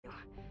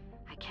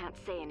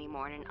can't say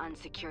anymore in an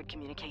unsecured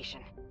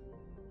communication.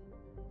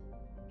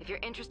 If you're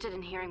interested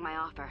in hearing my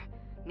offer,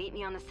 meet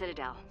me on the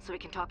Citadel so we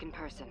can talk in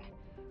person.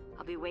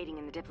 I'll be waiting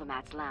in the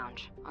Diplomat's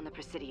Lounge on the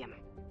Presidium.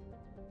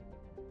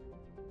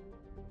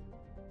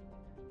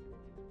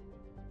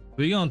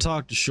 We're gonna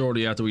talk to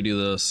Shorty after we do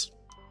this.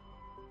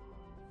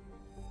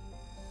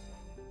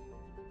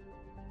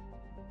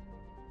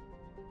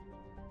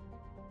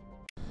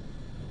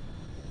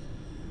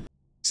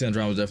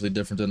 Andromeda was definitely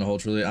different than the whole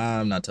trilogy.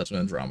 I'm not touching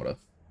Andromeda.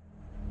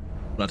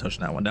 I'm not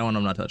touching that one. That one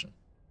I'm not touching.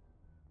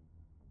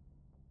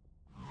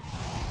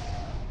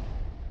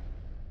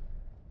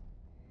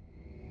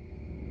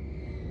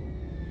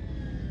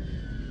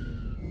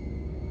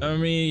 I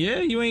mean,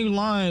 yeah, you ain't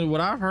lying. What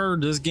I've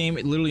heard, this game,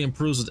 it literally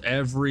improves with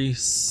every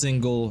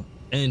single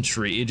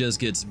entry. It just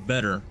gets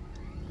better.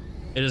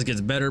 It just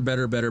gets better,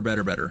 better, better,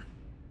 better, better.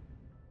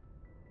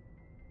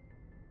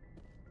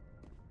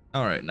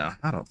 All right, now,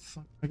 how the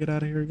fuck do I get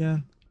out of here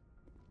again?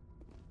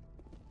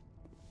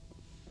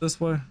 This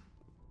way?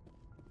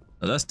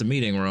 Oh, that's the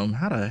meeting room.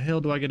 How the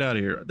hell do I get out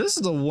of here? This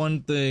is the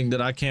one thing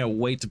that I can't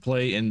wait to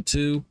play in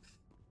 2,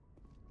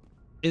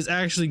 is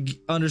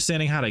actually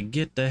understanding how to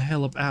get the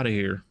hell up out of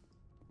here.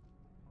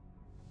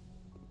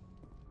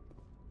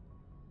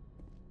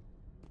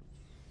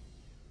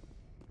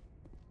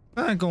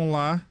 I ain't gonna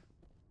lie,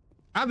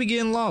 I be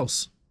getting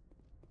lost.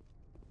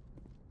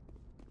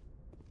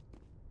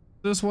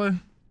 This way?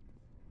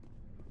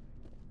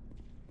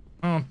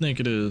 I don't think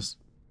it is.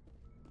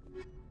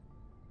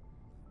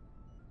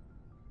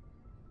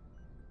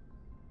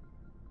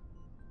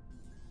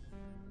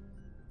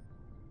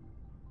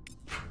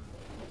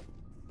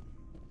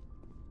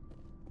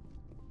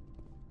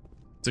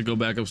 To go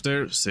back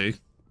upstairs, see?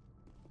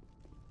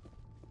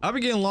 I be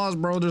getting lost,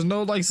 bro. There's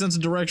no like sense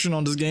of direction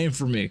on this game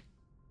for me.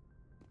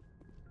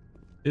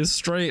 It's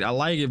straight. I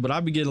like it, but I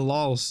be getting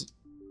lost.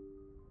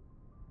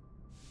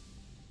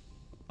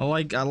 I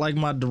like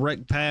my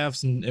direct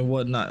paths and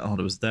whatnot. Oh,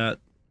 there was that.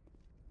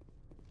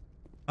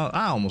 Oh,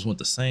 I almost went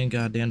the same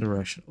goddamn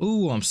direction.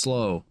 Ooh, I'm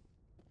slow.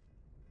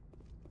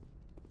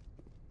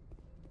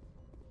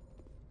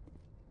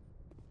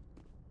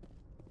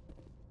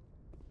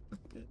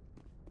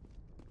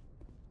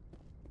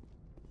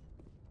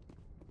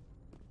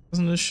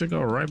 Doesn't this shit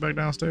go right back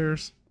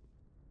downstairs?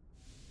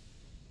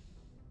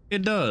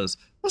 It does.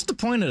 What's the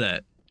point of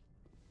that?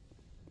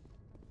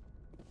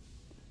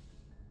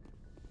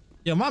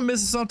 Yo, am I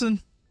missing something?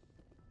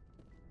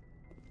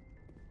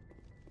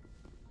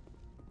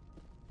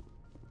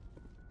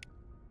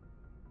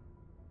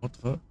 What the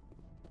fuck?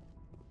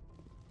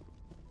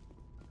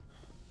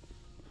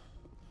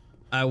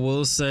 I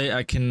will say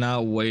I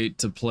cannot wait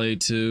to play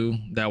 2.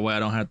 That way I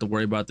don't have to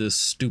worry about this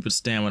stupid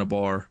stamina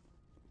bar.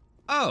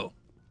 Oh!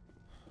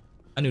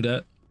 I knew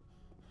that.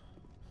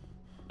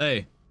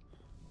 Hey,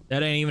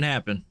 that ain't even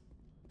happen.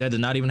 That did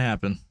not even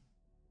happen.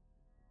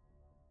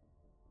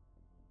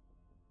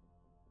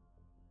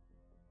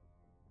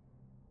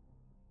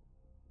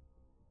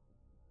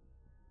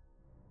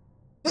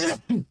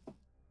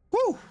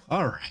 Woo!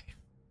 All right.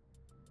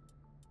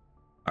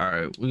 All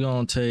right, we're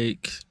gonna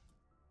take.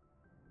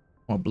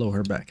 I'll blow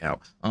her back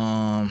out.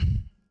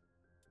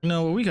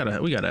 No, we gotta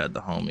add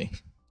the homie.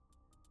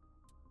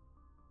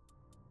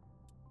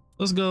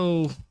 Let's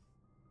go.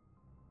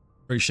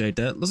 Appreciate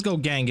that. Let's go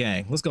gang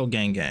gang. Let's go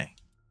gang gang.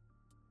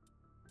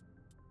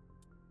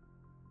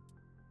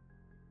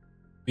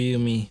 Feel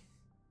me?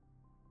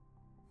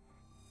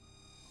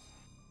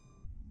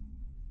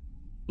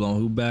 Blow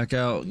who back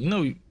out? You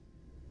know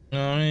what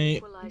I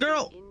mean?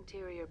 Girl,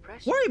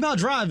 worry about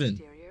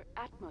driving.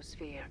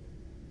 Atmosphere.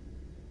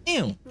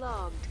 Ew.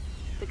 Logged.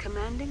 The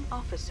commanding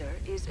officer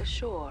is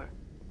ashore.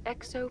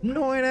 Exo.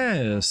 No it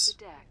is.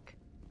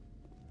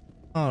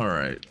 All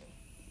right.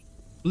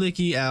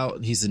 Blicky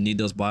out. He said need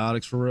those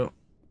biotics for real.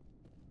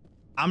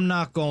 I'm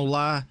not gonna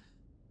lie.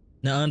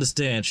 Now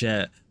understand,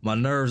 chat. My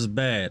nerves are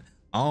bad.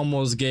 I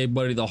almost gave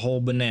Buddy the whole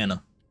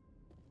banana.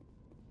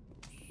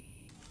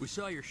 We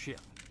saw your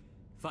ship.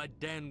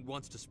 Dan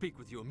wants to speak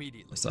with you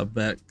immediately. What's up,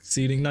 back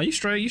seating? No, you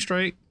straight. You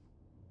straight.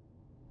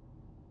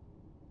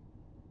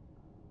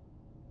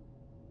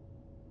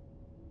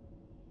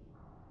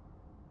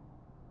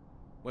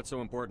 What's so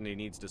important he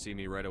needs to see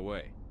me right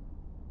away?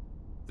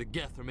 The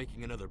Geth are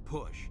making another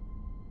push.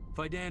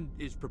 Dan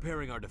is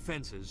preparing our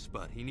defenses,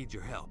 but he needs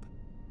your help.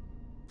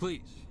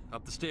 Please,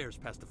 up the stairs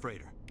past the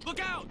freighter. Look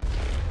out!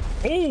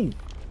 Oh!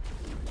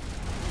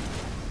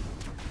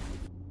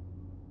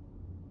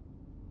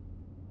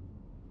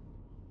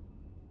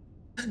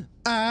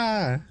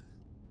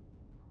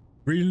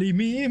 Really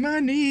me and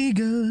my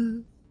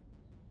nigga.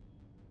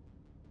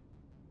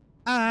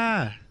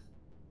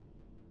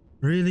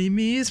 Really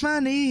miss my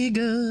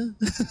nigga.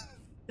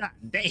 God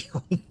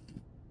damn.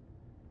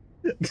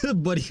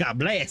 Good buddy got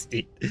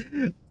blasted.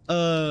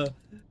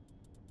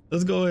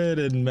 Let's go ahead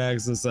and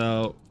max this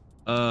out.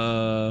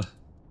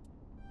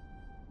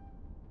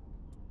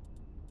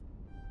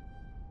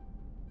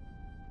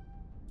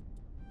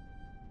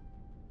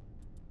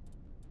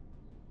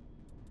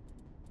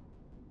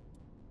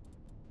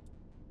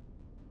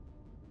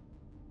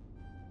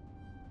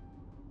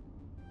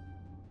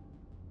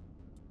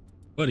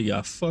 Buddy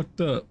got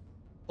fucked up.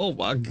 Oh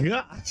my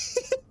god.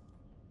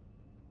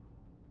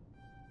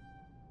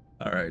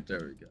 All right, there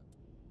we go.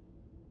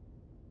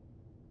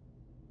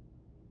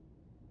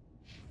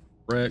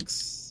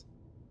 Rex.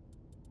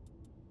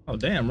 Oh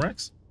damn,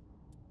 Rex.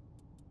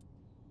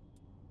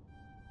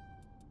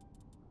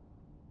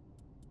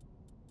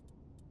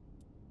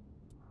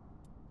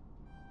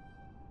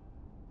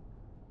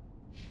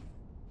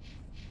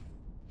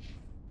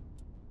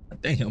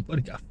 Damn,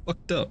 buddy got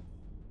fucked up.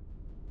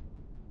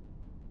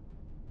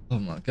 Oh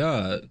my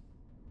god.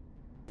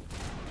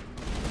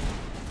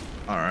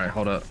 All right,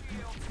 hold up.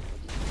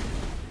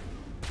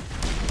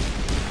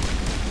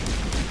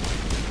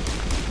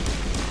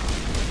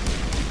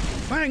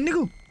 Bang,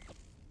 nigga.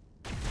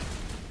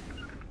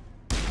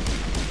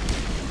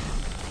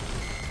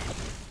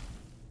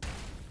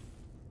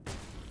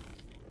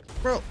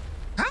 Bro,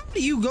 how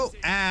do you go?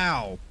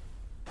 Ow.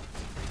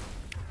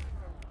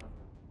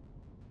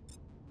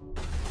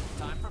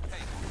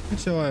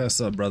 Get your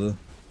ass up, brother.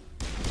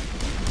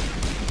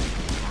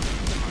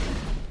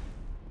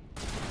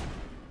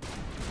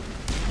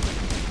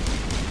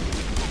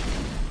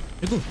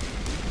 Nigga.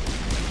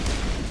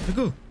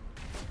 Nigga.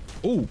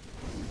 Oh.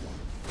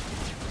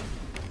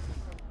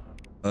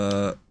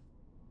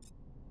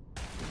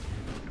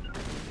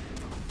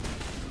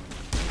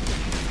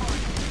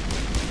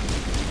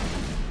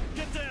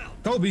 Get down.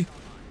 Kobe.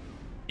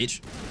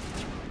 Bitch.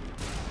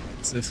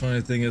 So the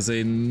funny thing is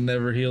they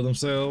never heal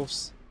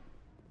themselves.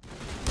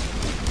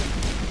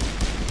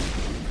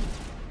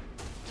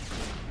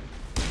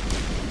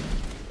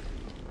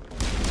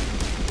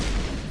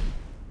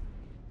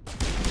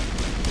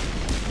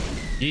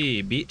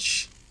 Yeah,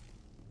 bitch.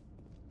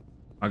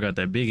 I got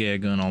that big ass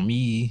gun on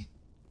me.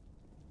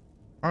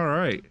 All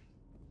right.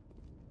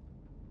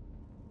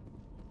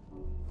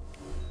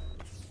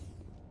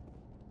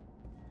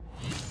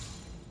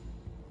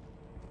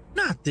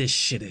 Not this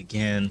shit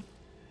again.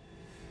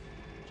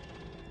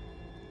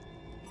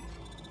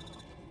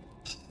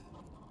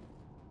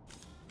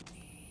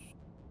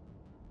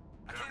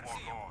 I can't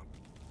see you.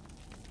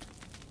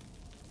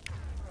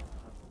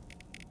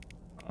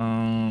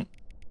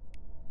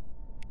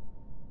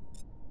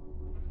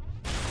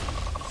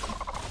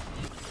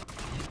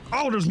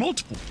 Oh, there's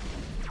multiple.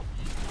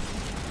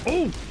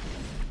 Oh,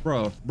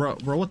 bro,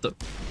 what the?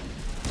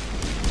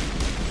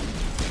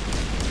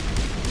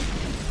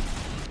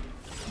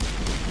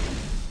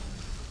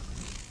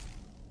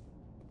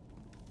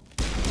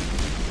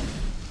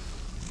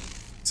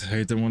 I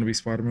hate they want to be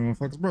Spider-Man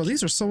motherfuckers. Bro,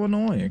 these are so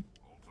annoying.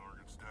 All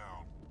targets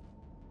down.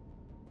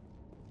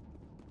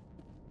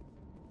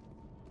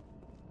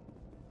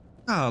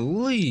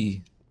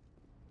 Golly.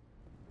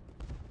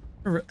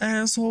 Whoever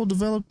asshole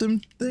developed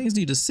them things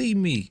need to see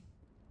me.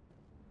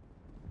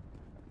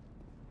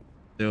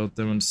 Dealt with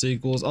them in the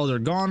sequels. Oh, they're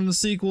gone in the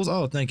sequels.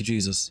 Oh, thank you,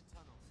 Jesus.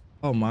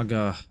 Oh my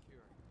God.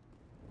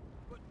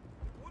 But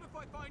what if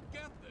I find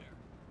Geth there?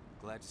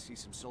 Glad to see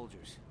some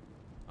soldiers.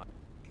 Get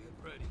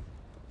ready.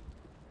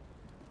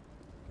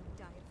 We'll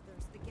die of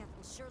thirst. The Geth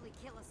will surely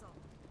kill us all.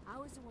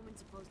 How is a woman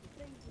supposed to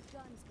think with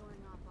guns going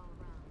off all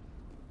around?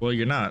 Well,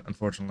 you're not,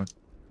 unfortunately.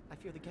 I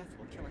fear the Geth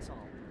will kill us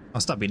all. Oh,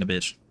 stop being a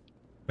bitch.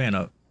 Man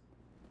up.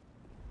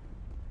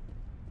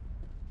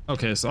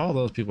 Okay, so all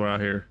those people are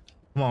out here.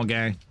 Come on,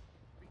 gang.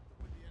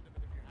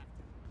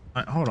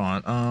 All right, hold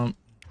on.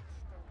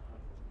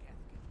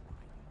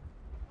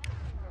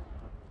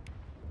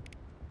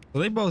 So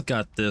they both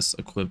got this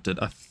equipped.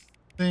 I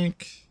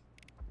think.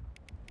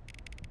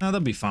 No, they'll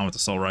be fine with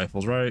assault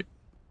rifles, right?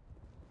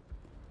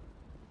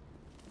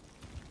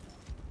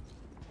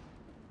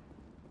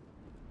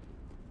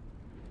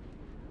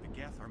 The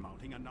Geth are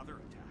mounting another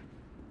attack.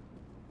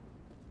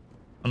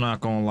 I'm not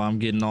gonna lie, I'm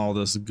getting all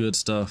this good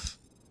stuff.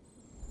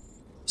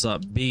 What's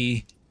up?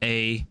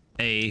 B-A-A-Y.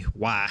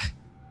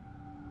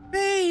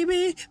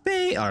 Baby,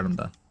 baby. All right, I'm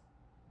done.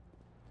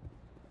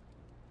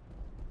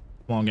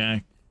 Come on,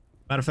 gang.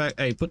 Matter of fact,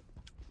 hey, put.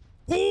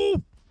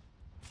 Oh!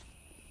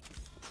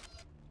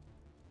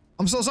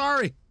 I'm so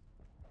sorry.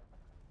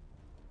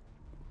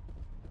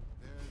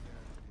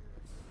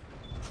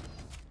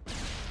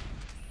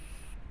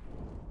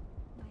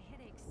 My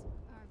headaches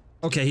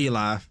are... Okay, he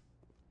alive.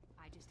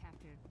 I just have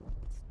to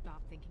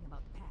stop thinking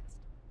about the past.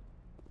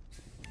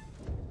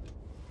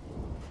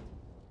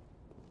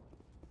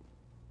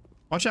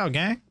 Watch out,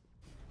 gang.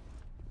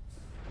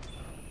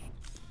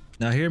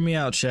 Now hear me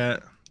out,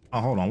 chat.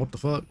 Oh, hold on. What the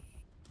fuck?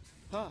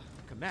 Oh,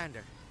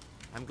 Commander.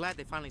 I'm glad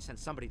they finally sent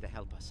somebody to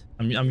help us.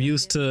 I'm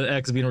used to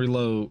X being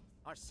reload.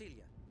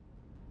 Arcelia.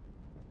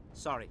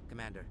 Sorry,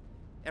 Commander.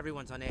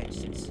 Everyone's on edge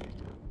since...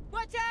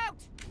 Watch out!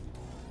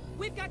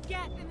 We've got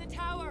Geth in the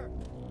tower!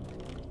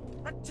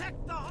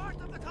 Protect the heart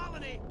of the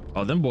colony!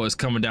 Oh, them boys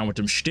coming down with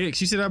them sticks.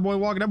 You see that boy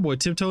walking? That boy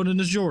tiptoed in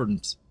his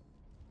Jordans.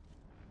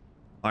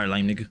 All right,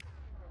 lame nigga.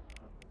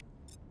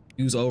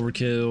 Use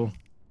overkill.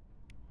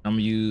 I'm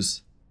gonna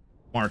use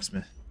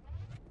marksman.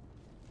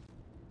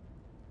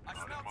 Not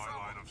in my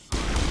line of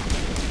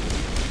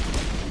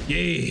sight.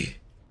 Yeah.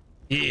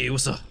 Yeah,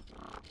 what's up?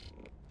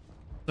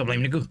 What's up,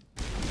 lame nigga?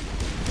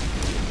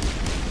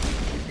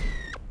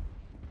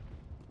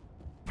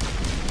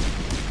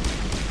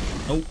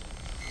 Nope.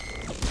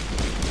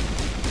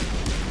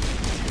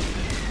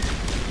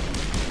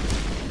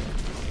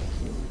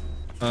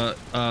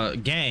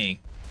 Gang,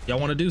 y'all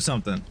want to do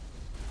something?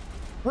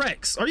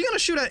 Rex, are you gonna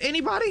shoot at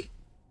anybody?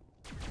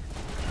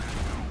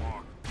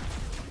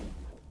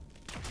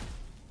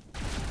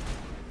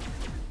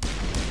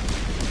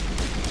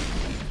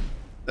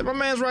 That my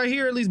man's right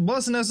here, at least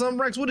busting at something.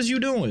 Rex, what is you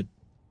doing?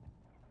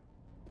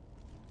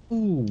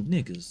 Ooh,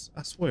 niggas,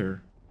 I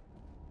swear.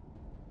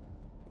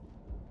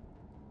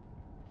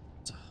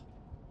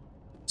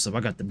 So I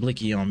got the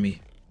blicky on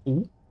me.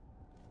 Ooh.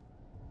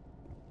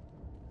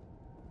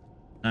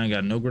 I ain't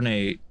got no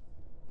grenade.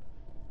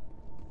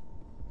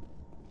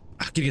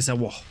 Get against that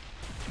wall.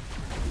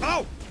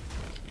 Oh!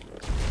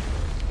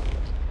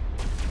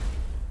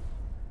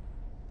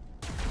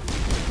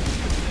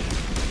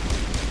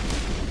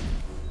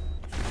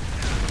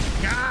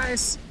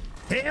 Guys,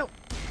 help!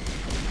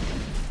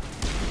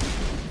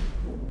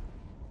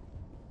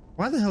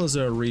 Why the hell is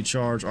there a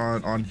recharge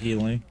on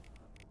healing?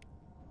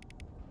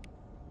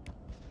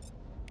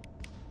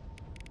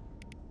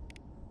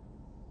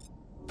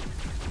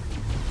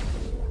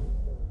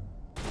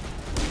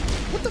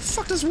 What the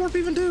fuck does warp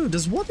even do?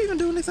 Does warp even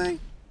do anything?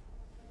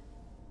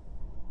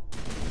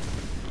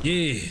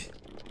 Yeah.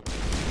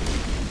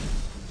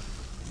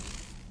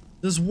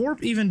 Does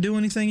warp even do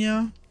anything,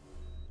 y'all?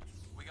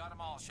 We got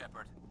them all,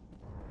 Shepard.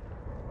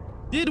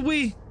 Did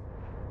we?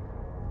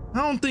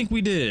 I don't think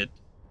we did.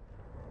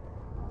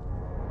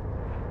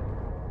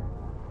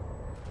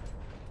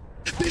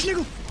 Bitch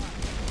nigga!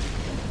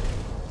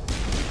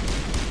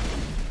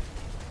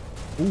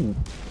 Ooh.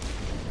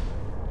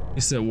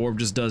 He said warp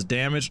just does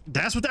damage.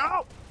 That's what they—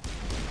 oh!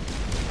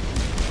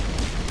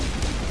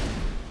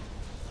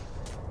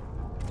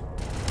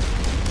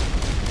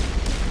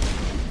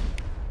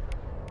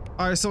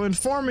 Alright, so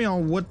inform me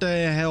on what the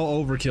hell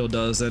overkill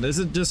does then. Is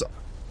it just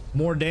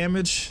more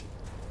damage?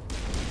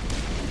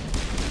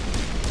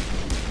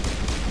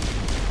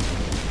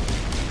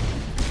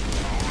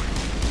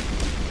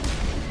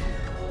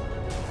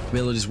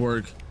 Abilities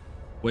work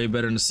way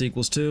better in the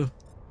sequels too.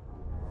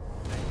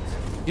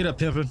 Get up,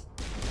 pimpin'.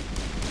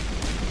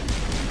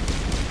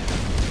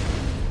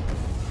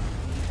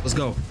 Let's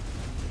go.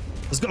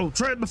 Let's go.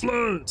 Tread the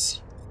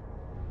floods.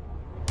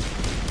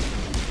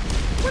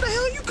 Where the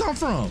hell you come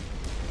from?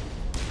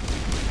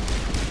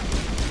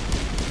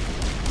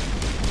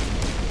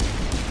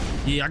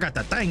 Yeah, I got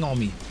that thing on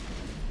me.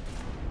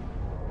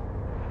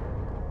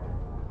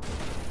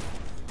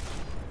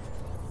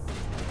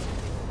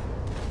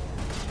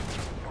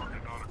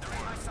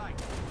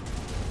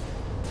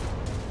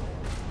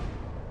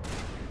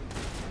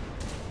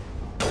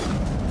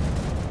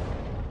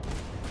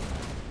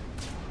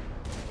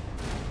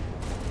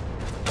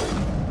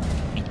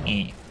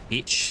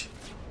 Bitch.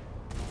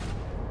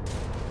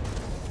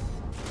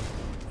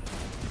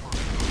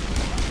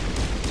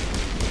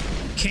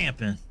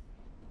 Camping.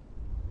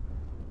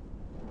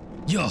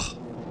 Yo.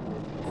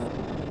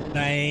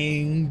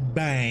 Bang,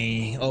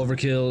 bang.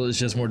 Overkill is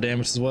just more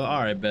damage as well.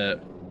 All right,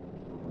 bet.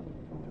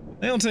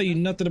 They don't tell you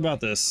nothing about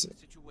this.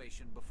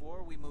 Situation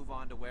before we move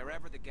on to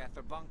wherever the Geth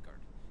are bunkered.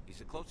 He's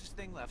the closest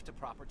thing left to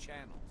proper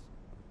channels.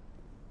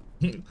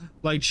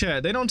 Like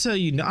chat, they don't tell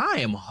you. I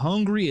am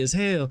hungry as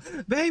hell,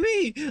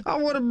 baby. I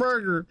want a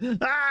burger.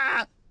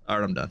 Ah! All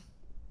right, I'm done.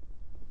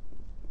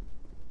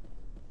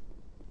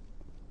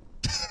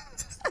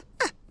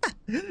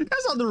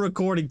 That's on the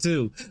recording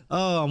too.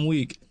 Oh, I'm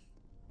weak.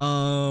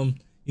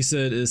 He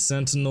said, is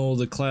Sentinel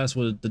the class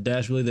with the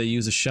dash relay that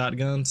uses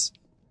shotguns?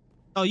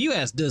 Oh, you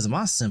asked Diz,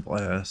 my simple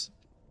ass.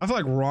 I feel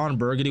like Ron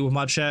Burgundy with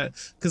my chat,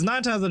 because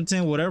 9 times out of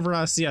 10, whatever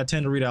I see, I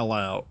tend to read out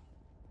loud.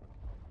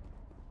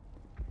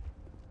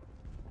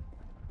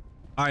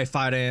 All right,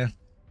 Fidan,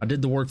 I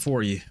did the work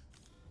for you.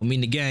 I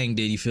mean, the gang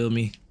did, you feel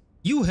me?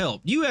 You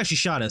helped. You actually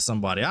shot at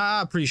somebody.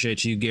 I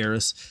appreciate you,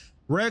 Garrus.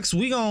 Rex,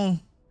 we have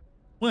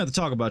to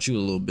talk about you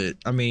a little bit.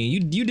 I mean,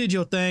 you did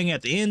your thing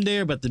at the end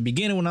there, but at the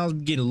beginning when I was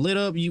getting lit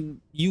up, you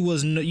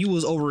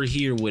was over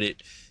here with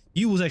it.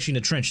 You was actually in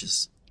the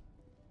trenches.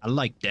 I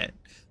like that.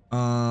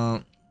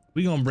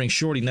 We gonna bring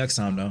Shorty next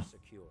time though.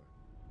 Secure.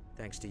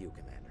 Thanks to you,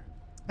 Commander.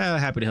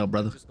 Happy to help,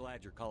 brother. Just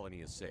glad your colony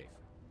is safe.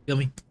 Feel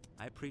me?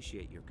 I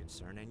appreciate your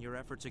concern and your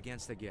efforts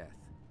against the Geth.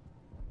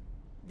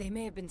 They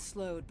may have been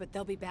slowed, but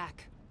they'll be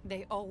back.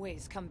 They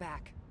always come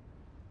back.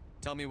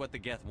 Tell me what the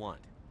Geth want.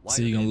 Why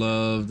So you're gonna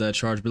love that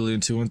chargeability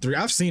in 2 and 3.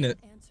 I've seen it.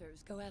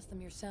 Answers, go ask them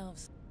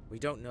yourselves. We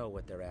don't know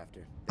what they're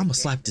after. I'ma They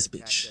slap came this to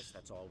attack bitch. us,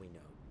 that's all we know.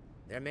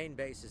 Their main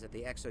base is at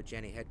the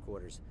ExoGeni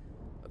headquarters.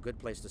 A good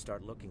place to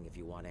start looking if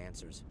you want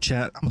answers.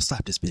 Chat, I'm gonna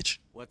slap this bitch.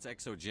 What's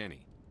ExoGeni?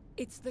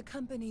 It's the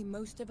company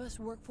most of us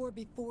work for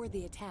before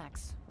the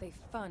attacks. They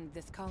fund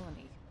this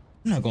colony.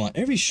 I'm not going.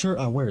 Every shirt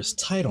I wear is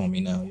tight on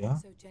me now, y'all.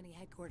 ExoGeni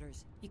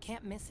headquarters. You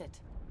can't miss it.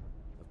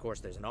 Of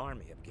course, there's an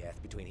army of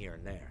Geth between here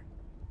and there.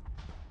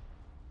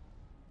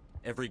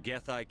 Every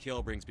Geth I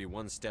kill brings me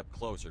one step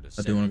closer to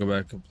I do want to go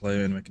back and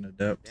play and make an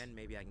adept. Then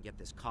maybe I can get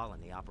this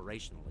colony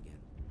operational again.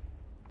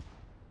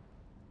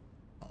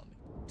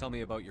 Tell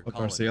me about your Okay,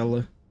 colony.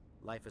 Cielo.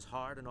 Life is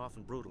hard and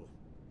often brutal.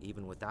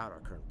 even without our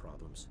current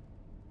problems.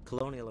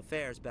 Colonial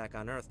affairs back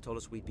on Earth told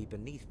us we'd be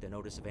beneath the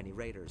notice of any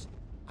raiders.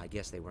 I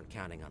guess they weren't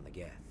counting on the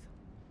Geth.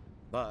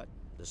 But,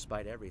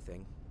 despite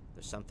everything,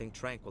 there's something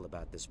tranquil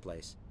about this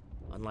place,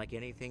 unlike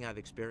anything I've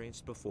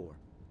experienced before.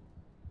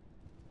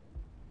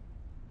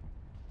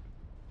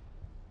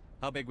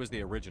 How big was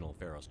the original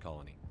Pharaoh's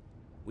colony?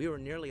 We were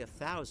nearly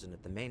 1,000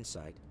 at the main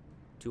site,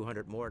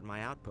 200 more at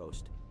my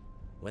outpost.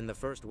 When the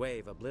first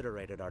wave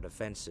obliterated our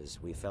defenses,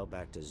 we fell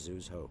back to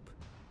Zoo's Hope.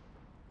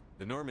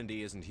 The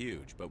Normandy isn't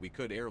huge, but we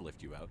could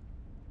airlift you out.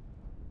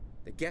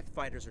 The Geth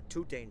fighters are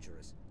too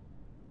dangerous,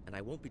 and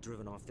I won't be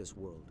driven off this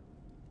world.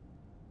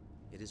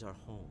 It is our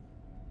home.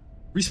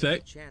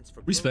 Respect. A chance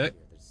for Respect.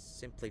 growth here that's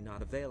simply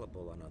not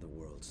available on other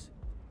worlds.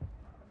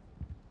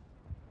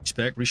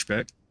 Respect.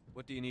 Respect.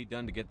 What do you need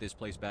done to get this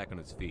place back on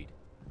its feet?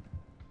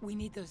 We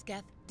need those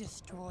Geth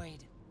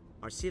destroyed.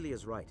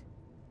 Arcelia's right.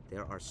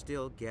 There are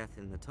still Geth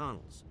in the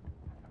tunnels.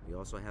 We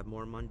also have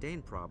more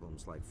mundane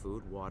problems like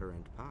food, water,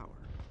 and power.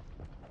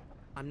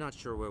 I'm not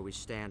sure where we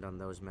stand on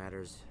those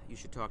matters. You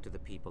should talk to the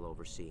people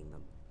overseeing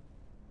them.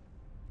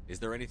 Is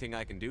there anything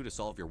I can do to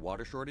solve your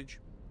water shortage?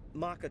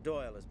 Maka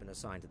Doyle has been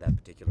assigned to that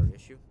particular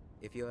issue.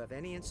 If you have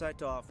any insight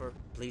to offer,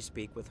 please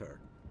speak with her.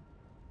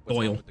 What's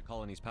wrong Doyle. with the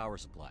colony's power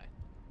supply?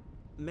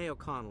 May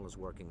O'Connell is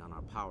working on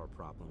our power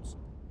problems.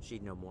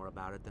 She'd know more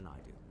about it than I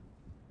do.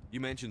 You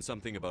mentioned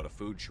something about a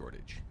food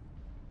shortage.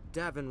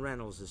 Davin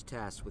Reynolds is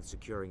tasked with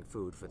securing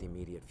food for the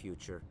immediate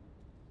future.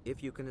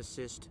 If you can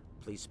assist,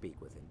 please speak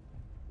with him.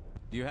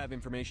 Do you have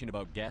information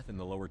about Geth in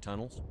the lower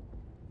tunnels?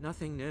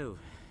 Nothing new.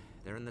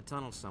 They're in the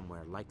tunnel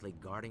somewhere, likely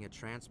guarding a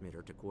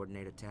transmitter to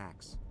coordinate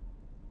attacks.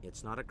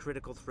 It's not a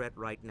critical threat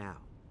right now,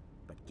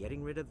 but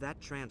getting rid of that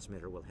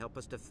transmitter will help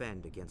us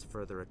defend against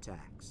further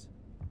attacks.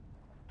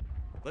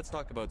 Let's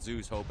talk about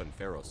Zoo's Hope and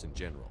Pharos in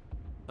general.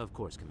 Of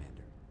course,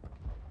 Commander.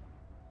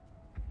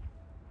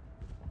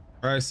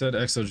 I said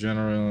Exo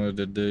General. I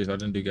didn't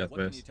do Geth What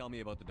can base. you tell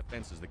me about the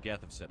defenses the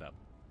Geth have set up?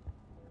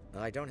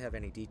 I don't have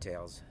any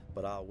details,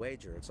 but I'll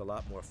wager it's a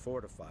lot more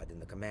fortified than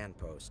the command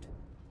post.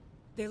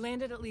 They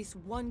landed at least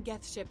one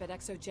Geth ship at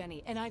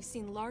Exogeny, and I've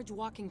seen large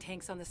walking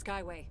tanks on the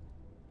Skyway.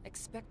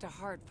 Expect a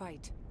hard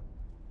fight.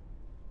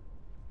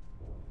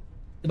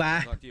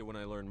 Goodbye. Talk to you when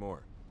I learn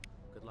more.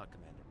 Good luck,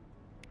 Commander.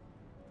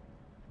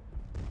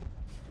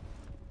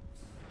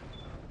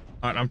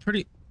 Alright, I'm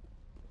pretty...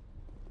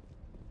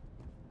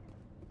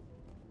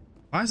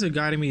 Why is it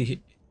guiding me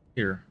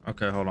here?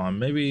 Okay, hold on.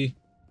 Maybe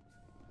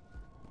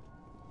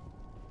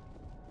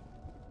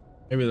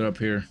they're up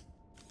here.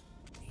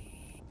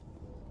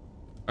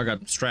 I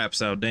got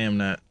straps out. Damn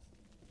that.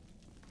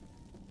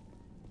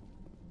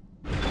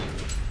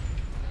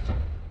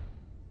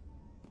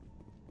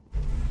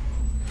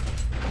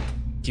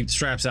 Keep the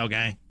straps out,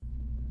 gang.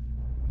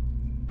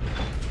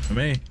 For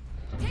me.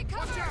 Take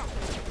cover!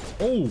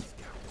 Oh!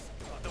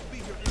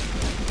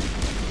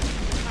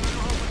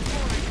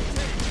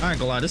 I ain't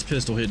gonna lie, this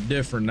pistol hit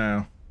different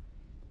now.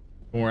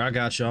 Don't worry, I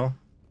got y'all.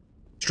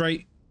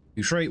 Straight.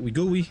 You straight, we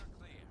gooey.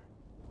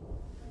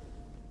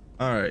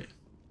 Alright.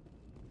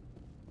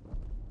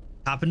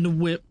 Hop in the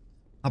whip.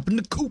 Hop in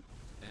the coupe.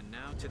 And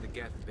now to the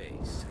Geth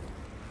base.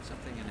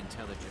 Something an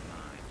intelligent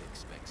mind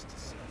expects to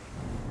see.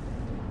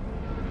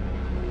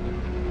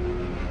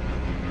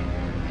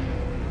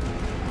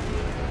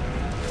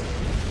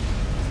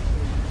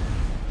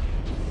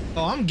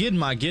 Oh, I'm getting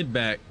my get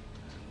back.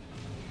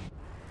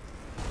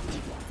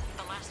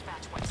 The last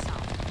batch went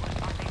south. What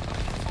are they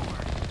looking for?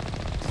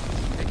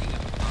 Picking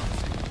up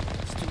pumps.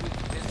 It's too weak to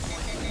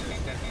pinpoint, but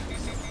there's definitely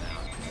something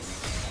out.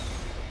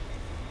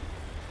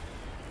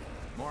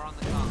 More on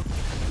the comm.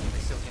 They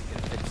still can't get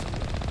a fix on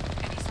it.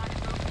 Any sign of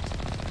movement?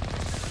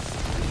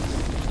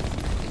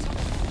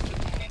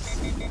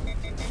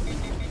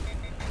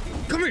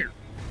 Come here.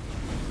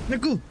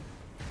 Nickel.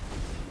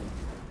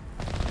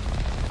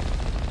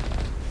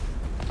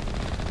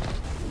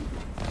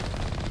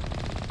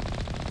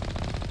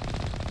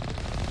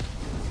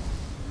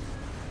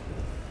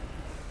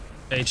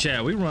 Hey,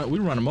 Chad, we run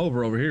them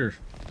over here.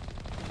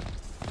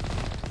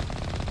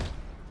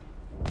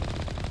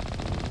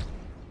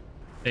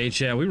 Hey,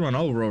 Chad, we run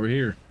over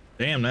here.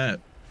 Damn that.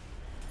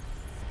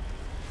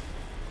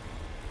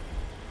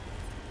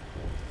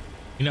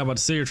 You're not about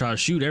to sit here trying to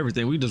shoot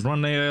everything. We just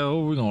run there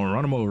over. We're gonna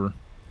run them over.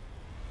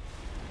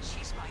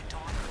 She's my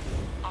daughter.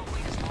 I'll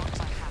wait as long as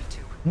I have to.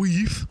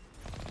 Weave.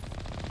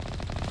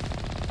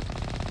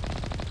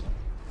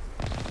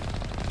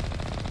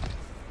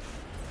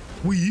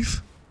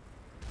 Weave.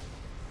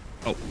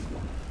 Oh.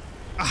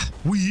 Ah,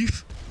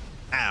 weave.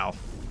 Ow.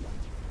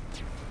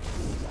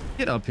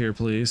 Get up here,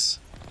 please.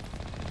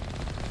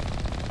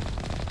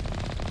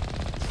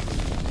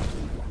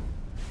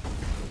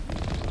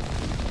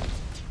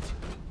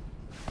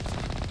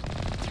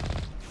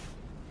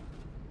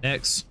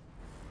 Next.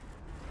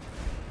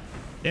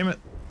 Damn it.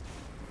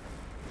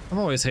 I've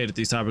always hated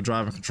these type of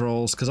driving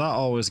controls because I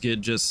always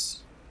get just...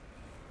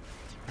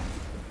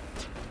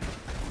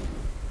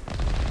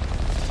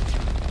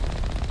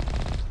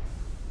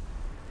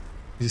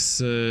 He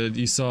said,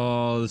 you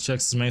saw the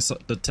Texas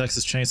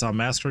Chainsaw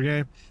Massacre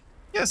game?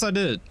 Yes, I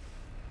did.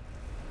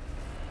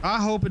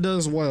 I hope it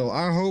does well.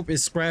 I hope it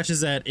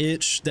scratches that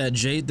itch that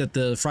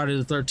the Friday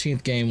the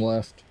 13th game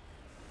left.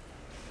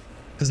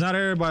 Because not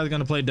everybody's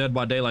going to play Dead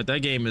by Daylight.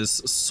 That game is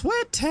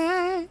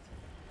sweaty.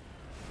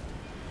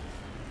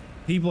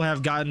 People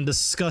have gotten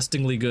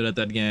disgustingly good at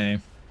that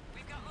game.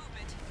 We've got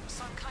movement.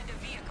 Some kind of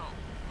vehicle.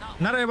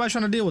 Not everybody's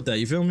trying to deal with that,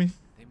 you feel me?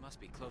 They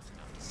must be close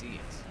enough to see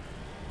us.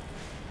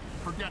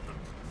 Forget them.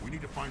 We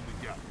need to find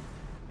the gap.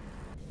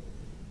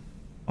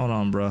 Hold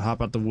on, bro.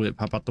 Hop out the whip.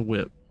 Hop out the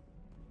whip.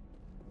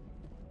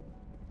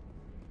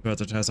 About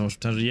to have so much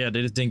potential. Yeah,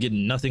 they just didn't get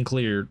nothing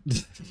cleared.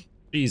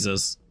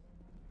 Jesus.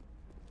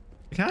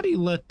 Like, how do you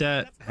let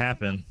that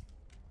happen?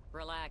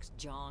 Relax,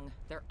 Jong.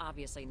 They're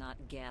obviously not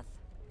Geth.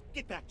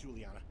 Get back,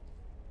 Juliana.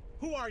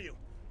 Who are you?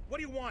 What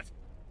do you want?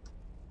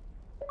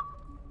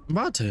 I'm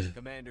about to.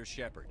 Commander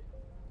Shepard,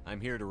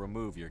 I'm here to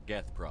remove your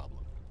Geth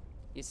problem.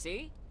 You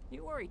see?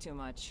 You worry too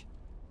much.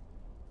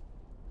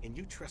 And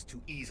you trust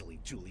too easily,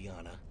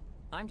 Juliana.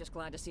 I'm just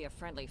glad to see a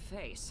friendly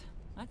face.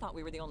 I thought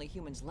we were the only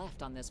humans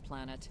left on this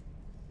planet.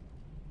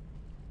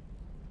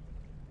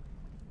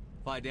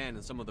 Fidan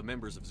and some of the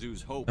members of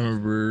Zoo's Hope. I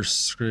remember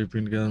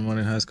scraping together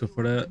money in high school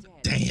for that.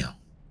 Damn.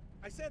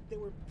 I said they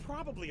were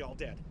probably all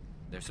dead.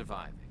 They're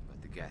surviving,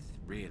 but the Geth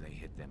really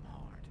hit them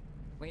hard.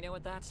 We know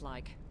what that's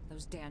like.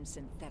 Those damn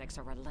synthetics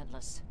are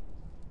relentless.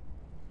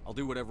 I'll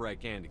do whatever I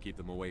can to keep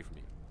them away from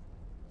you.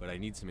 But I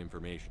need some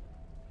information.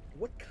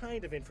 What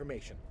kind of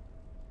information?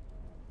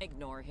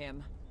 Ignore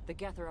him. The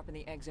Geth are up in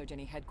the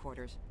Exogeny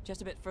headquarters,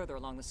 just a bit further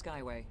along the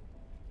Skyway.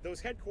 Those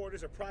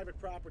headquarters are private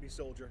property,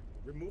 soldier.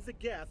 Remove the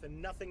Geth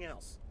and nothing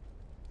else.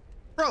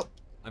 Bro!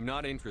 I'm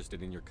not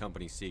interested in your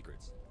company's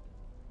secrets.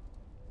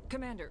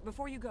 Commander,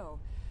 before you go,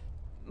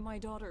 my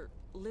daughter,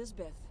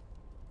 Lisbeth,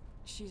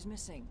 she's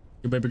missing.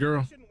 Your baby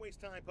girl? We shouldn't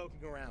waste time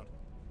poking around.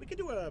 We can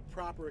do a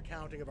proper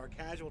accounting of our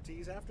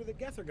casualties after the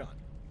Geth are gone.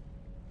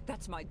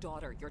 That's my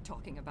daughter you're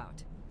talking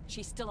about.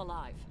 She's still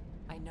alive.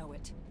 I know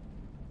it.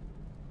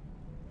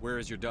 Where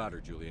is your daughter,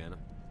 Juliana?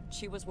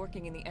 She was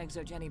working in the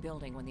Exogeny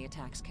building when the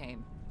attacks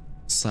came.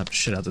 Slap the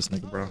shit out of this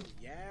nigga, bro. Oh,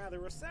 yeah,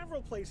 there were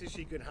several places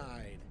she could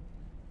hide.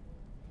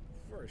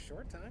 For a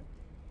short time.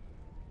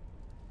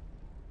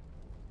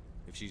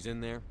 If she's in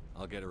there,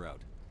 I'll get her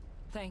out.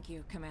 Thank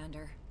you,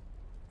 Commander.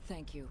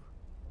 Thank you.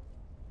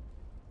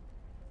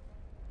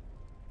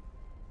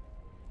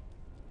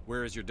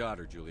 Where is your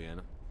daughter,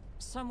 Juliana?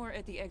 Somewhere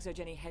at the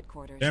Exogeny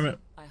headquarters. Damn it.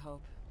 I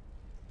hope.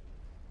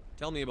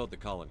 Tell me about the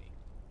colony.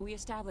 We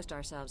established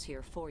ourselves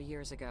here 4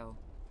 years ago.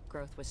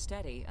 Growth was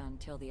steady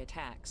until the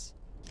attacks.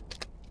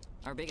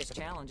 Our biggest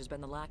challenge has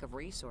been the lack of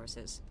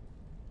resources.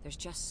 There's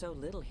just so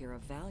little here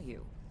of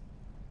value.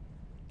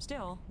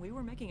 Still, we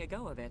were making a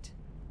go of it.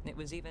 It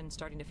was even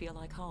starting to feel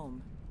like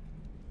home.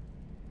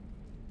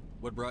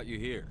 What brought you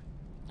here?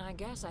 I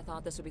guess I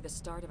thought this would be the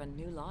start of a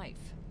new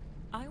life.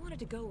 I wanted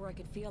to go where I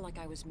could feel like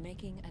I was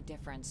making a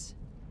difference.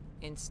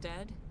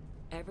 Instead,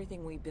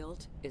 everything we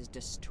built is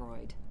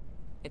destroyed.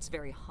 It's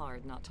very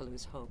hard not to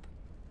lose hope.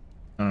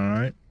 All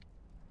right.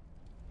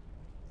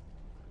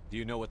 Do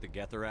you know what the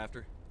Geth are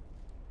after?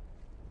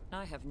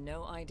 I have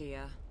no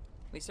idea.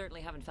 We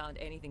certainly haven't found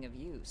anything of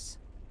use.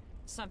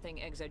 Something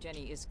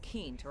Exogeny is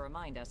keen to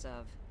remind us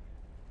of.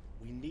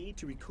 We need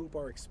to recoup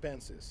our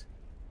expenses.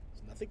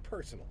 It's nothing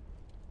personal.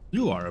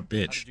 You are a How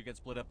bitch. did you get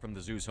split up from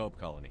the Zoo's Hope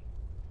colony?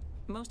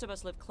 Most of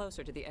us live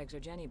closer to the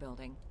Exogeny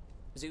building.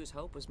 Zoo's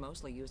Hope was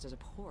mostly used as a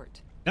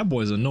port. That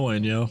boy's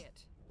annoying, yo.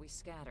 We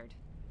scattered.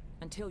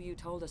 Until you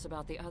told us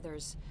about the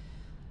others,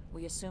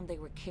 we assumed they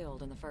were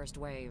killed in the first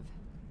wave.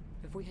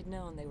 If we had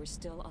known they were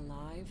still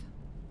alive,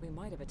 we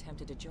might have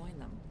attempted to join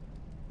them.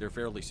 They're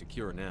fairly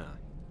secure now.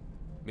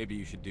 Maybe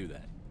you should do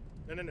that.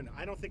 No.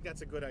 I don't think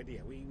that's a good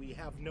idea. We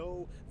have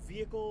no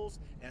vehicles,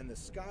 and the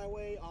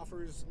Skyway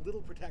offers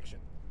little protection.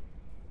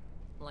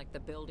 Like the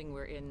building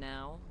we're in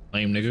now?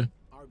 Lame nigga.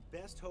 Our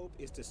best hope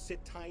is to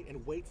sit tight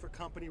and wait for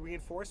company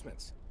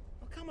reinforcements.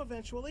 They'll come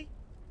eventually.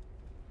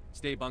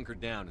 Stay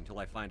bunkered down until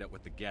I find out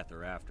what the Geth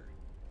are after.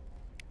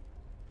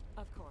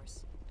 Of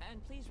course.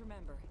 And please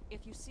remember,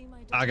 if you see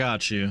my daughter... I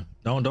got you.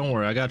 Don't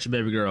worry. I got you,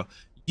 baby girl.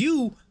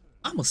 You,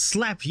 I'ma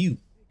slap you.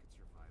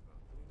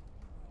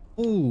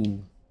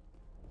 Ooh.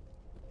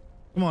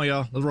 Come on,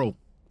 y'all. Let's roll.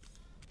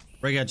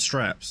 Break out your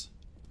straps.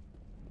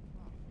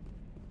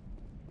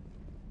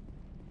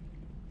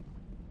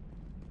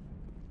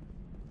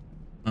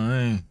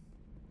 Alright.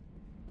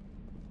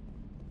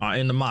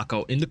 In the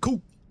Mako. In the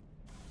coop.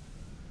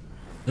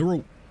 The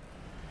rope.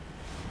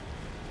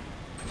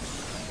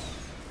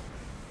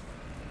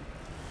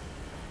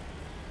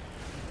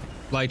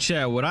 Like,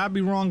 Chad, would I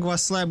be wrong if I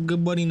slap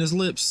good buddy in his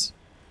lips?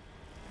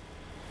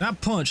 Not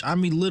punch, I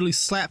mean literally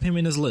slap him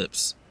in his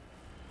lips.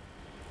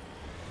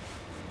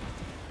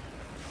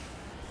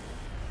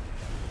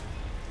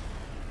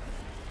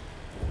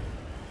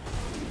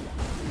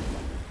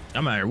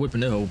 I'm out here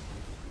whipping this hoe.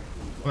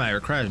 I'm out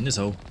here crashing this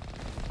hoe.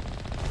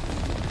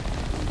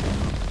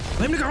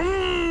 Let me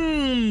go.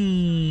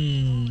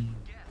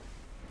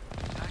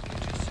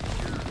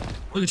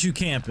 Look at you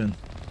camping.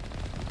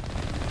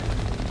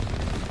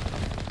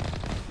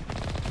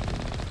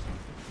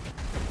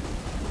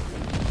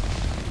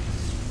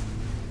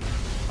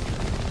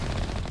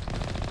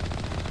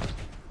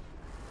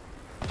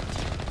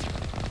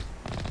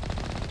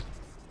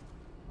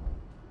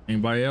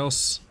 Anybody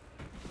else?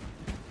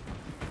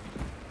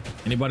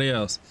 Anybody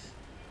else?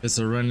 It's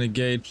a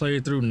renegade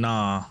playthrough?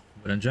 Nah.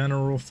 But in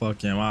general,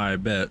 fuck him. I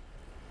bet.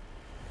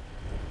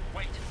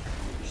 Wait.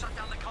 Shut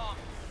down the comm.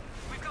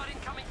 We've got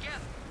incoming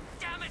Geth.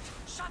 Damn it.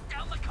 Shut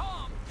down the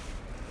comm.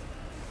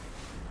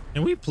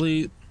 Can we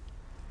please?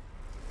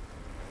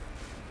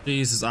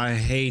 Jesus, I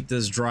hate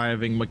this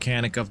driving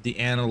mechanic of the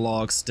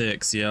analog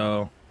sticks,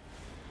 yo.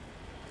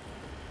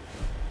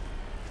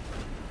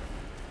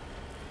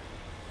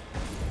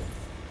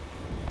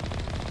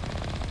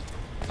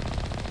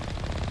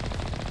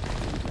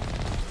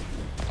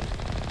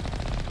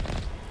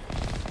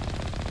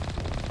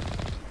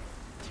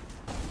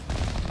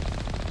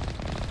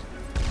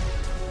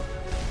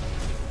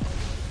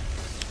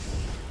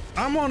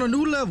 I'm on a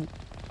new level.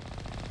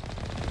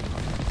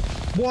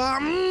 Boy,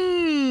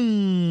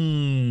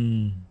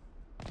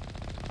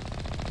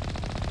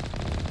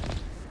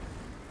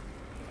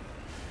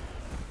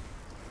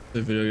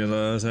 The video game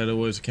I had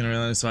always can't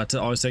realize, so I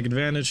always take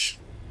advantage.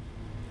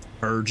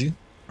 Heard you.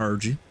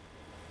 Heard you.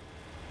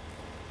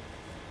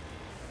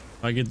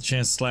 If I get the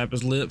chance to slap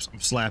his lips, I'm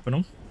slapping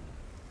him.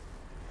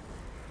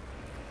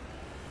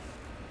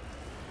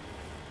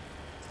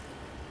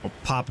 Or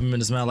pop him in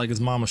his mouth like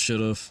his mama should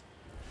have.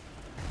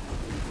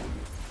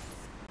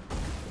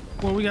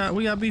 Well, we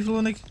got beef,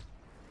 little nigga.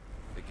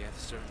 The Geth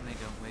certainly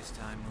don't waste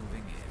time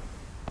moving in.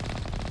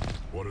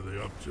 What are they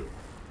up to?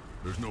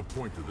 There's no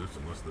point to this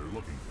unless they're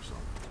looking for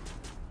something.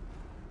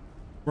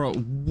 Bro,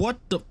 what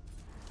the?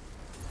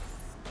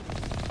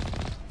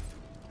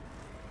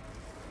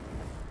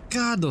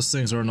 God, those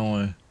things are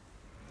annoying.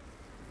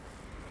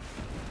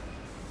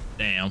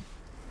 Damn.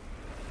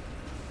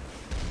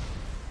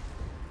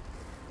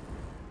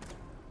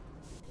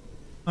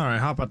 All right,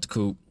 hop out the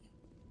coupe.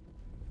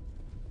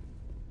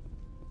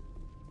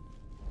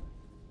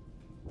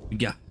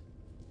 Yeah.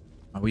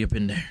 Are we up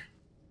in there?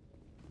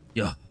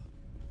 Yeah.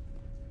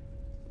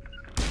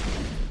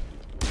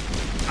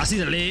 I see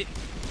the leg.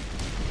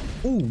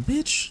 Oh,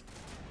 bitch.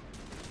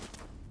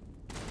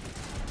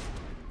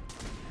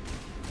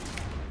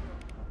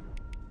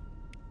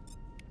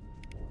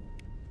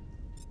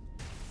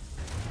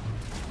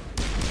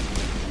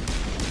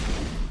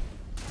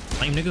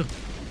 Lame nigga.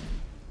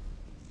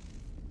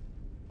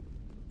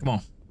 Come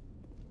on.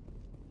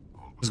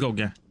 Let's go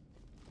again.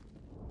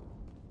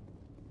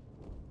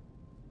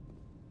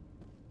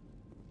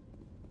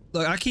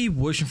 Look, I keep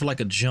wishing for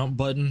like a jump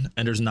button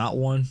and there's not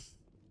one.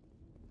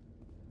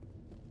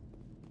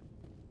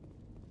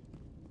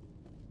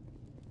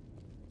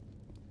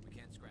 We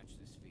can't scratch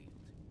this field.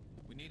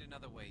 We need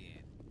another way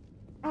in.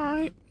 All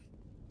right.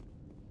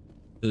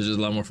 There's just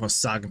a lot more fun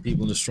socking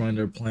people and destroying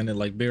their planet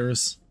like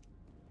bears.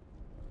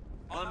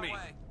 On me.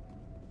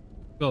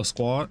 Go,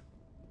 squad.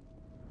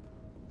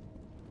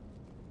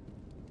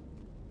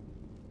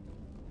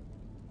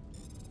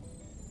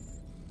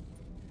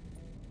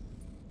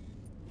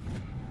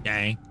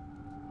 Gang.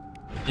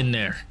 In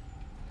there.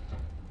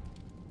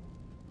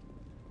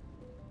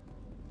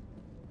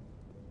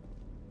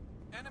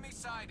 Enemy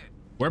sighted.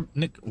 Where,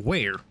 Nick?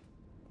 Where?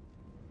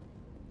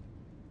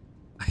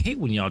 I hate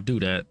when y'all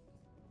do that.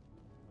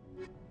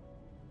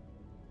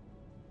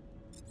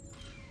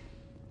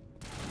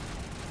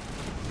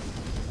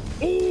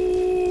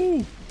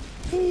 Ooh!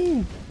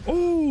 Ooh!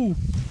 Ooh!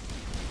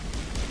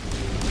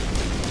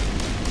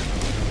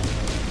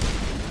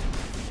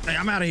 Hey,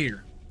 I'm out of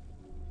here.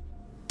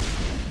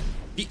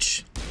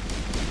 Bitch.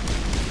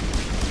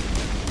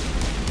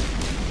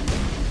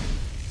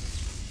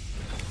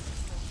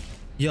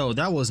 Yo,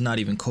 that was not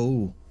even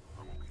cool.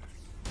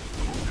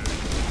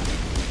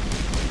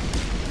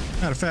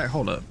 Matter of fact,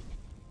 hold up.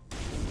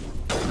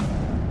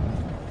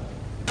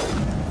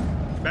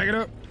 Back it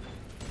up.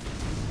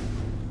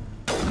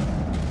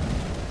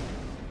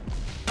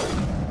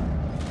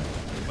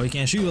 Oh, he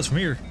can't shoot us from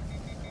here.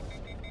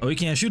 Oh, he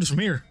can't shoot us from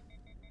here.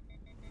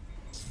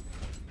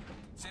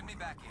 Send me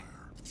back in.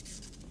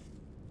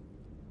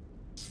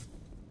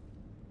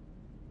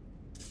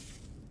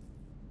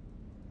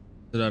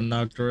 Did I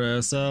knock her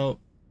ass out?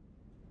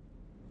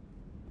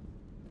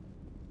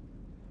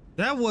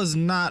 That was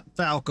not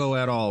Falco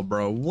at all,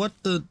 bro. What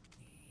the?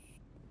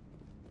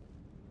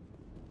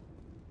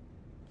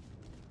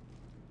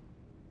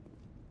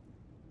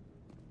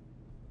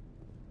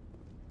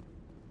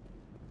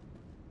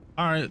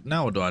 All right,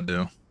 now what do I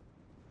do?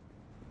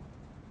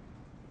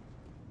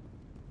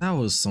 That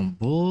was some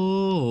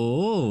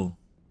bull.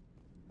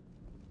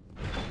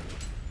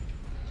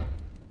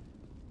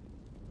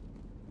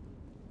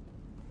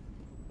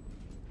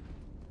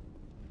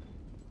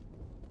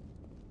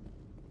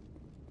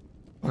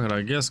 Alright,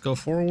 I guess go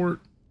forward.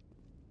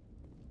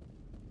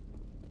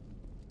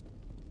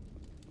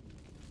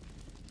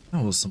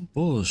 That was some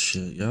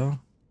bullshit, y'all.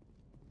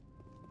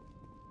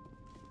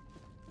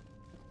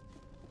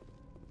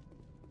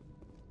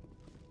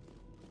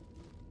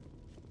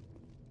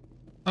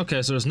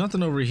 Okay, so there's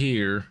nothing over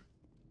here.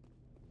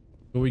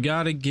 But we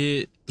gotta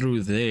get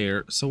through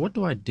there. So what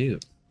do I do?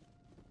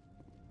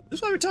 This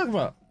is what we're talking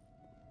about.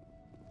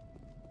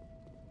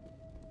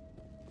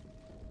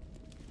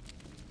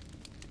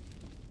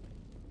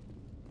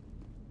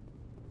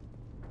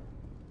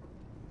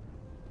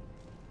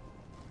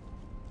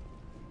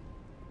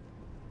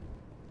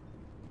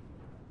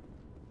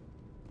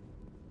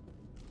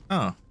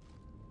 Oh.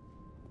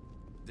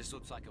 This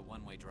looks like a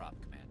one-way drop,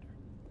 Commander.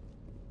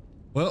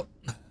 Well,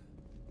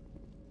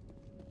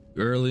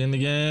 early in the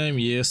game,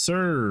 yes,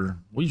 sir.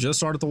 We just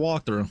started the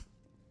walkthrough.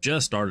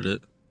 Just started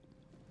it.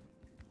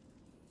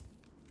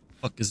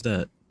 Fuck is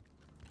that?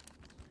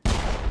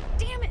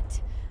 Damn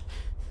it!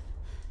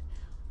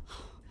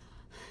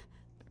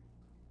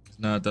 It's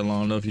not that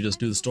long enough. You just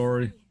do the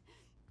story.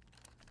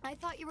 I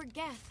thought you were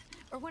Geth,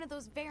 or one of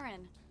those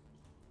Baron.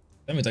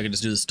 That means I can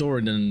just do the story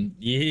and then,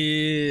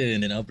 yeah,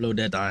 and then upload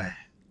that die.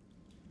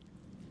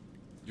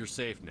 You're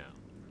safe now.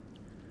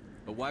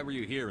 But why were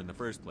you here in the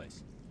first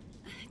place?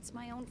 It's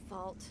my own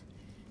fault.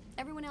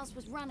 Everyone else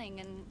was running,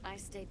 and I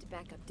stayed to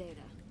back up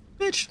data.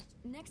 Bitch.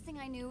 Next thing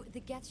I knew, the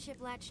Geth ship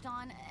latched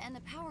on, and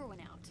the power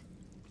went out.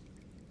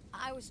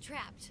 I was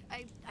trapped.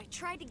 I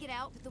tried to get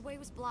out, but the way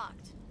was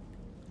blocked.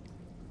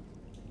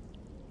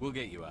 We'll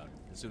get you out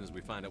as soon as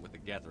we find out what the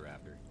Geth are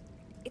after.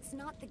 It's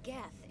not the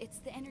Geth, it's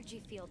the energy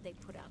field they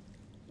put up.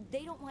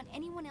 They don't want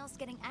anyone else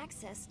getting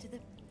access to the...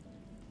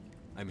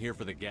 I'm here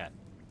for the Geth.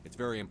 It's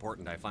very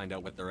important I find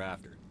out what they're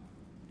after.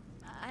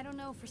 I don't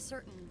know for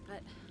certain,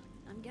 but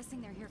I'm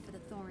guessing they're here for the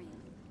Thorian.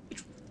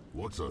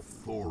 What's a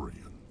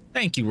Thorian?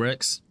 Thank you,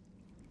 Rex.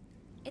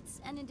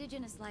 It's an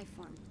indigenous life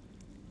form.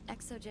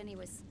 ExoGenny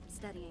was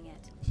studying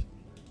it.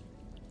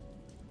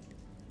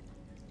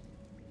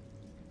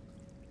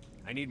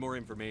 I need more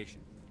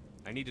information.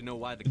 I need to know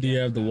why the Do you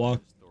Geth have the are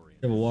walk? after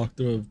this Have a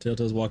walkthrough of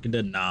Telltale's Walking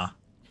Dead? Nah.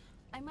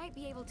 I might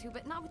be able to,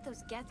 but not with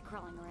those Geth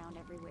crawling around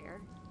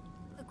everywhere.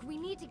 Look, we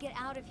need to get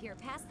out of here,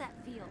 past that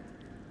field.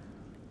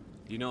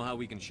 Do you know how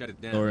we can shut it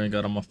down? Thorian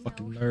got on my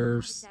fucking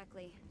nerves.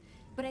 Exactly.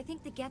 But I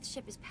think the Geth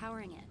ship is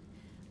powering it.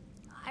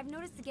 I've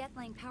noticed the Geth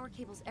laying power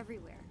cables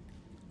everywhere.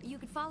 You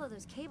could follow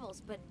those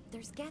cables, but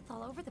there's Geth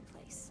all over the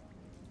place.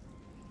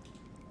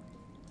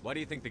 Why do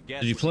you think the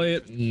Geth... Did you play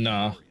it?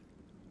 Nah.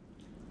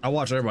 I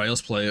watch everybody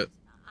else play it.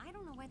 I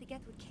don't know why the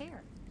Geth would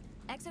care.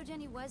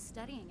 ExoGenny was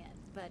studying it,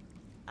 but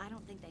I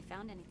don't think they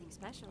found anything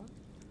special.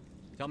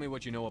 Tell me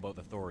what you know about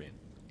the Thorian.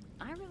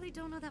 I really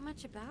don't know that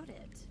much about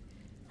it.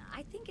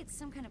 I think it's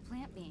some kind of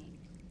plant being.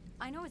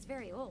 I know it's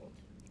very old.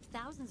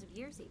 Thousands of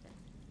years even.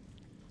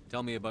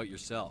 Tell me about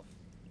yourself.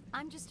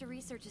 I'm just a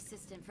research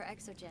assistant for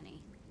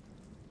ExoGenny.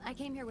 I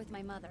came here with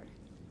my mother.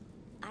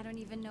 I don't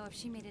even know if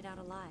she made it out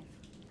alive.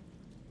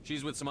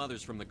 She's with some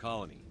others from the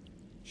colony.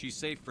 She's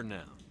safe for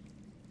now.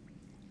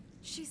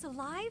 She's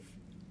alive?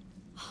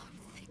 Oh,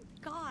 thank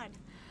God.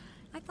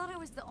 I thought I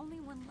was the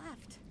only one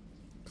left.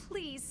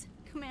 Please,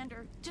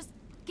 Commander, just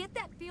get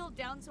that field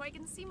down so I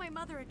can see my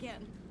mother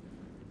again.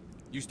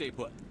 You stay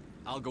put.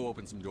 I'll go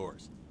open some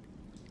doors.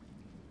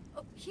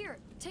 Oh, here,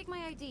 take my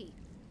ID.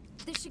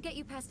 This should get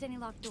you past any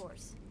locked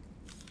doors.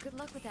 Good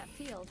luck with that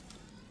field.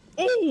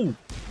 Oh!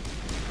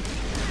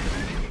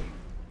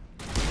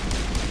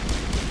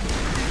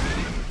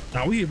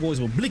 Now we hit boys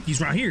with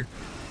blickies right here.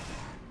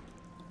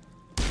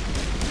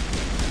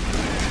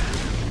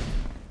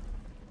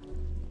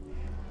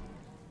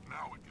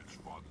 Now it gets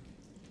fun.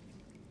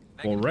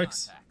 Well,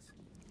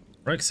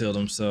 Rex healed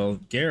himself.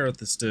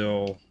 Gareth is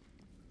still...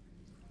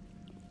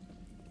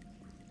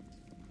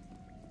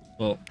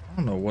 Well, I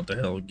don't know what the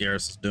hell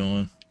Gareth is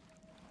doing.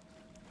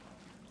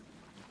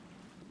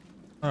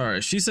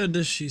 Alright, she said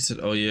this, she said,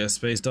 oh yeah,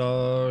 space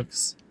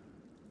dogs.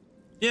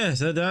 Yeah,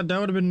 that would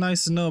have been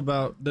nice to know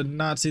about. Did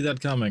not see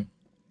that coming.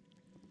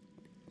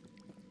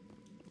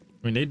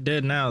 I mean, they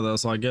dead now though,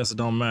 so I guess it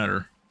don't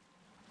matter.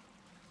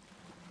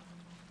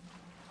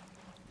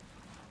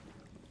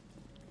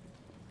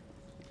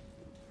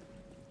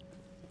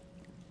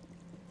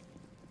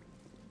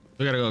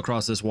 We gotta go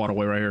across this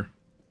waterway right here.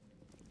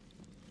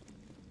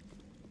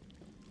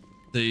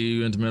 See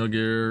you into Metal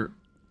Gear.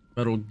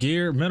 Metal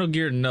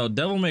Gear, no.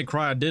 Devil May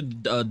Cry, I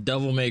did a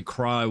Devil May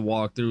Cry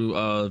walk through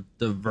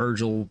the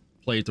Virgil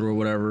playthrough or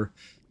whatever.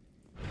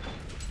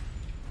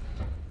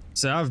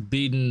 So I've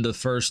beaten the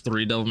first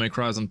 3 Devil May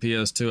Cries on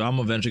PS2. I'm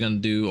eventually gonna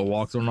do a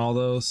walkthrough on all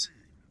those.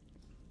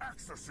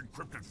 Access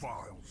encrypted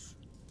files.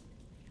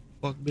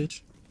 Fuck,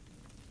 bitch.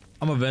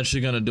 I'm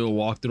eventually gonna do a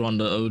walkthrough on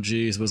the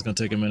OGs, but it's gonna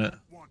take a minute.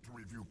 Want to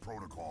review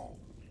protocol.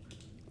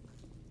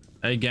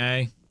 Hey,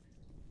 gang.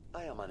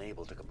 I am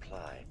unable to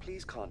comply.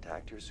 Please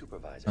contact your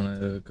supervisor. I'm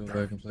gonna go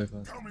back and play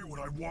fast. Tell me what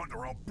I want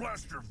or I'll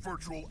blast your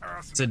virtual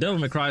ass. So Devil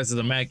May Cry is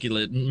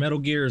immaculate. Metal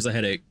Gear is a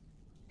headache.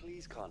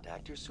 Please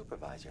contact your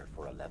supervisor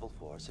for a level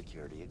 4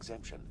 security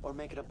exemption or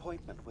make an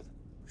appointment with...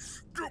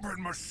 Stupid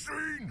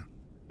machine!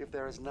 If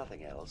there is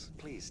nothing else,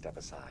 please step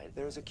aside.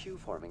 There is a queue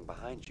forming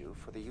behind you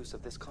for the use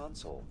of this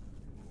console.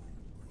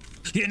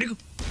 Yeah, nigga.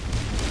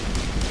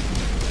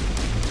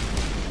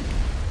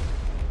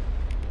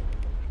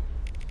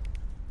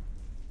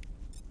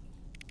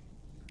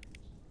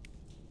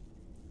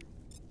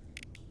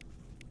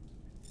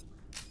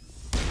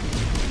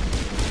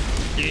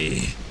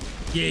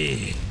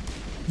 Yeah.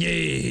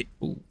 Yeah.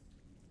 Ooh.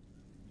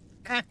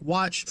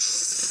 Watch.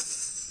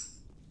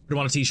 I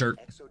want a t-shirt.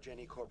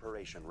 Exogeny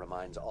Corporation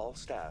reminds all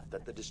staff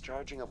that the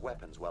discharging of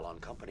weapons while on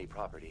company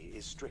property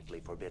is strictly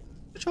forbidden.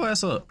 Get your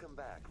ass up. Welcome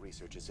back,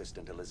 Research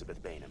Assistant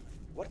Elizabeth Bainham.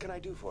 What can I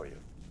do for you?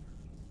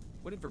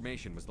 What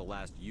information was the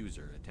last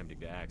user attempting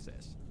to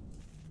access?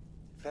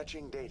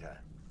 Fetching data.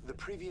 The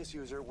previous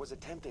user was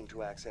attempting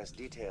to access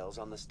details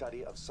on the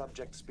study of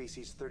subject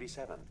species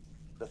 37,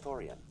 the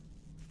Thorian.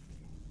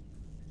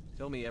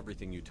 Tell me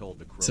everything you told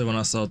the crew. So when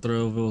I saw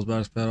Thrillville's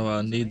Box Battle,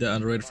 I need that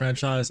underrated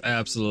franchise?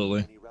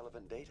 Absolutely. Any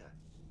relevant data?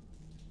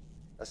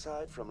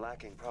 Aside from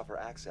lacking proper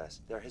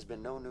access, there has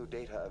been no new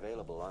data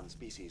available on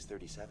species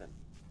 37.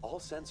 All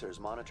sensors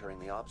monitoring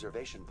the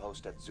observation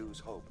post at Zoo's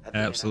Hope have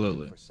been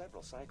absolutely inactive for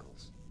several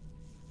cycles.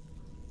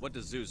 What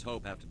does Zoo's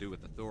Hope have to do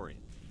with the Thorian?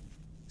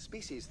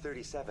 Species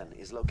 37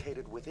 is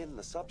located within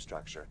the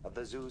substructure of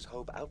the Zoo's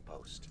Hope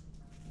outpost.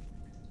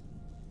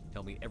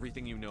 Tell me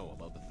everything you know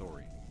about the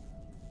Thorian.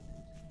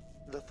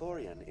 The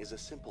Thorian is a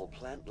simple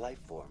plant life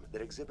form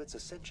that exhibits a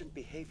sentient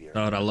behavior.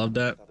 Oh, I love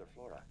that. Other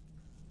flora.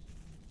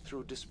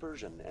 Through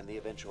dispersion and the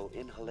eventual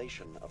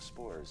inhalation of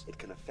spores, it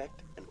can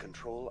affect and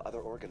control other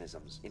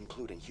organisms,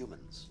 including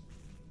humans.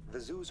 The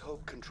Zoo's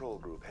Hope control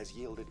group has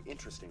yielded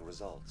interesting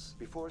results.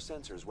 Before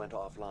sensors went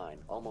offline,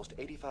 almost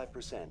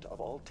 85% of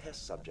all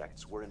test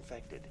subjects were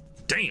infected.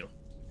 Damn!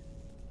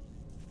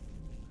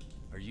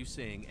 Are you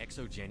saying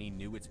Exogeny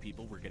knew its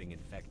people were getting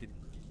infected?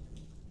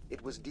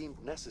 It was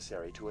deemed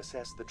necessary to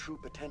assess the true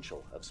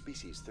potential of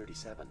species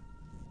 37.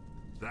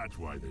 That's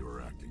why they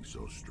were acting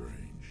so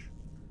strange.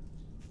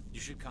 You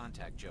should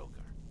contact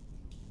Joker.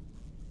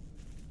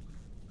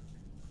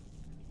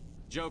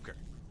 Joker.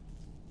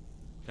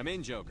 Come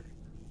in, Joker.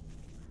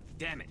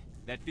 Damn it,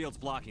 that field's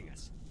blocking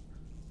us.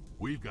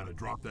 We've got to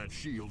drop that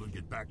shield and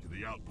get back to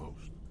the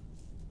outpost.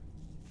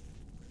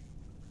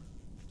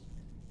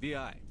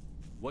 VI,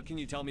 what can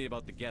you tell me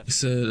about the Geth? He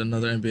said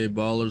another NBA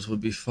Ballers would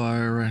be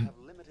fire, right?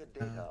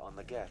 Data on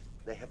the Geth.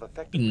 They have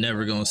You're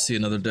never gonna see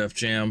another Def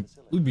Jam.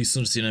 We'd be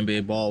soon to see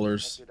NBA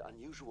Ballers.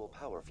 Unusual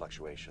power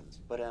fluctuations,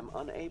 but am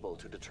unable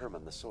to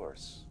determine the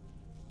source.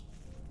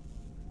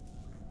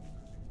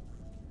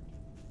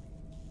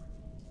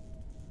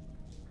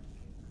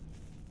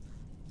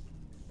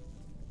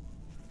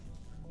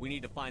 We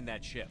need to find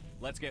that ship.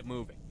 Let's get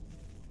moving.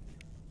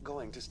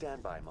 Going to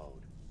standby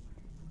mode.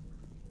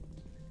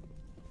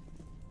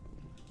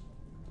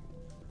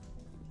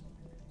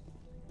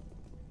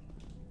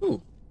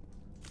 Ooh.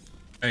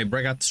 Hey,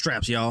 break out the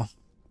straps, y'all.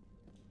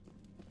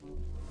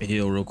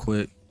 Heal real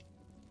quick.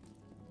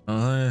 All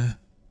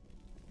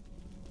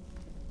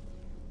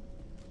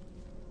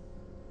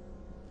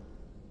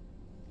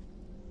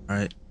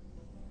right.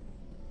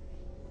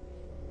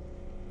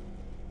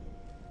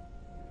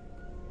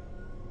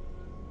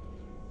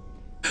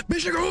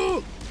 Bitch,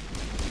 nigga!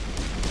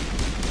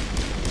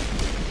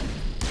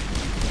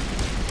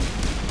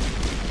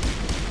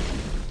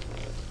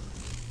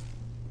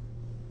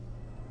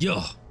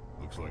 Yo.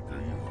 Looks like they're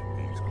using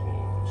these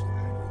claws to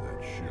anchor that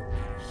ship to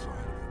the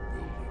side of the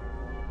building.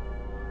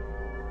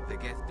 The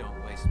Geth don't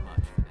waste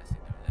much finessing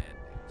their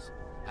landings.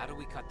 How do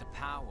we cut the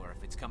power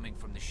if it's coming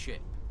from the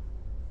ship?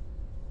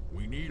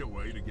 We need a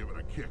way to give it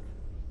a kick.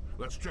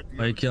 Let's check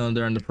the. Are you killing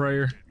during the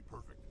prayer?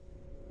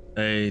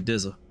 Hey,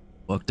 Dizza.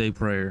 Fuck day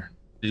prayer.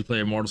 Did you play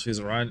Immortals Feast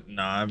of Ryan?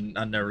 Nah,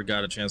 I never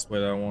got a chance to play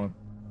that one.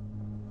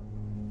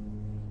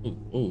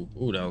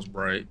 Ooh, that was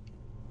bright.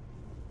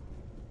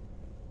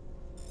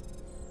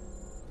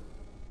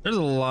 There's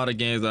a lot of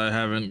games that I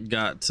haven't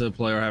got to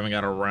play or haven't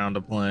got around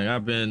to playing.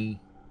 I've been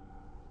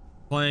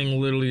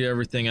playing literally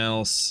everything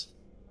else.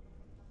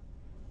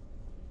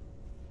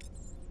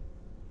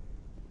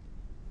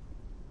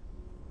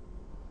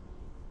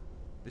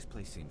 This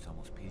place seems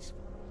almost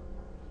peaceful.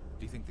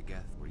 Do you think the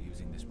Geth were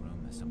using this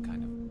room as some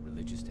kind of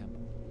religious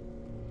temple?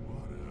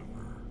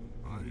 Whatever.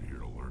 I ain't here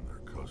to learn their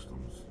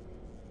customs.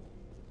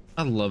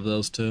 I love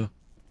those two.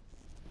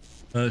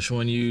 So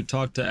when you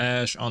talk to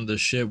Ash on the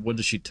ship, what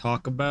did she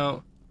talk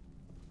about?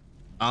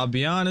 I'll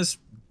be honest,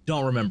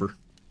 don't remember.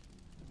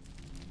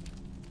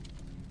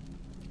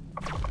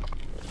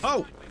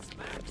 Oh!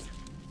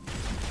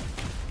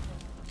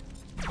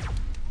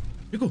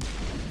 You're cool.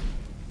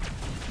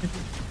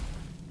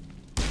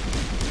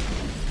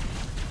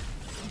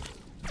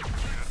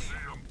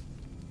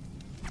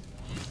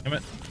 Damn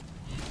it.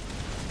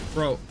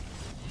 Bro.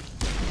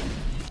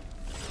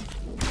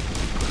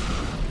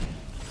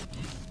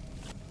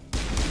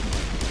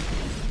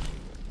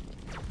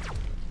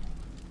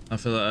 I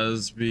feel like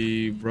as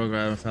be broke,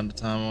 I haven't found the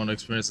time I want to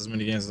experience as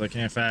many games as I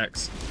can.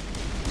 Facts.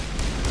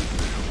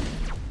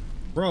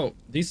 Bro,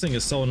 these things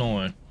is so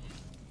annoying.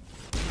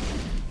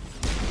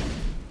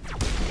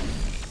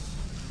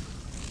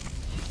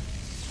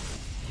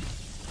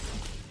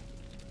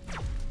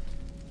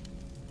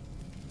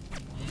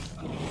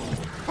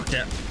 Fuck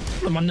that.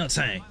 Let my nuts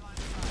hang.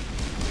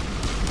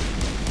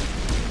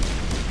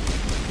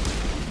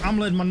 I'm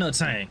letting my nuts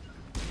hang.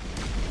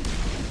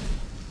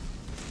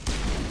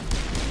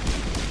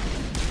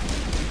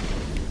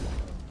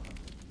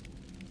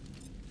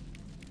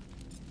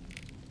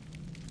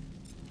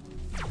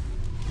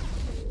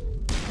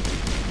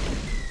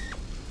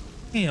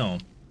 Damn.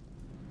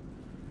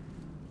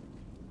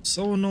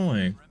 So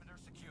annoying.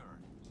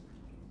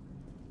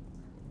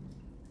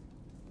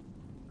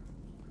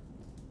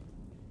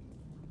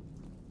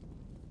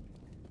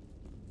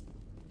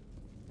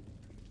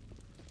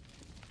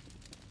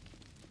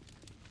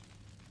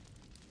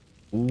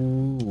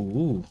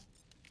 Ooh.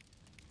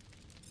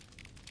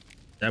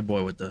 That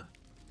boy with the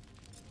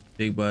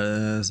big butt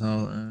ass.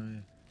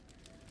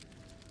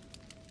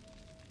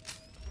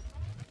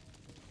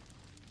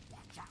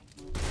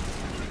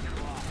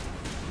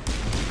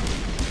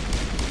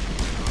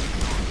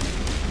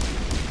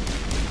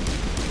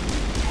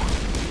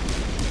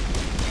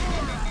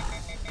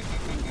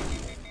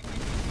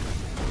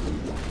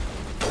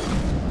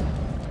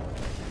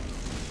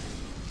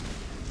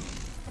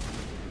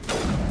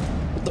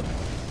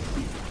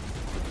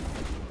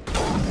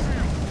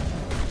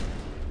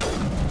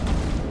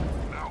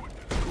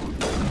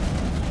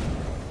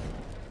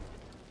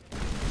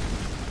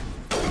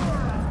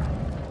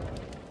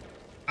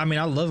 I mean,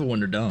 I love it when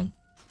they're dumb.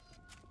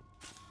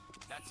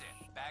 That's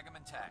it. Bag 'em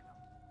and tag 'em.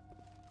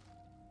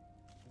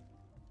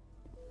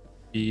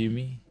 You hear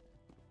me?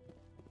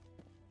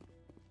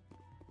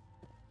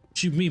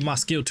 Shoot me, my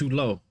skill too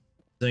low.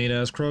 Saying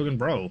ass Krogan,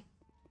 bro.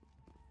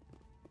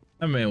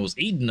 That man was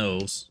eating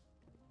those.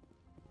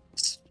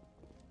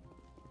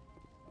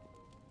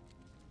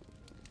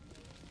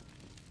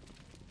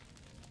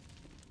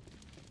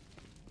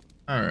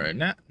 All right,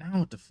 now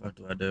what the fuck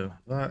do I do?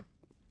 What?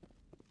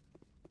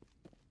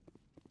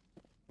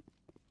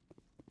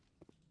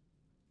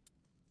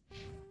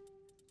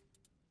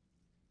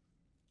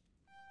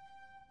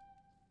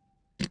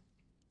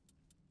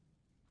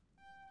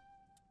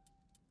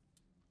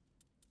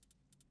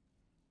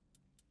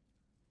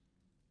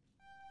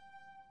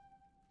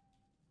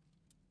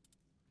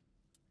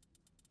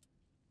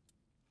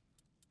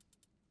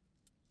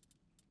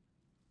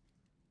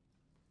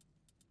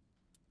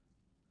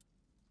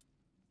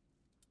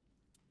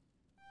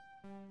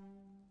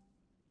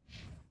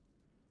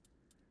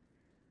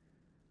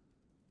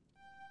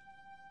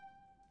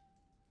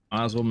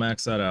 Might as well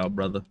max that out,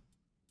 brother.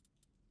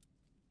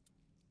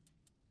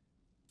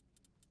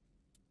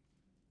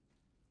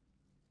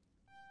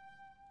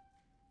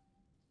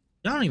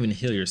 Y'all don't even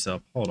heal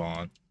yourself. Hold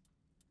on.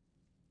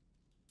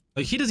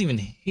 Like, he doesn't even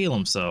heal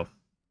himself.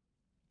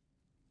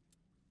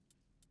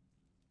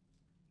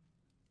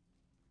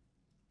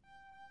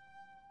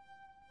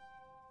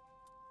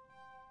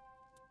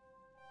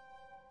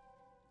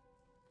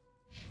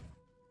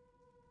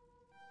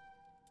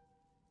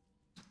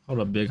 Hold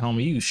up, big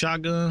homie. You use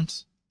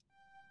shotguns?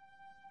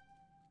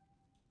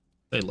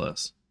 Say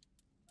less.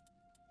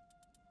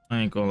 I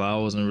ain't gonna lie, I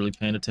wasn't really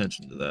paying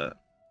attention to that.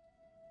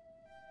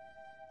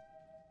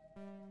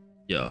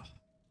 Yeah.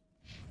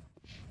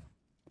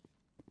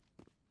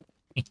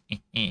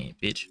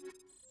 Bitch.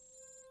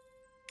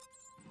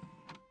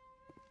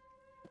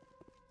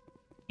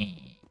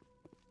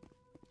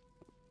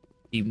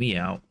 Keep me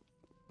out.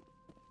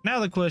 Now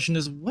the question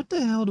is, what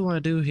the hell do I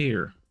do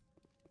here?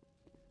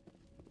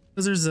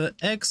 Because there's an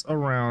X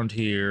around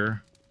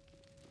here.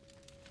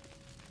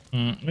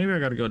 Maybe I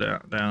gotta go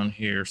down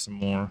here some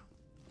more.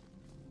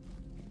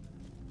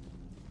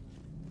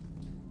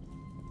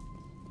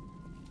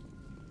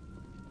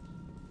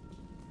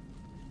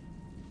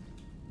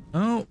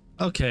 Oh,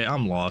 okay,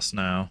 I'm lost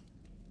now.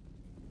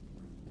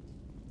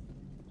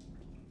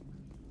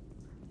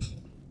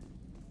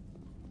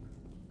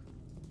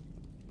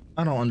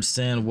 I don't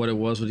understand what it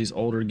was with these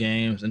older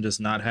games and just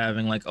not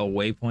having like a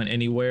waypoint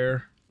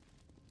anywhere.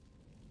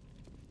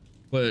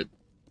 But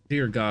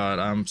dear God,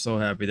 I'm so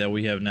happy that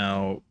we have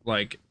now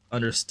like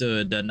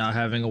understood that not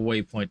having a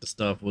waypoint to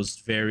stuff was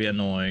very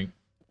annoying.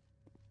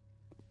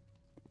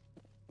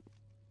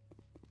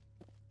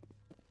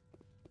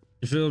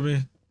 You feel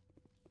me?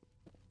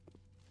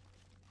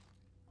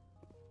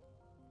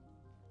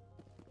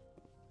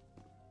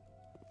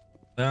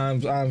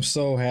 I'm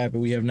so happy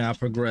we have now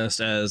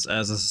progressed as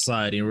a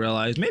society and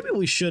realized maybe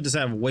we should just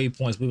have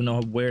waypoints. We would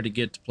know where to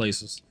get to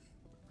places.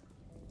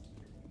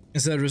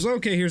 Instead of just,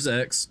 okay, here's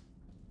X.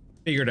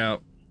 Figured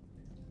out.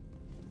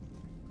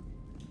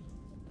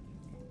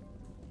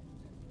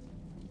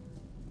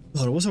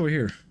 Oh, what's over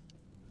here?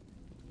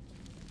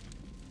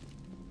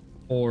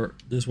 Or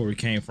this is where we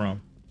came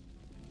from.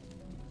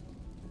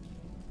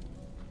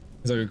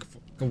 It's like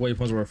a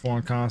waypoints were a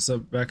foreign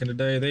concept back in the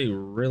day. They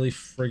really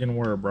friggin'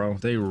 were, bro.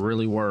 They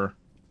really were.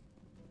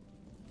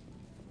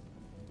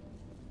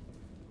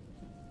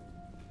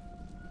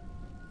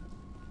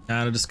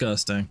 Kind of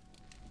disgusting.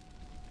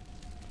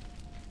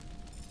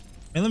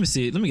 And let me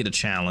see. Let me get a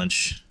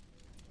challenge.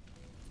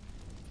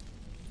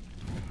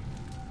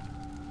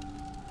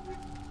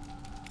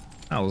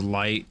 That was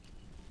light.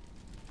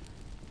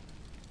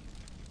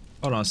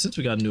 Hold on. Since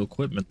we got new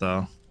equipment,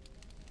 though.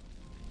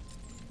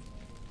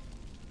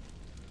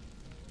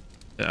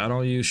 I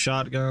don't use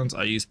shotguns,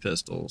 I use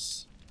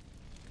pistols.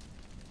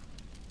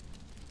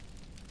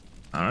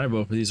 Alright,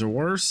 both of these are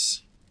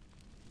worse.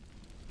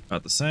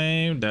 About the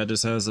same. That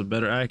just has a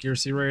better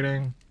accuracy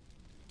rating.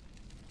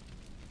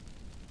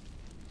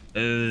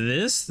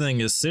 This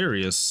thing is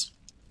serious.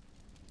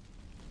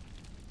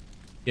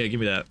 Yeah, give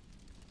me that.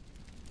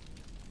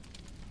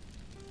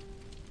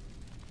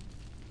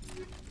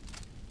 Do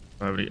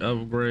I have any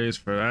upgrades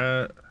for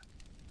that?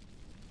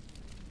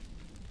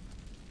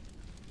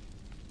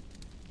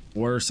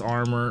 Worse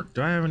armor.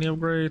 Do I have any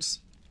upgrades?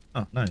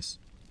 Oh, nice.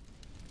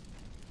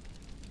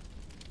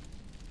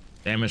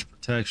 Damage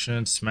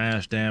protection,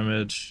 smash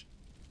damage.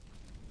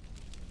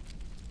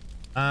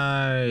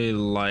 I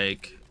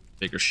like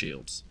bigger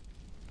shields.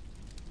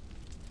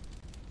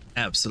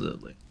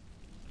 Absolutely.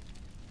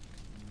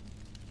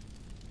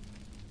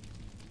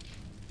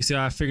 You see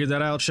how I figured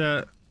that out,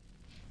 chat?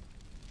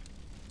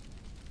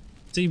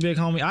 See, big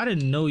homie, I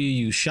didn't know you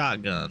use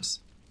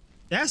shotguns.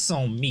 That's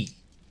on me.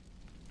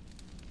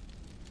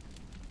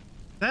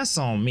 That's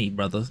on me,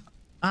 brother.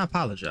 I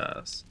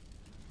apologize.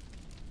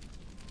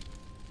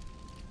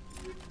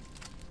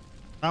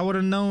 If I would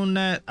have known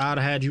that, I'd have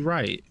had you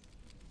right.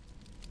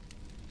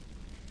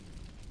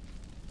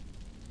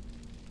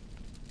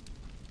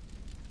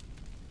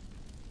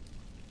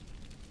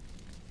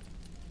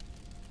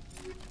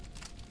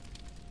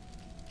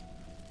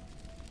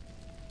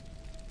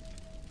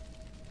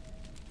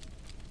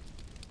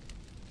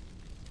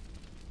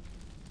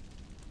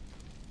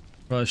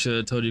 Probably should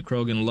have told you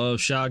Krogan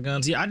loves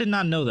shotguns. Yeah, I did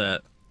not know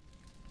that.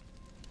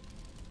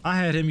 I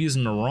had him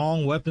using the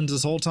wrong weapons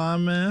this whole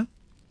time, man.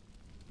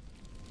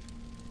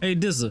 Hey,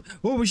 Dizza,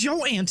 what was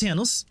your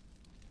antennas?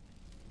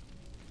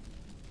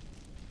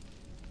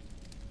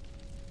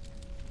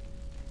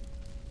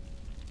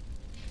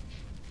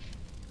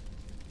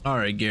 All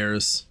right,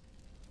 Garrus.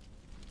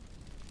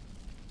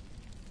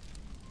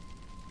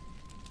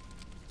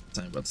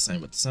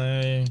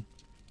 Same.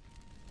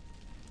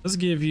 Let's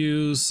give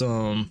you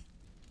some.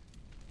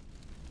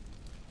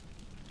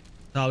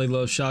 Dolly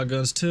loves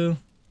shotguns too.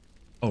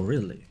 Oh,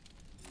 really?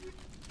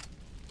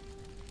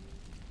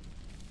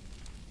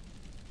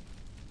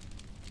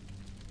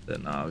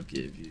 Then I'll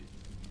give you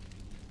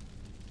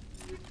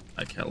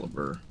a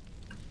caliber.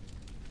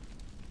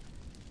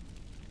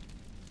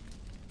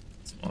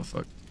 This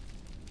motherfucker.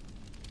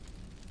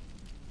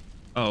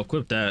 Oh,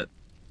 equip that.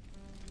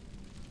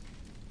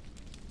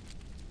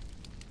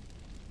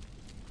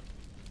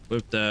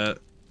 Equip that.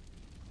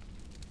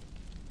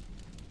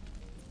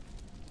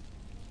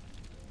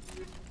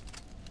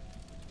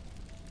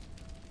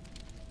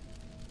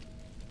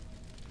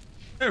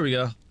 There we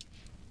go.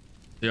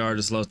 DR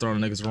just loves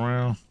throwing niggas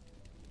around.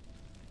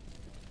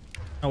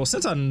 Oh, well,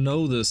 since I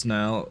know this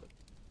now,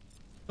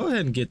 go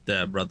ahead and get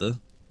that, brother.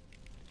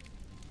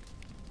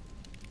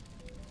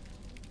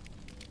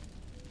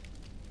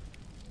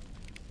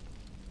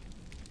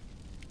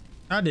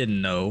 I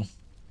didn't know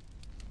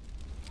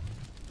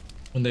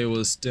when they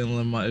was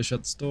stealing my ish at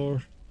the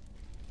store.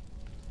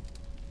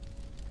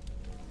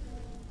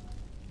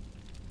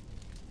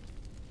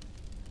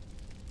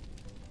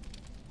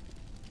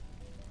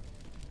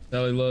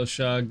 Tally loves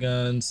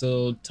shotguns,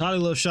 so Tally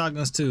loves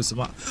shotguns too.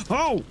 So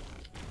oh!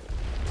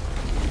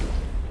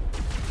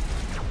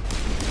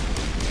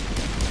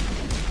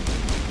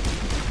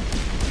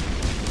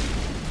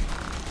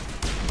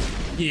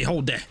 Yeah,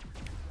 hold that.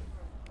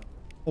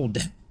 Hold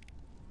that.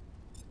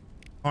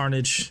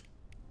 Carnage.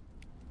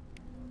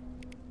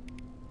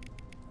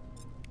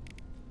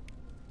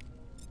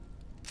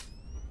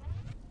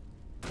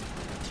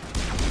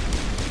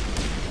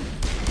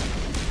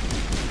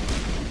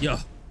 Yo.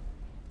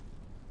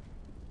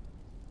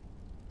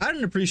 I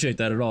didn't appreciate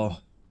that at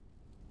all.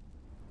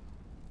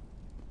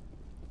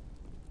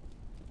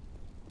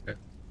 Okay.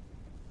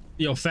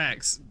 Yo,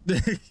 facts.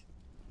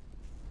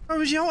 Where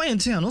was your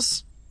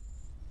antennas?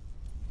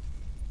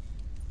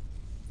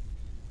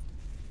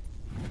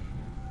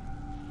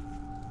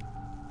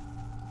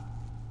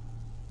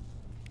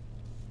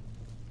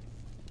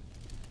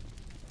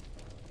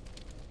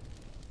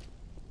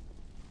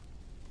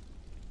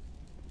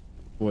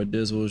 Boy,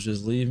 this was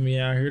just leave me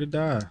out here to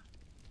die.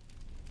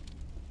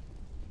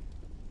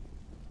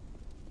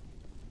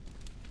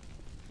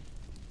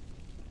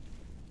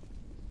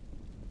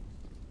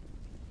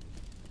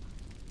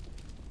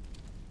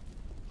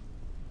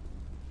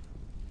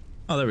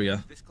 Oh, there we go.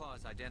 This claw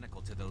is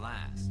identical to the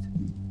last.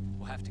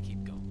 We'll have to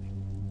keep going.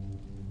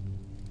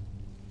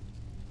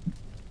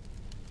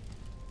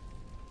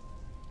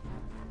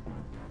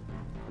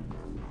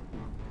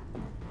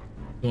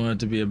 You want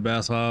to be a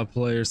basketball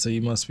player, so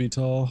you must be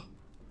tall.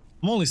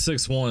 I'm only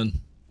 6'1".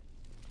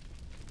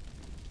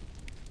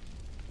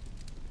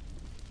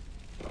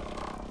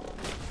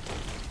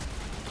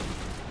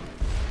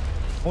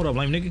 Hold up,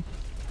 lame nigga.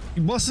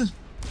 You busting?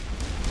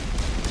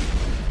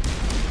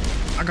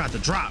 I got the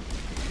drop.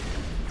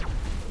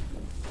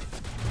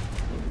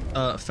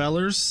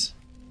 Fellers.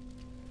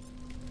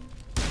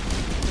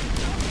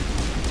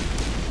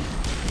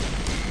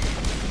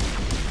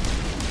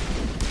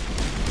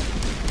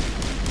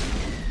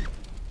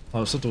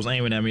 Oh, something was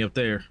aiming at me up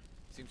there.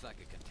 Seems like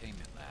a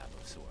containment lab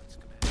of sorts,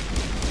 Commander.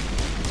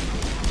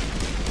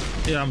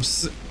 Yeah, I'm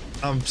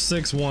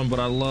 6'1", but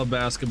I love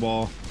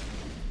basketball.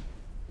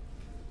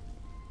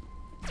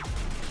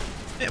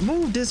 Yeah,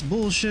 move this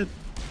bullshit.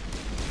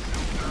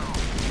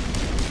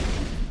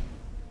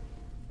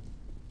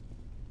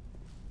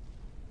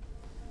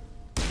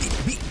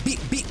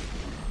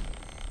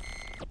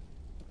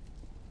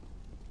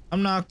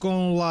 I'm not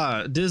gonna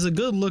lie. There's a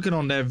good looking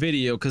on that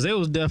video because it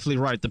was definitely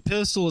right. The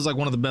pistol is like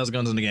one of the best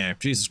guns in the game.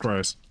 Jesus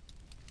Christ.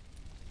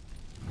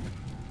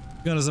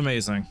 Gun is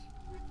amazing.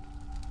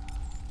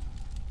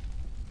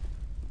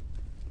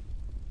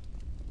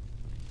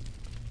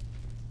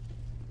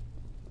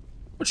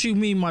 What you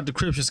mean my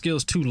decryption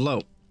skills too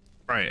low?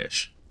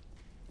 Trash.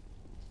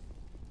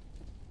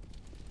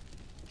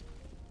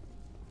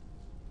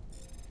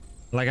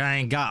 Like I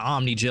ain't got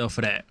Omni gel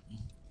for that.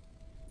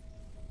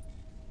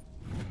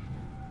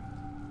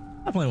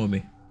 Stop playing with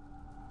me.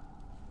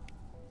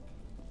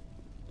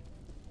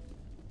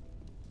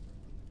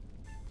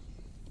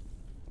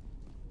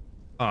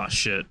 Oh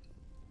shit.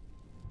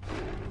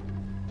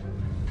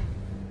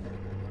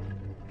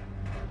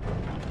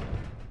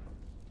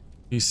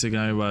 He's sticking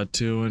out about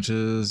 2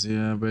 inches.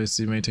 Yeah,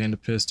 basically maintain the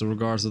pistol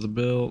regardless of the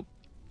build.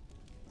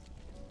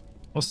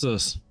 What's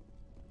this?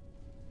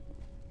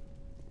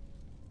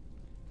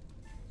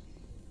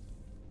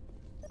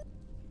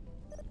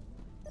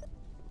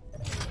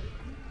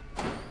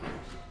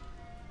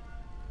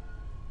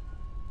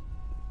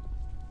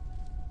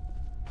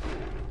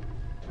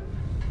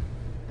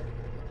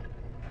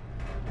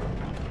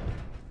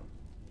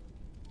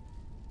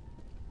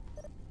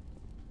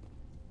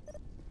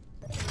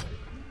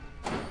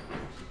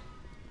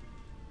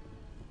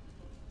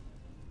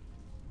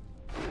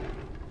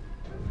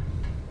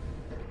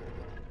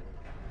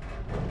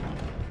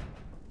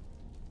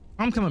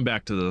 I'm coming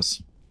back to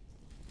this.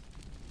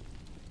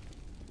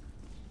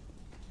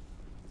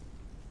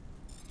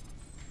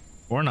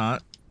 Or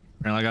not.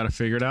 Apparently I gotta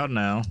figure it out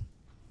now.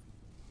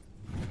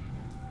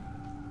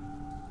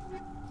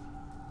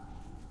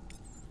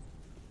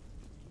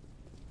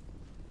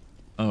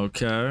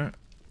 Okay.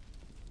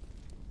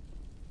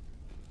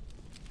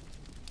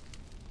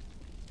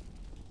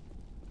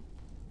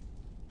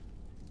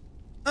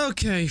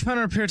 Okay, find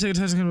a repair ticket.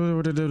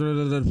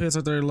 The pits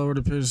out there, lower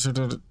the pitch.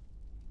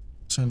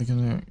 Trying to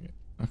connect.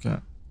 Okay.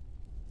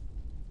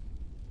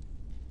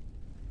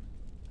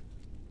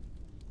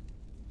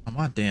 Oh,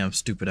 my damn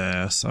stupid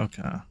ass.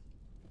 Okay.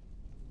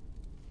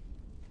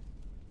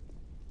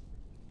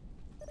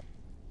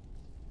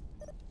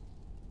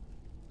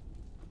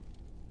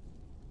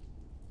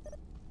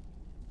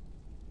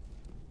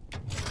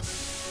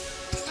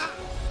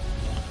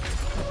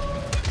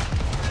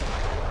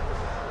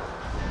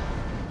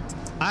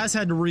 I just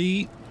had to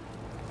read.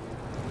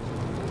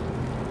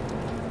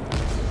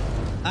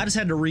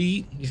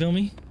 You feel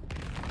me?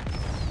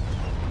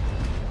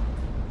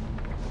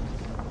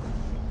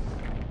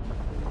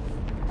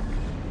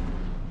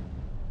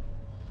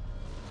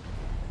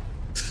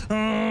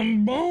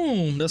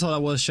 Boom. That's all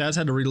that was, chat. I just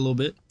had to read a little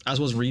bit. I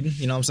was reading,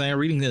 you know what I'm saying?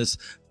 Reading is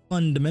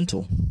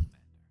fundamental.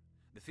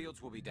 The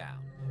fields will be down.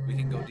 We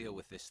can go deal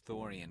with this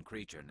Thorian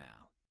creature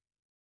now.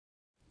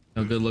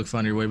 No good luck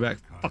finding your way back.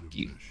 Fuck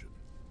you. Mission.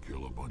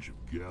 Kill a bunch of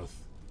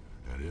Geth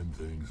and end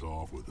things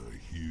off with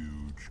a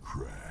huge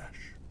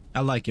crash. I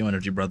like your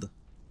energy, brother.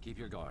 Keep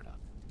your guard up.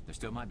 There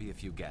still might be a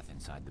few Geth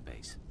inside the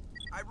base.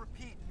 I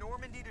repeat,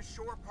 Normandy to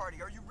shore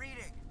party. Are you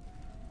reading?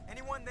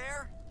 Anyone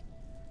there?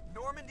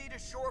 Normandy to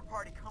shore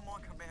party. Come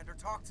on, Commander.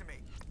 Talk to me.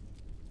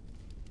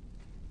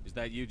 Is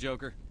that you,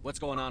 Joker? What's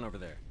going on over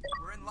there?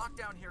 We're in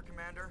lockdown here,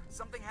 Commander.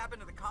 Something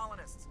happened to the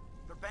colonists.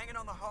 They're banging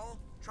on the hull,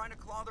 trying to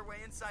claw their way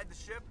inside the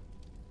ship.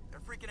 They're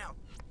freaking out.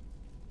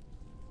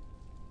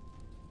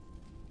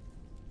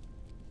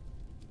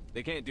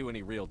 They can't do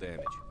any real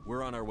damage.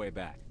 We're on our way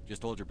back.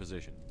 Just hold your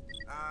position.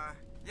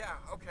 Yeah,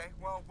 okay.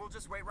 Well, we'll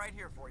just wait right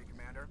here for you,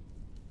 Commander.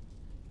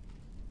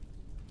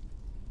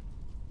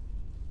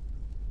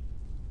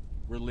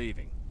 We're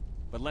leaving.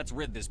 But let's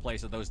rid this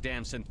place of those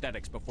damn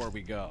synthetics before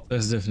we go.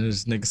 That's different.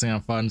 This nigga saying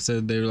I'm fighting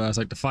said they realized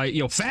like to fight.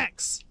 Yo,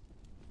 facts!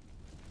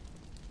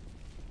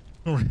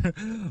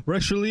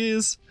 Rex really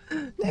is.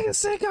 Nigga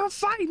saying I'm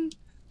fighting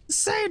to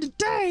save the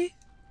day.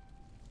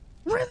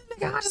 Really,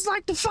 nigga, I just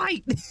like to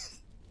fight. I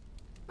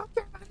don't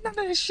care about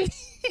none of that shit.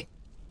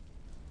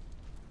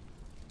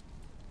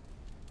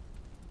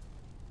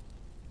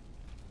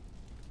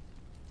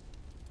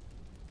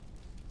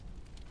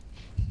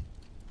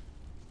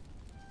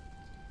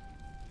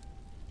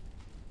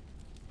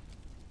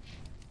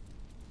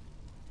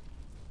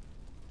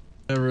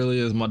 That really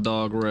is my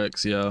dog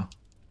Rex, yo.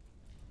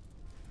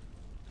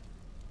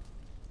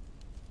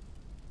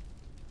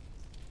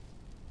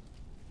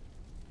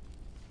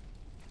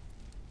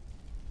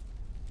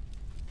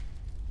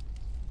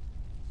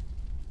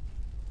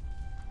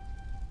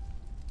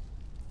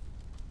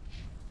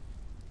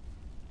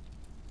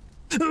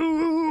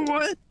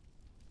 What?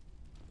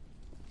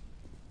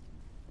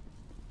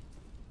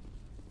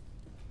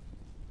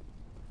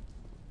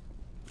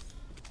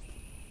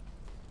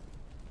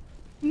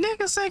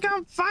 Niggas think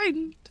I'm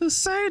fighting to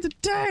save the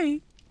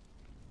day.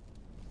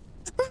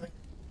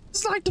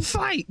 It's like to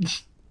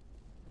fight.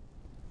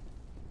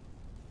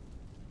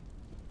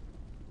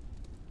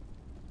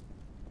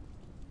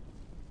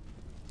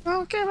 I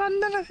don't care about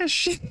none of that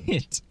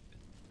shit.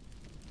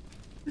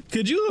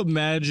 Could you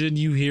imagine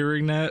you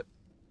hearing that?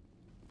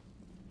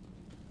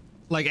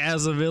 Like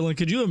as a villain,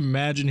 could you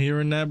imagine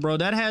hearing that, bro?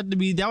 That would have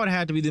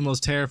to be the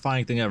most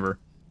terrifying thing ever.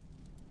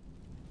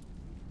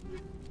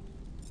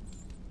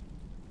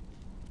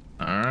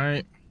 All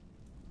right.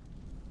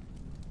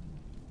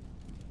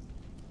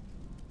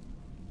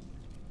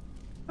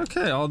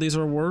 Okay, all these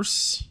are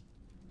worse.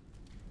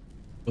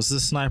 Was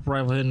this sniper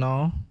rifle hitting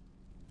all?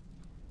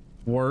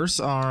 Worse,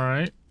 all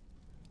right.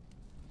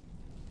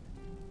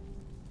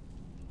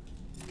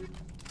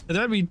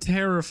 That'd be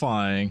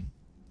terrifying.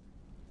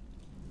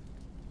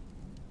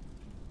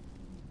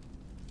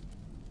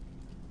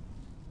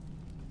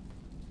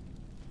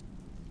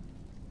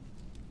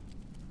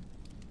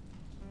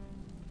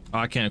 Oh,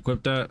 I can't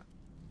equip that.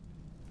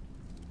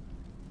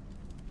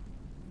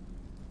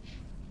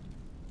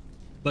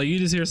 Like you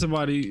just hear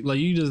somebody, like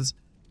you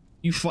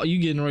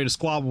getting ready to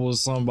squabble with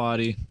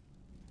somebody,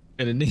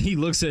 and then he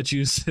looks at you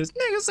and says,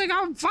 "Niggas think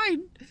I'm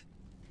fighting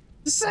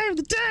to save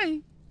the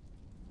day,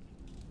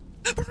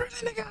 but really,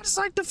 nigga, I just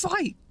like to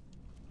fight."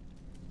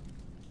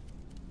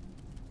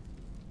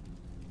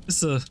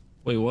 It's a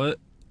wait, what?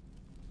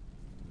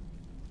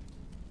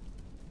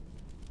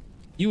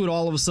 You would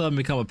all of a sudden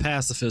become a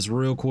pacifist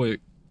real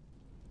quick.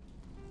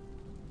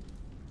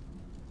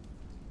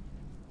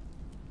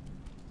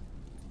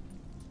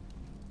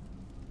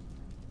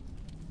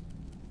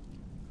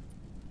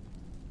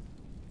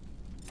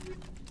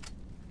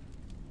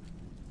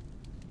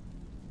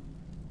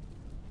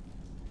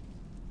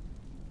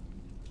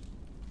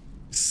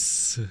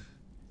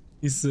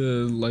 He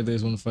said like they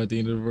just want to fight the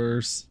end of the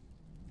verse.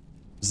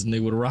 This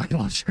nigga with a rocket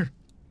launcher.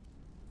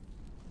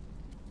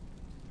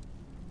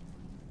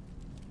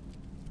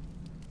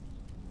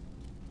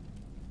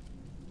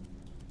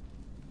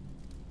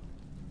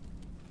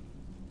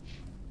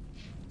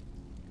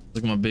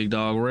 Look at my big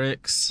dog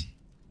Rex.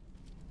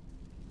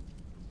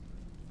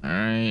 All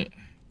right.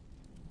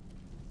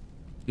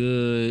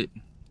 Good.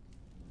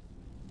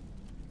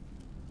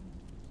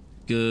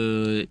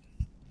 Good.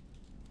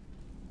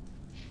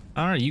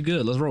 All right, you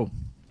good? Let's roll.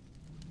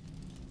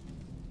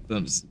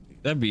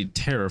 That'd be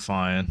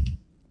terrifying.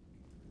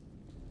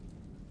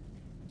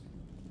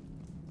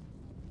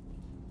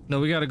 No,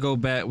 we gotta go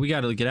back. We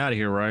gotta get out of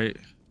here, right?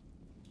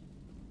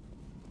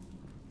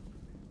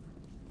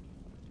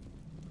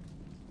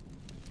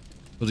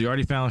 Because we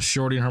already found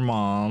Shorty and her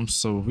mom,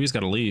 so we just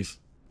gotta leave.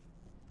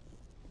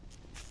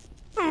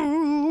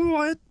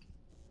 What?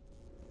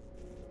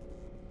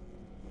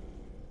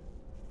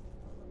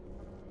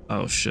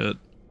 Oh shit.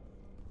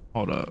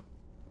 Hold up.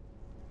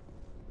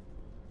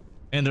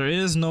 And there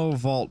is no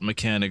vault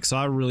mechanic, so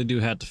I really do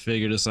have to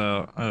figure this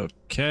out.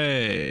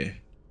 Okay.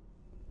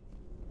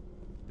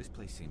 This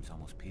place seems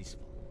almost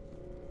peaceful.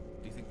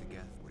 Do you think the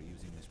Geth were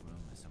using this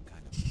room as some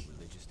kind of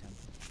religious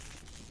temple?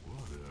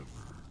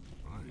 Whatever.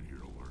 I ain't here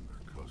to learn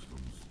their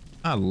customs.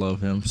 I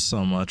love him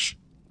so much.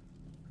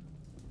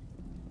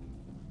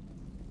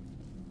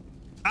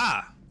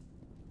 Ah!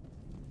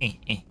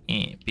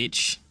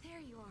 Bitch. There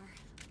you are.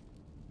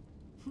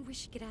 We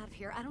should get out of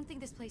here. I don't think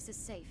this place is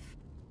safe.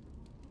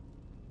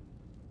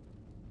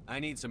 I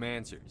need some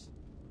answers.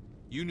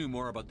 You knew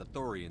more about the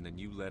Thorian than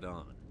you let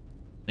on.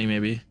 Hey,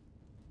 maybe.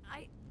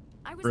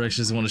 I was. Or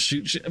actually just want to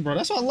shoot shit, bro.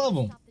 That's why I love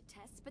him. Stop the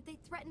tests, but they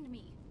threatened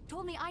me.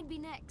 Told me I'd be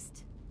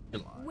next.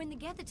 When the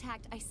Geth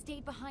attacked, I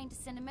stayed behind to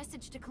send a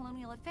message to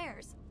Colonial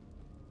Affairs.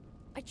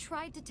 I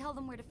tried to tell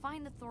them where to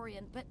find the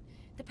Thorian, but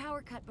the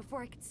power cut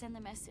before I could send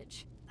the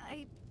message.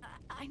 I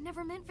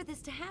never meant for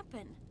this to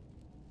happen.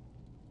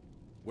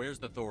 Where's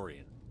the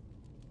Thorian?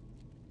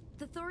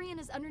 The Thorian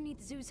is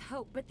underneath Zoo's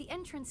Hope, but the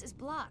entrance is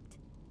blocked.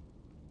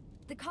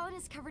 The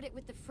colonists covered it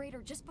with the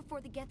freighter just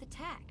before the Geth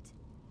attacked.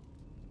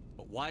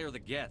 But why are the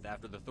Geth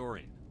after the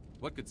Thorian?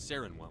 What could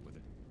Saren want with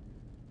it?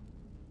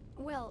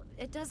 Well,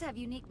 it does have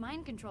unique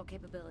mind control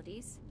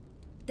capabilities.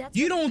 That's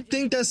You don't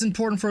think that's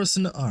important for us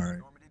to know? All right.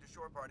 Normandy to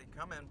shore party,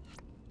 come in.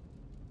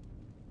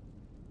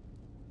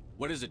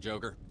 What is it,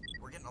 Joker?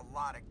 We're getting a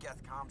lot of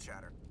Geth comm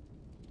chatter.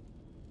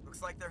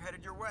 Looks like they're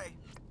headed your way.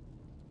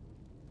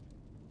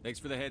 Thanks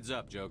for the heads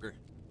up, Joker.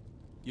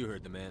 You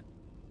heard the man.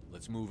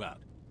 Let's move out.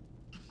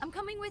 I'm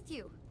coming with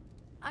you.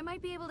 I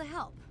might be able to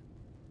help.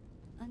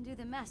 Undo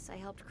the mess I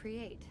helped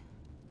create.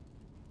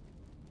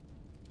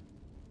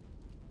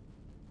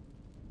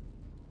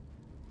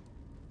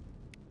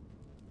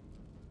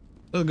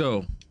 Let's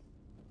go.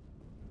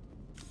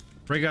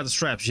 Break out the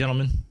straps,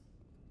 gentlemen.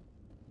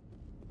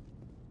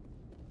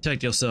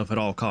 Protect yourself at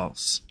all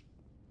costs.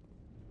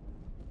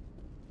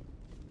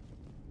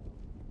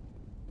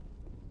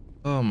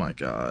 Oh my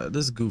god,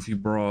 this goofy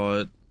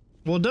broad.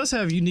 Well, it does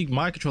have unique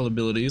mind control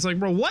ability. It's like,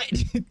 bro, what?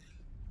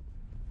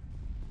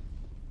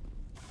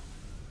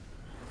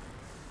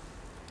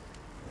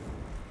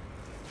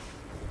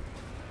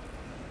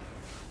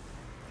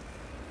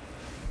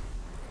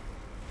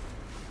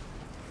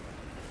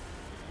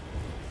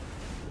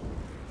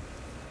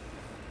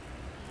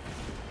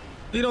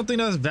 You don't think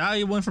that's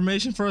valuable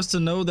information for us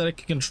to know that it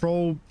can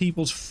control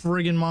people's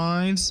friggin'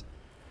 minds?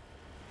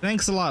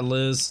 Thanks a lot,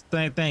 Liz.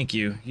 Thank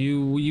you.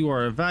 You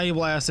are a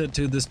valuable asset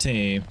to this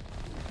team.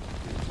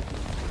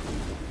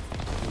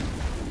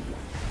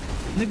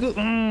 Nigga,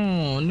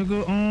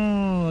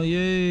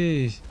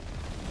 yay.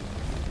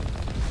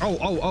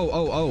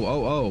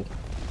 Oh.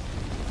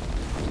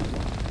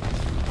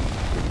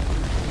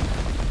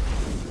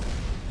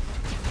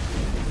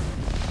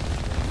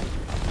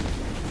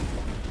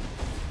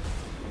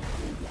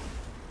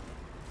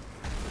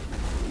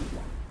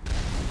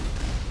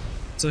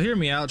 So hear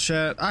me out,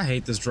 chat. I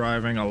hate this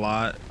driving a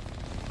lot.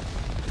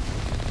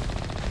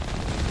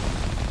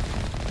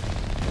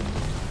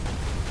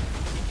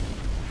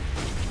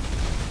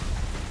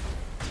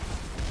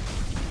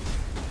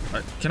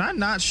 Can I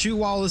not shoot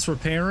while it's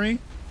repairing?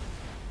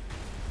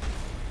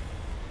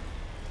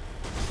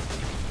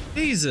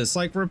 Jesus,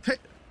 like repair,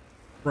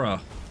 bruh.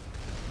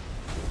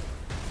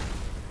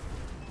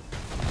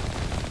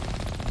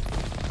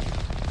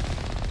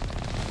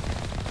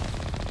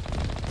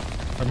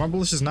 Are my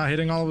bullets just not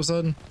hitting all of a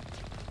sudden?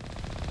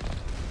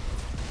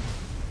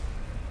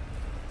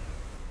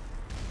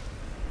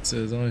 It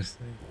says only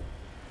thing.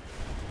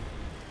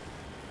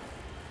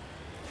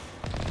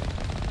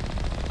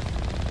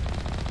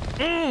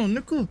 Oh,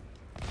 nickel.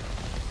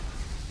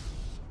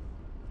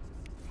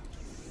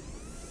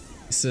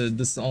 He said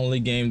this is the only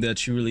game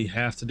that you really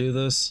have to do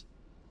this.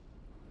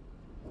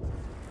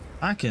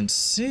 I can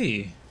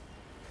see.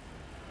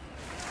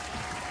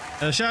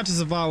 Shout out to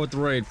Survive with the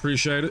raid,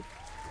 appreciate it.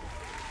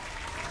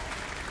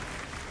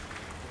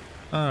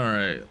 All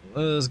right,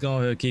 let's go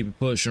ahead and keep it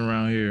pushing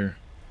around here.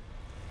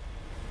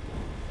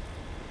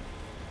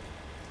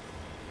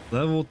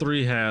 Level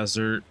 3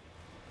 hazard.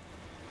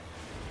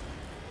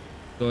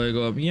 Go ahead,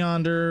 go up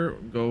yonder.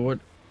 Go what?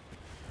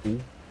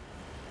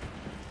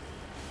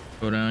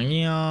 Go down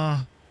here.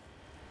 All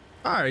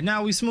right,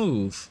 now we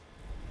smooth.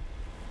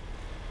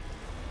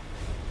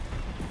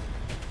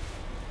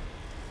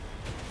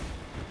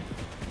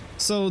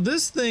 So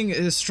this thing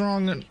is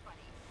strong.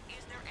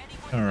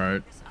 All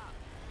right.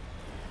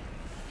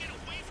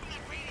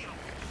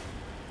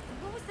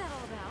 What was that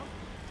all about?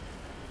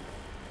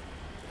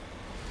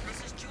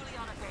 This is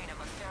Juliana Bain of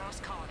Pharaoh's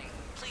colony.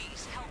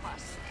 Please help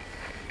us.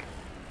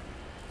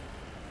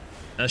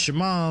 That's your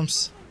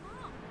mom's.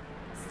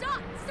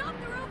 Stop! Stop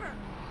the rover!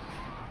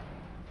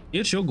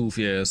 Get your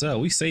goofy ass out.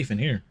 We safe in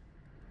here.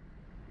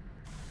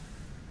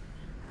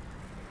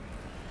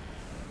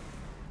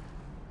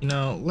 You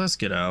know, let's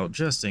get out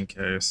just in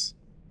case.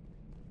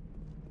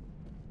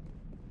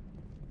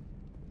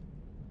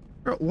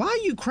 Bro, why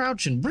are you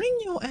crouching? Bring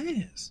your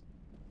ass.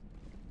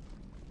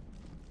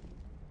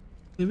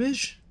 Hey,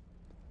 bitch.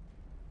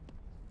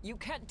 You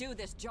can't do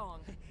this,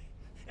 Jong.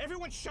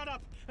 Everyone shut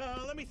up.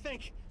 Let me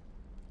think.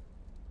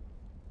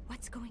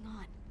 What's going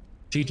on?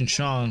 Cheech and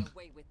Chong.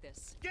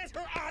 Get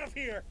her out of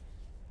here!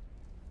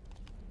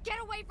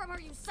 Get away from her,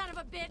 you son of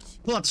a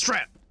bitch! Pull out the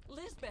strap.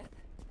 Lisbeth.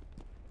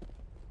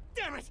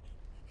 Damn it!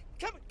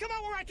 Come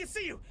out where I can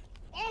see you!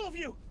 All of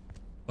you!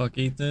 Fuck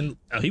Ethan.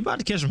 Oh, he about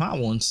to catch some hot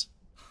ones.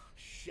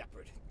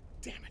 Shepard,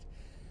 damn it.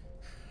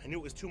 I knew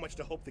it was too much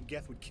to hope the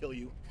Geth would kill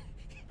you.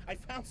 I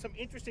found some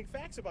interesting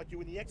facts about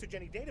you in the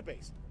exogenic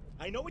database.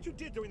 I know what you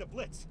did during the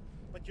Blitz,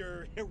 but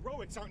your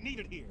heroics aren't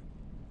needed here.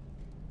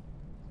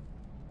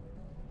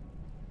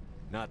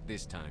 Not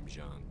this time,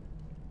 Jean.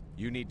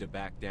 You need to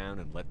back down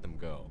and let them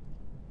go.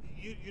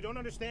 You don't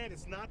understand.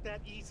 It's not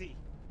that easy.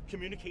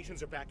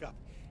 Communications are back up.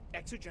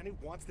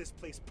 Exogenic wants this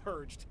place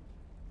purged.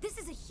 This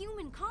is a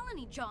human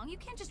colony, Jong. You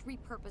can't just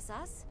repurpose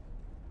us.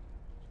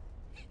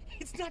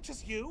 It's not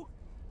just you.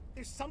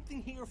 There's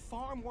something here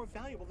far more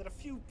valuable than a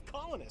few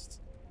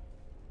colonists.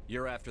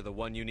 You're after the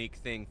one unique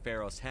thing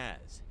Pharos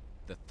has,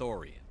 the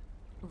Thorian.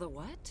 The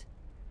what?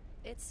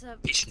 It's a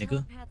Bitch,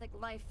 nigga. telepathic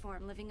life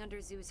form living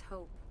under Zoo's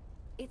hope.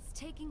 It's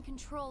taking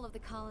control of the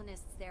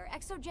colonists there.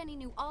 Exogeny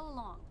knew all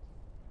along.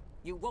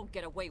 You won't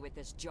get away with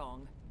this,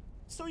 Jong.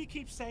 So you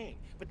keep saying,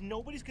 but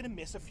nobody's gonna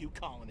miss a few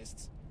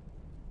colonists.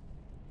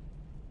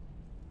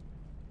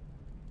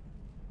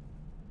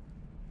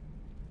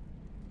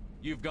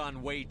 You've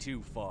gone way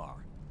too far.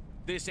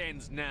 This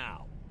ends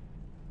now.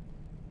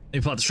 Let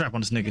me pull out the strap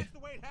on this nigga. That's the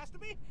way it has to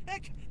be?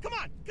 Heck, come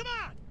on!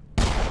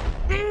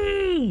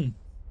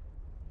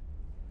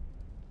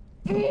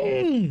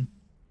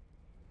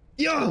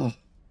 Yo!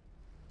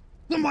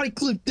 Somebody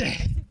clip that!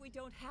 As if we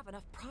don't have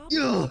enough problems.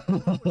 Yo!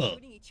 We're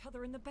shooting each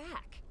other in the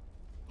back.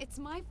 It's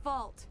my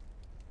fault.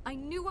 I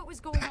knew what was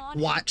going on.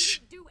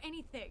 Watch. And I didn't do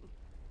anything.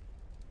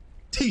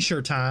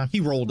 T-shirt time. He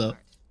rolled up.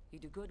 You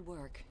do good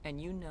work, and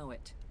you know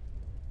it.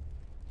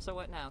 So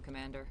what now,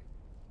 Commander?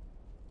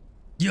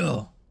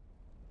 Yo!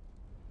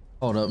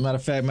 Hold up. Matter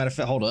of fact,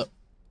 hold up.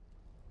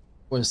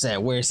 Where's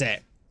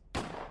that?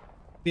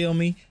 Feel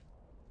me?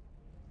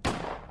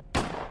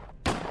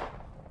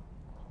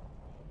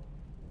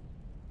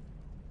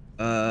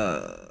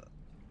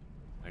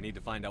 I need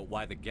to find out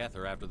why the Geth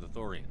are after the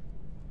Thorian.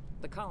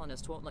 The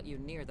colonists won't let you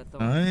near the Thor.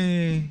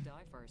 Aye.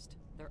 Die first.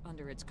 They're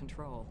under its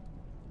control.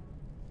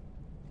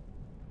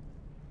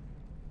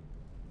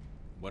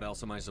 What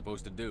else am I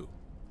supposed to do?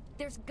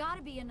 There's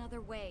gotta be another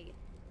way.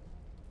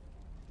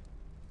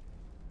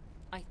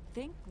 I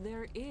think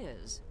there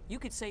is. You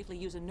could safely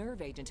use a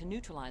nerve agent to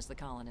neutralize the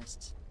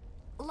colonists.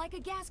 Like a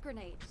gas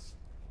grenade.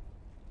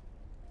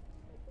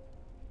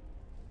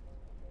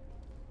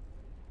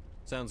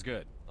 Sounds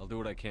good. I'll do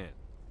what I can.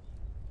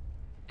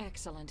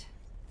 Excellent.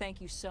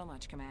 Thank you so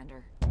much,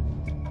 Commander.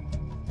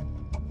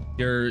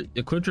 Your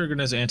equipped trigger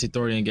grenades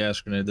anti-thorium gas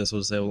grenade. This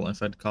will disable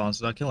infected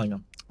colonists without killing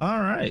them. All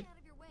right.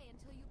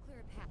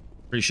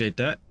 Appreciate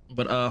that.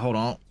 But hold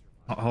on.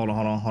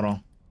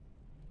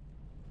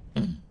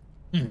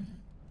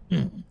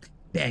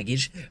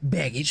 Baggage,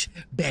 bitch.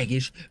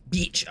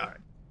 All right.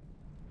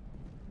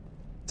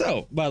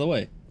 So, by the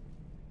way,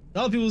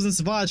 all the people who's in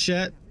Savage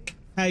chat,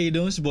 how you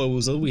doing? It's your boy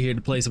Wuzo. We're here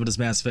to play some of this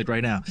Mass Effect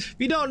right now. If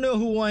you don't know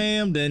who I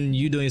am, then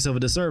you're doing yourself a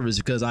disservice,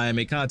 because I am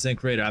a content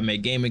creator. I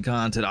make gaming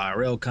content,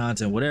 IRL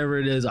content, whatever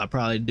it is. I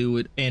probably do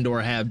it and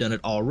or have done it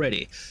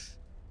already.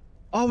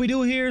 All we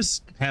do here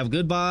is have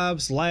good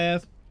vibes,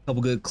 laugh, a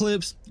couple good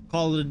clips,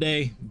 call it a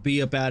day,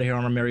 be up out of here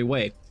on our merry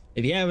way.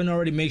 If you haven't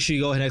already, make sure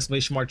you go ahead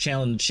and !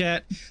 Channel in the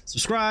chat,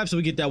 subscribe so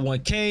we get that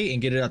 1K and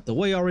get it out the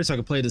way already, so I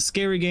can play this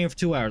scary game for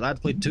 2 hours. I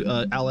have to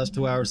play Outlast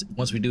 2 hours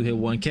once we do hit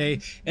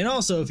 1K. And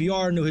also, if you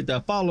are new, hit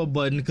that follow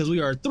button, because we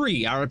are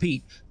I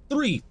repeat,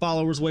 3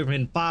 followers away from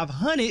hitting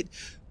 500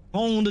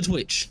 on the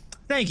Twitch.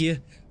 Thank you.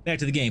 Back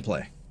to the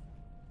gameplay.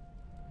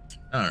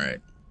 All right.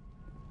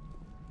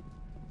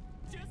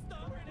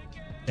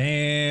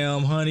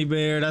 Damn, Honey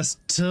Bear, that's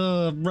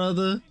tough,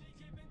 brother.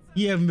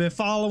 You haven't been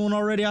following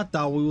already? I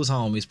thought we was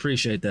homies.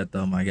 Appreciate that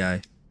though, my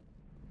guy.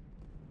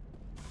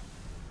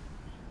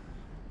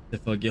 The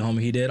fuck your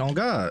homie, he dead on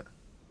God.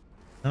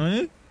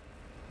 I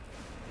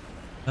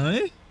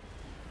mean?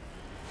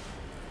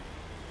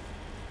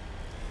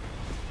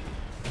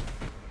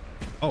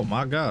 Oh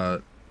my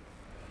God.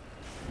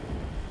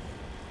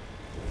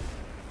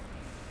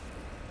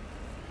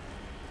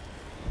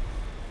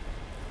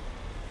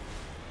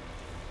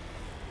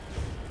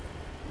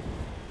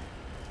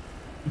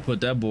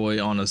 Put that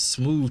boy on a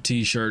smooth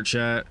t-shirt,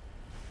 chat.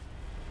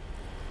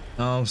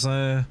 Know what I'm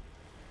saying?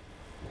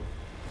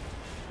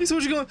 He said,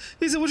 what you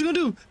gonna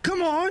do?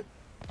 Come on.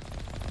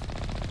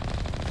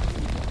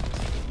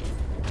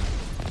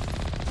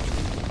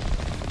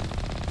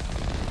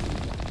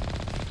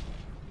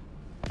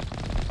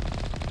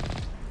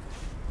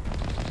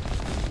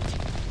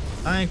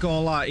 I ain't gonna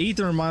lie,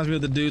 Ethan reminds me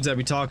of the dudes that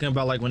be talking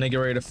about like when they get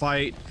ready to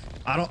fight.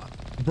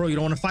 Bro, you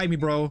don't want to fight me,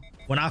 bro.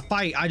 When I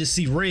fight, I just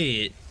see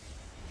red.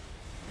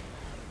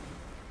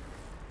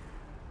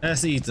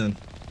 That's Ethan.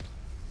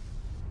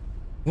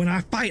 When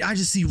I fight, I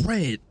just see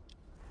red.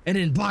 And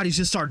then bodies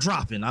just start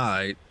dropping.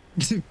 Alright.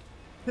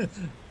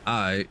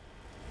 Alright.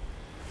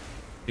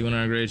 You want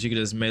to upgrade? You could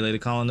just melee the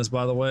colonists,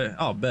 by the way.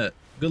 Oh, bet.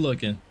 Good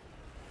looking.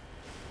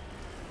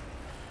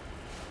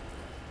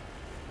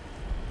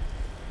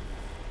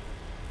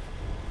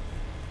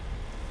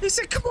 He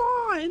said, come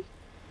on.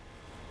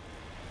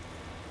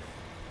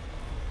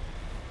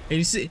 And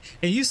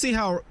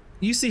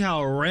you see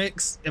how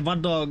Rex and my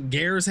dog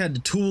Garrus had the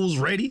tools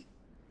ready?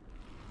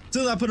 As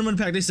soon as I put them in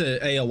the pack, they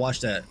said, hey, yo,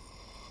 watch that.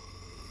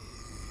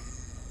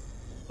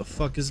 The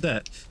fuck is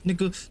that?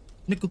 Nickel.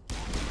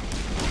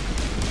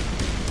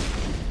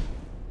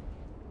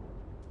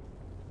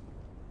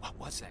 What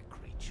was that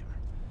creature?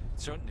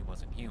 It certainly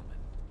wasn't human.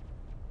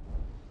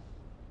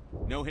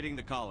 No hitting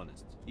the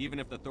colonists, even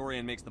if the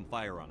Thorian makes them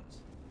fire on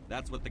us.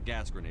 That's what the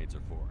gas grenades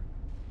are for.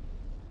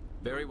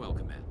 Very well,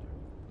 Commander.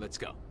 Let's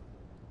go.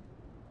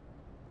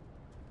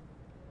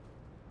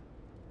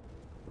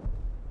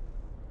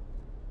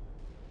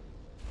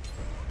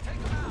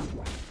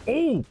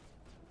 Oh!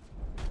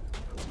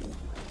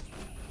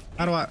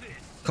 How do I...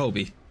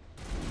 Kobe.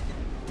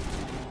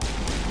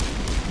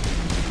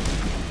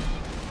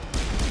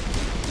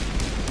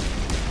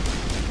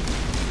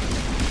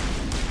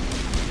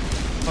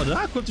 Oh, did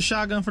I equip the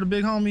shotgun for the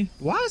big homie?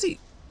 Why is he...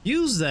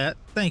 Use that.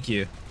 Thank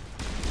you.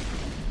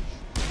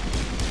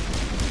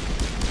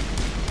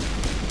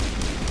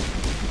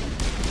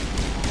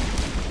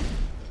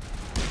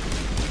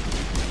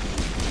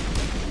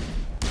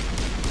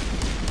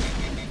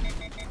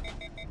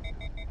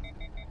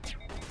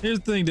 Here's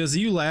the thing, does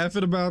you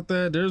laughing about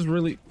that? There's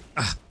really...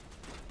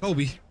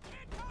 Kobe.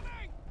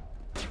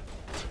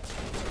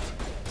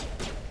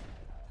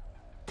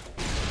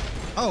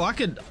 Oh, I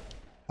could...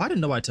 Why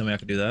didn't nobody tell me I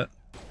could do that?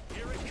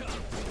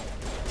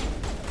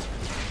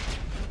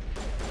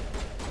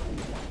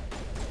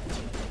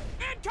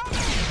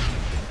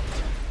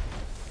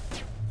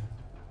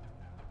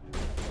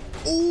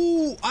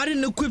 Ooh, I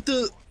didn't equip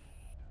the...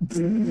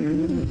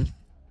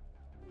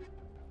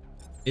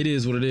 It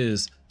is what it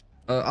is.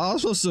 I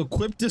was supposed to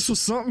equip this with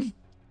something.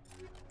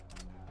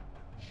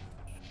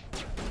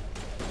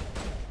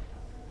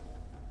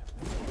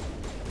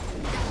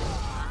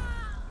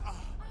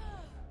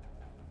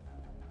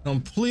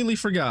 Completely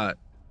forgot.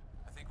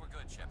 I think we're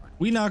good, Shepard.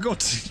 We not going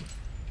to...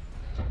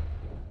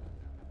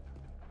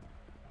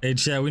 Hey,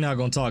 Chad, we're not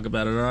going to talk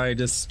about it, all right?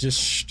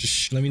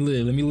 Just let me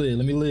live, let me live,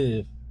 let me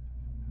live.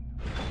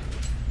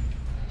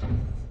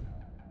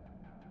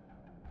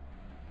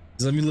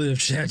 Just let me live,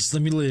 Chad, just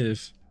let me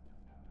live.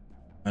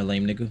 My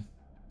lame nigga.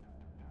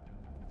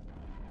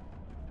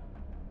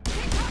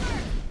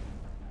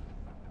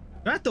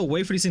 I have to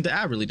wait for these things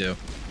to really do.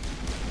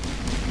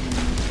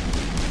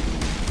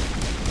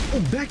 Oh,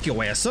 back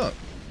your ass up.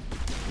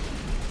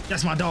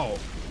 That's my dog.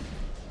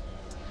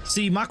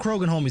 See, my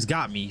Krogan homies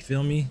got me, you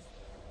feel me?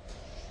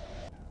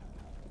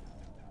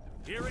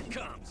 Here it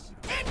comes.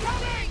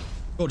 Incoming!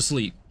 Go to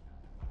sleep.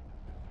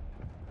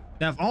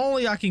 Now, if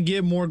only I can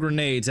get more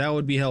grenades, that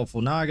would be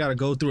helpful. Now I gotta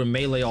go through and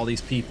melee all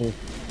these people.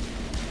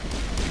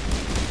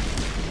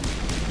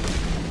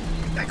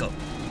 Back up.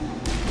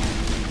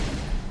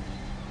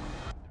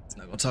 It's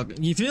not gonna talk.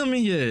 You feel me?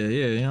 Yeah,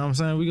 you know what I'm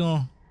saying? We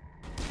gonna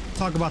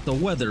talk about the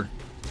weather.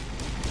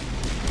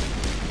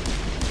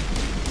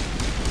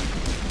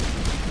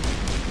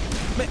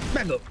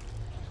 Back up.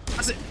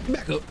 I said,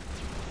 back up.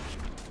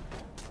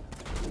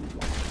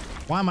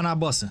 Why am I not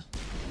busting?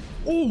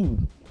 Ooh.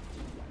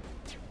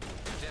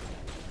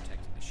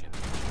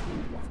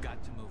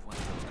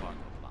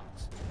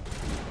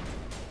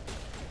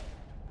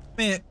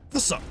 Man,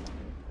 what's up?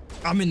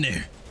 I'm in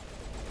there.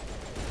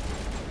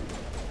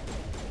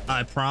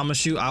 I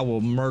promise you, I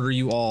will murder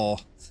you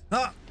all.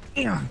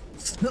 Yeah.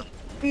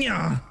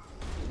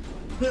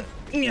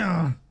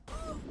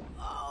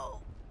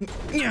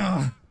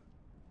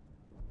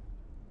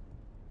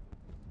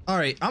 All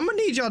right, I'm gonna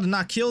need y'all to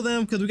not kill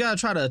them because we gotta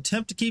try to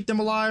attempt to keep them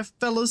alive,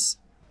 fellas.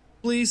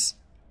 Please.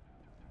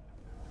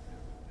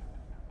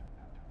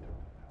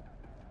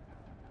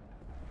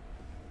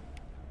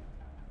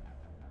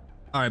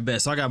 All right,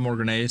 bet. So I got more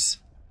grenades.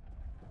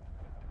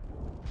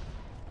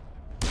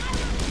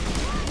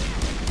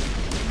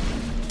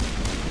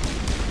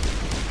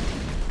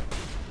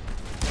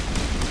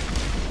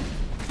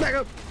 Back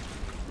up.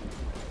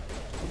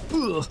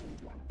 Ugh.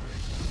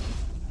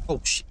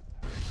 Oh shit.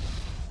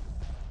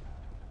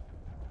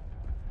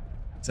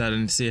 I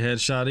didn't see a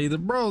headshot either.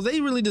 Bro, they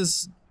really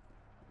just...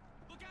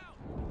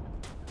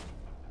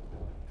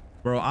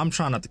 Bro, I'm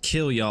trying not to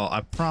kill y'all.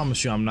 I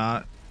promise you I'm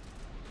not.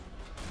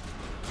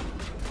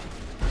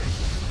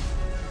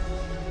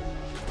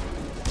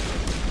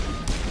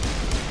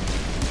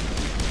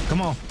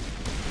 Come on.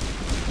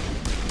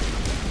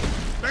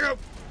 Back up.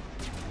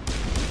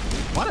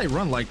 Why they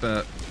run like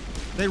that?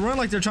 They run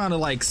like they're trying to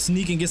like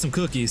sneak and get some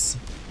cookies.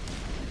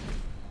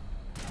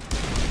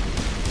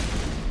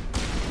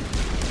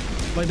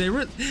 Like they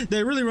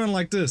really run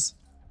like this.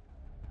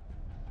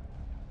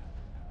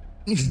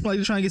 Like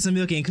they're trying to get some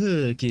milk and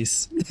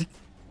cookies.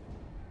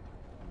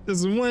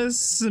 Just want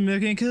some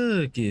milk and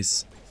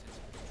cookies.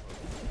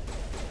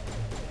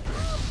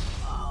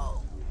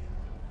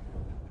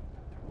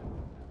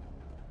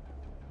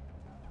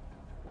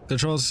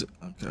 Controls.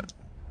 Okay.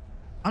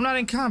 I'm not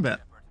in combat.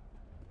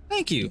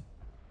 Thank you.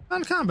 Not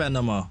in combat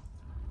no more.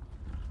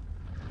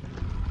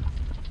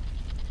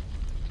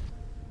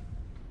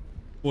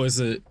 What is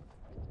it?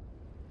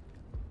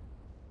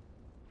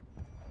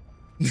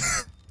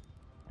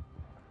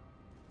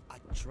 I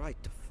tried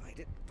to fight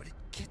it, but it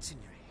gets in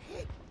your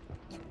head.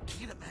 You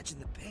can't imagine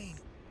the pain.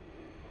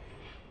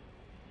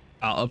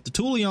 I'll up the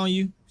toolie on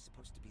you. I'm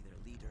supposed to be their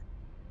leader.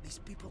 These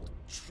people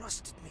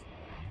trusted me.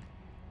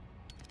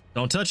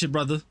 Don't touch it,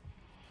 brother.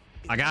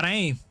 I got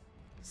aim.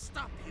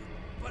 Stop you,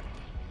 but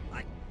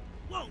I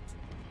won't.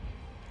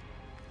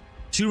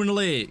 Shoot her in the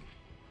leg.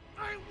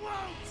 I won't.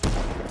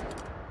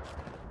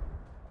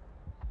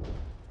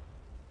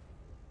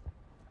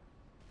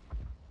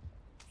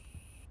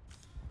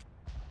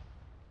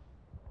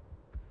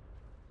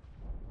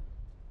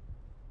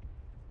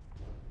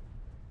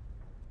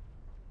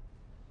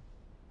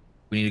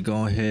 We need to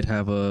go ahead,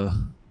 have a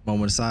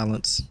moment of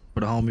silence for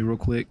the homie real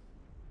quick.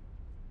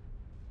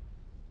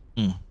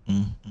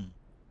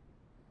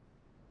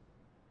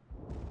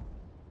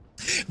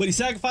 But he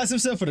sacrificed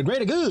himself for the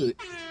greater good.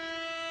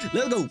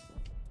 Let's go.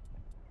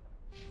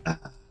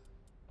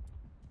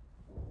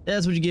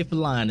 That's what you get for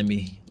lying to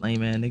me,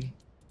 lame man nigga.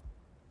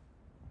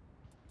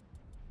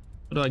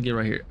 What do I get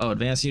right here? Oh,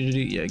 advanced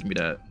unity? Yeah, give me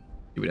that.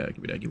 Give me that,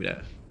 give me that, give me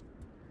that.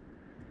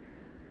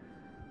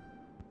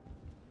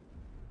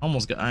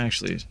 Almost got,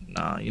 actually,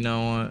 nah, you know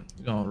what?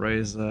 We're gonna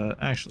raise that.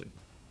 Actually,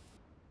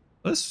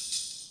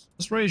 let's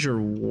raise your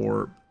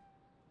warp.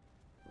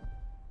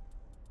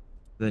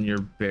 Then your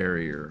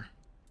barrier.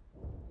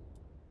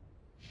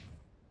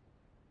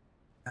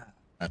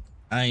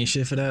 I ain't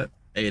shit for that.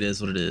 Hey, it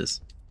is what it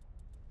is.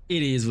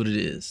 It is what it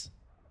is.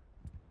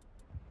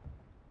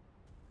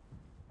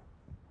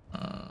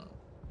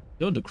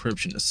 Your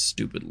decryption is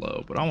stupid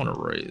low, but I want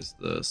to raise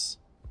this.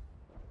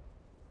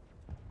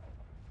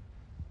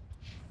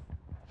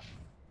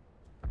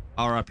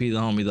 RIP the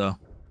homie though.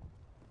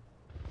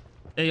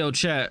 Hey yo,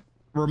 chat.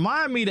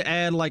 Remind me to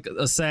add like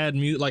a sad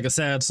like a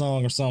sad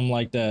song or something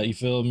like that. You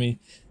feel me?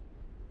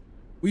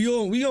 We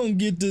gonna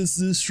get this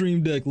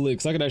stream deck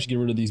licks. I could actually get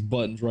rid of these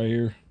buttons right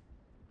here.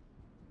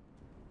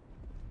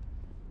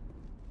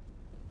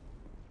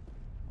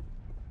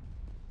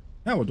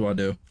 Now what do I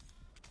do?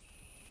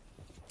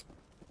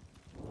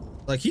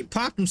 Like he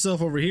popped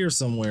himself over here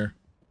somewhere.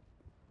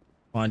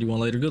 Find you one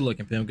later. Good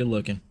looking, Pim. Good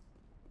looking.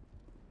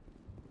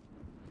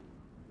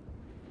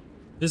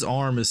 His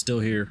arm is still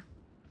here.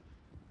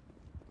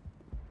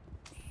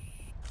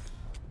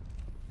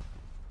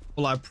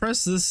 Well, I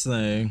press this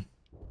thing.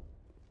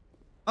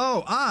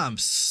 Oh,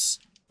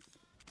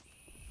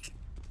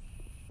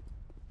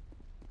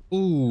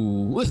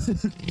 Ooh.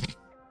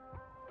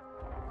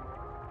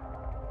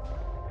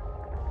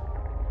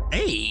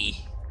 Hey.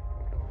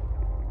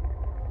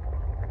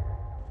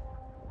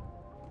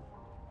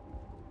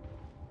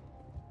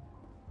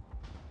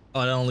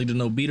 Oh, that don't lead to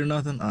no beat or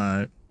nothing?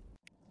 Alright.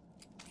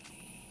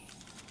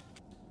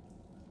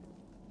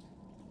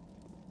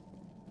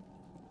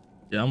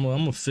 Yeah, I'm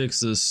gonna fix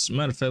this.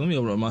 Matter of fact, let me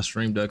open up my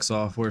Stream Deck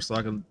software so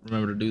I can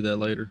remember to do that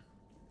later.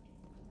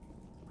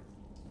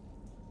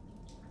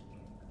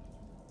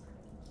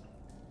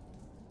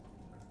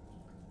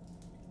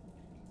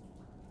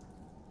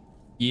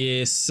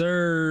 Yes,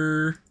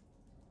 sir.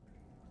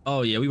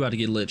 Oh yeah, we about to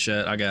get lit,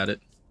 chat. I got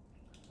it.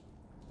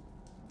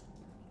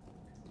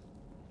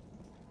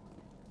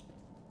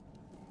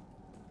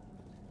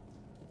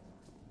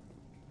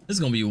 This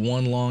is gonna be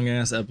one long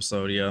ass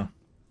episode, yo.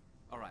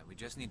 All right, we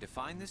just need to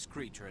find this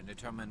creature and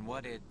determine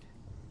what it.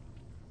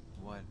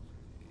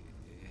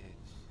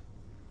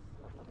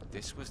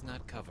 This was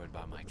not covered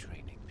by my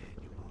training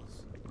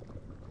manuals.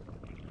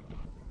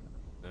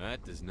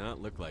 That does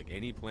not look like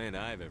any plant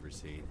I've ever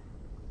seen.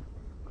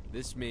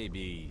 This may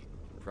be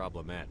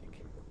problematic.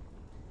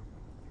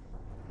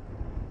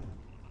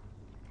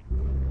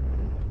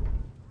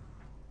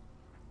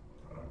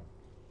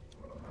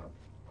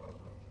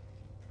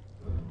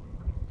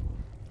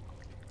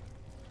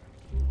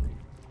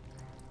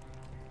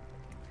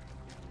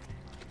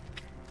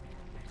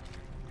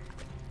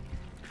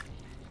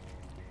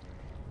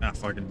 Ah,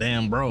 fucking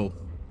damn, bro.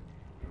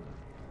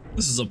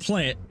 This is a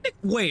plant.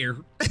 Where?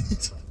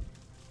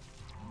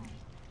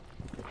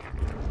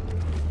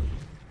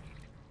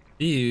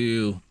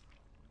 Ew.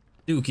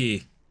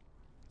 Dookie.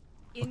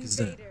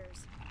 Invaders,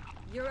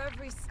 your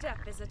every step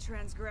is a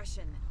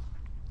transgression.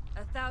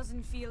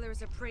 1,000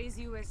 feelers appraise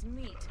you as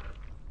meat,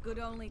 good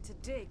only to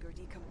dig or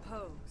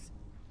decompose.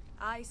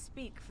 I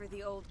speak for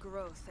the old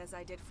growth as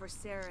I did for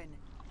Saren.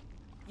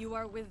 You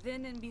are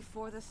within and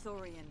before the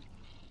Thorian.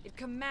 It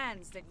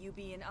commands that you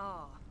be in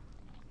awe.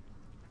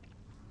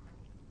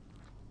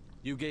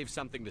 You gave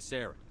something to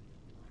Saren.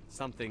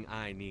 Something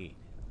I need.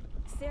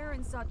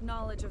 Saren sought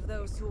knowledge of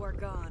those who are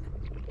gone.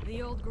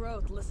 The old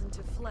growth listened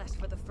to flesh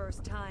for the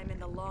first time in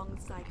the long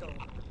cycle.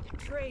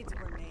 Trades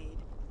were made.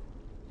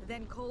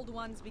 Then cold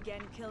ones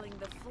began killing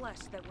the flesh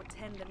that would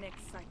tend the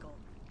next cycle.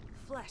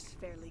 Flesh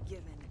fairly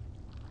given.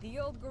 The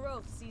old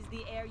growth sees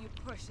the air you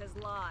push as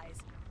lies.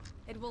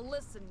 It will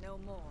listen no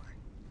more.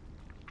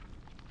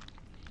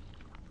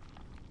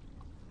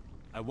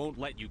 I won't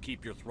let you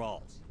keep your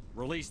thralls.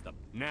 Release them,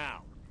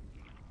 now!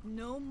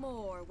 No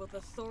more will the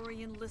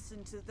Thorian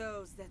listen to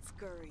those that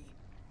scurry.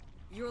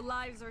 Your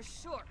lives are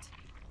short,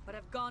 but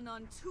have gone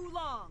on too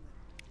long.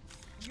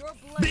 Your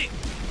blood is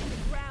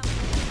the ground.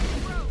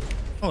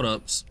 Hold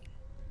up.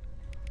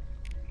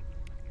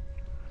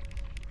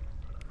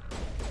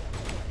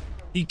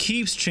 He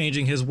keeps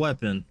changing his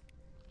weapon.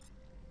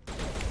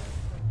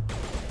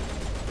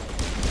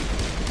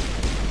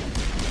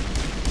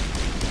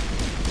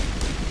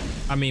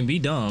 I mean, be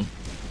dumb.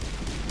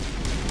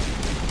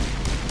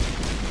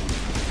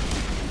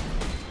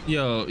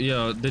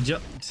 Yo, did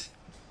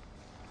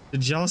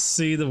y'all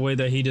see the way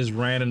that he just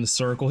ran in a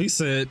circle? He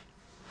said,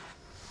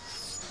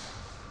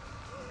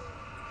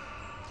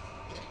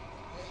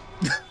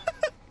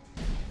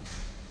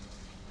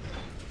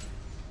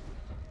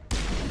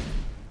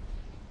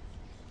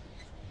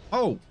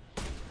 oh.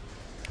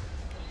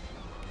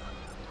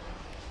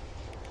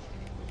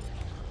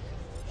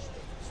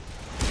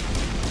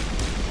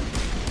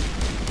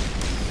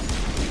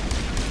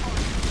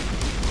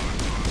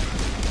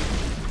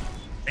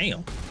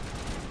 Damn.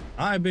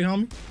 All right, big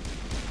homie.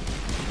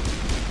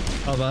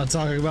 I was about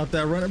talking about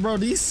that running, bro.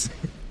 These.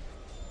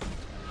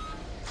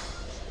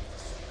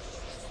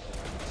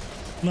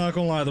 Not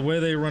gonna lie, the way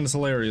they run is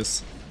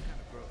hilarious.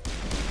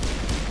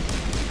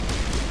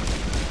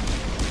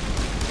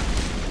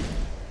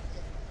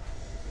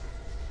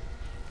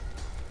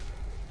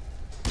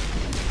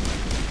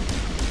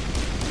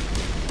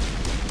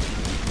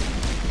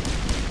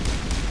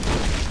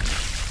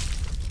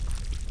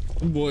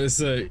 Boy,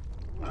 say.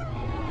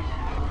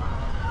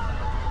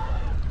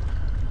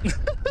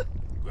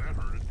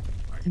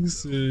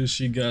 So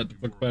she got the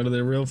fuck out of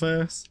there real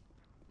fast.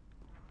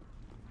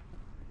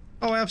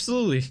 Oh,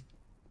 absolutely.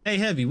 Hey,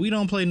 Heavy, we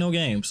don't play no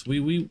games.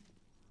 We.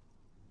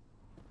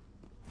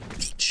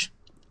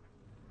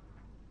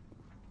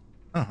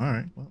 Oh, all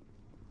right. Well.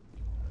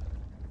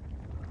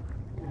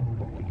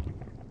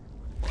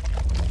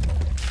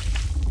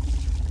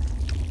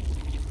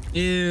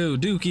 Ew,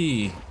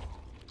 Dookie.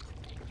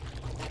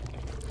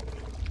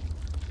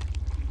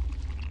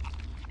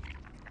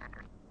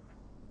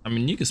 I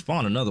mean, you can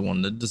spawn another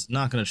one. That's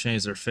not going to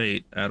change their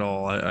fate at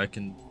all. I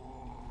can...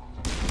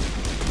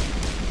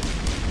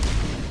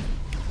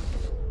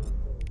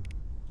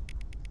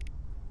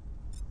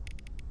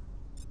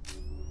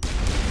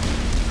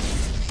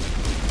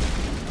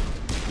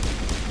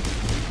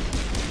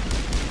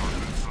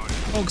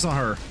 Focus on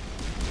her.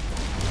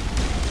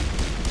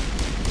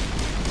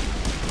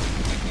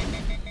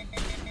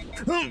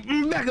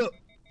 Back up.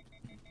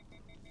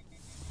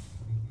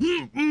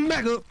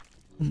 Back up.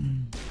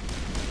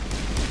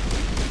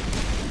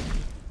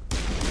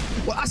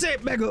 Well, I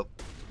said back up.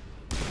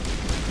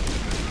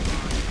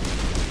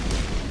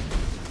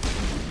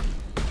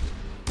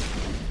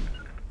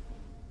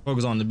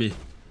 Focus on the B.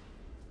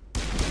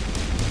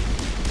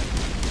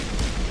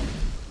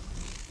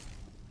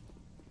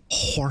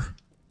 Whore.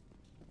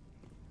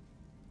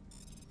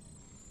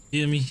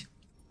 Hear me?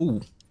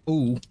 Ooh,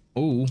 ooh,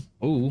 ooh,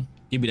 ooh.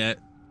 Give me that.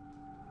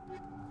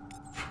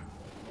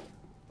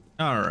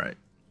 All right.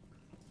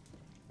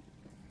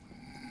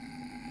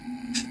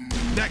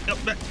 Back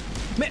up, back.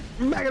 Man,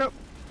 back it up.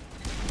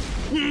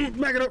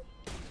 Back it up.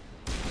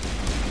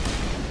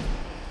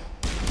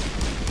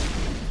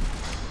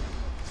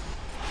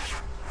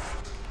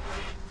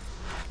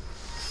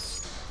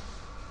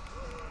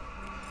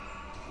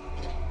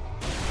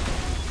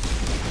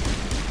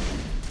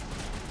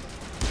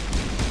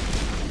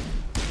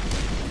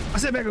 I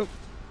said back up.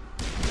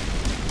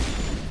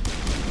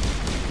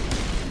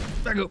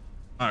 Back up.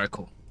 All right,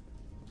 cool.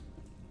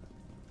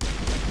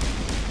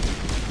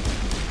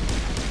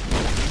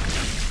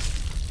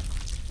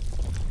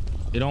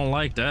 You don't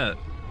like that.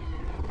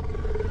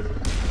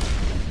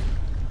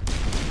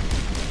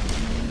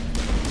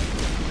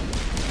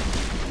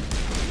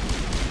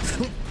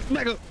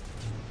 Back up.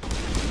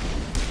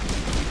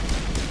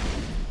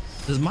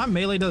 Does my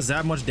melee does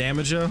that much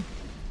damage, yo?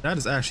 That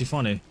is actually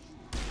funny.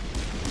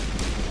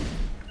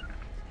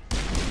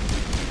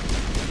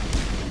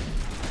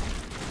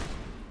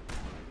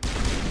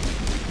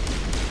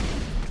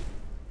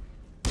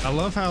 I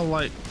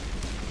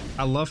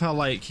love how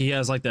like he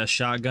has like that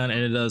shotgun and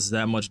it does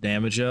that much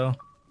damage, yo.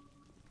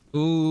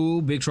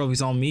 Ooh, big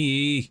trophies on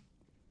me.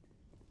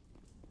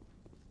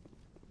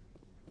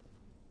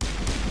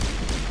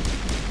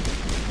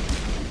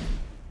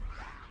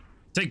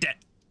 Take that.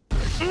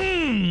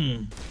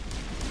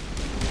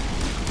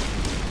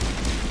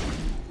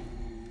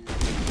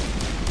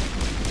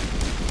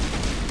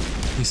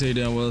 You say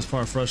damn well it's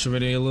part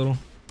frustrating a little.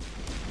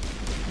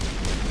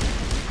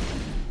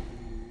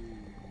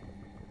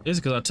 It's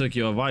because I took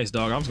your advice,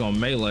 dog. I'm just gonna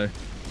melee.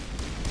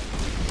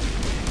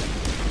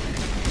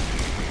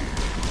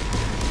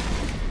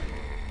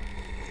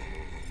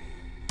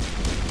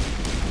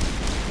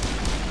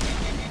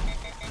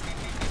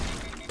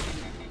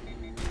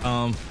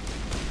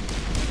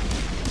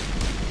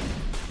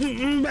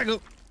 Back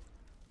up.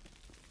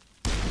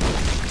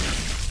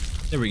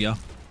 There we go.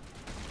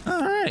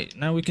 All right,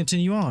 now we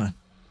continue on.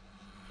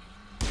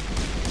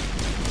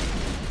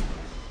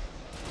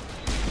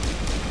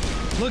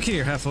 Look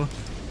here, heifer.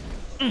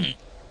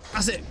 I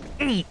said,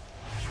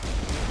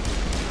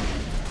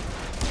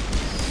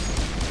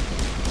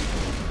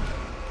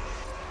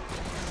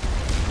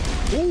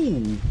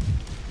 Ooh.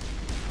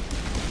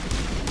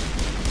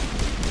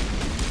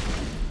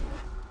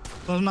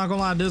 I'm not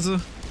gonna lie,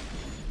 Dizza.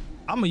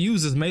 I'm gonna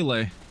use this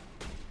melee.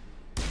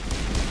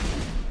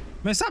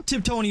 Man, stop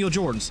tiptoeing your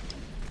Jordans.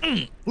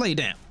 Lay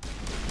down.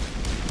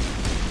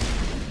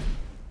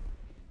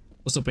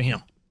 What's up in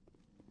here?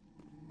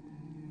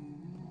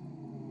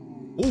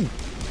 Ooh.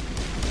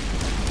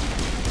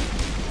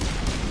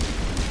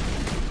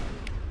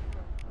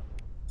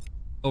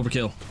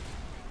 Overkill.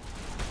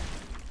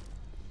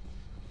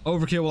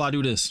 Overkill while I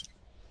do this.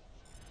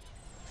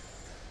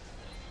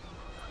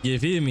 You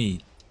feel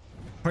me?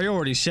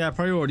 Priorities, chat,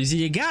 priorities.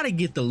 You gotta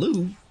get the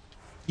loot.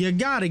 You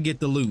gotta get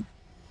the loot.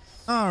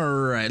 All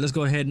right, let's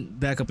go ahead and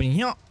back up in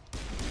here.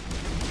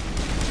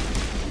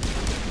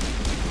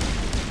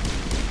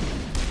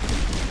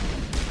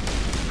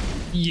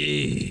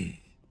 Yeah.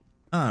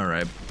 All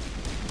right.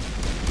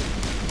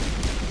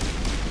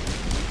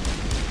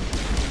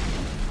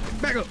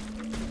 Back up.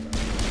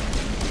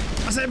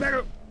 I said back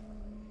up.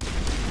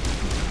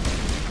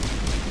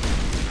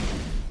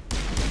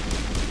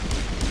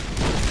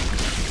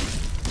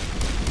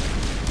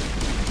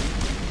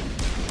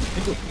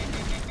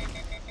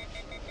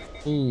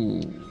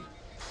 Ooh.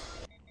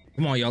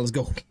 Come on, y'all, let's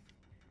go.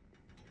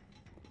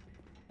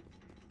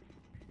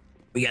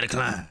 We gotta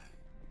climb.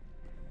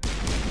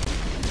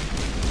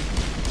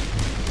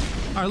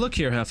 All right, look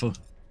here, heifer.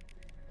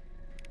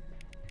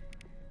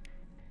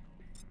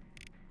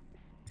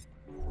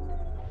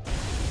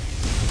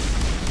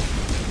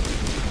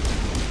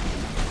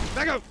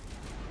 Back up.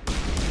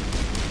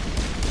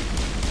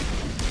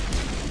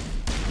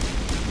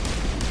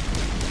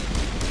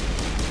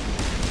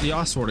 Yeah,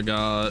 I swear to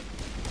God.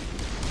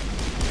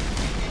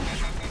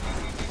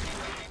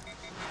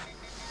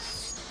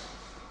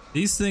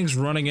 These things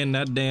running in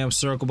that damn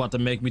circle about to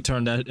make me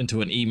turn that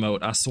into an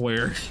emote, I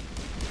swear.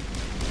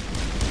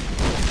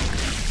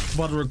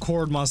 About to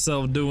record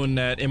myself doing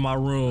that in my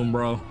room,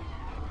 bro.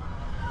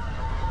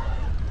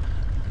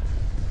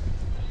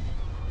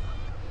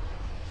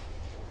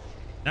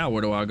 Now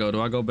where do I go?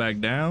 Do I go back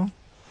down?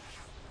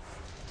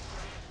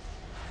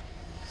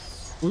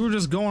 We were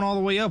just going all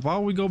the way up. Why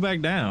would we go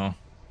back down?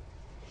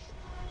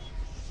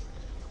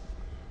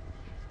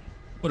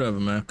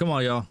 Whatever, man. Come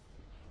on, y'all.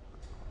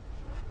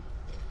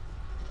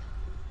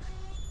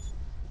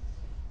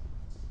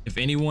 If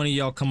any one of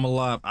y'all come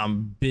alive,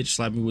 I'm bitch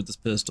slapping with this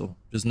pistol.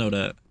 Just know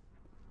that.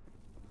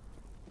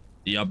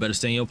 Y'all better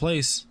stay in your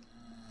place.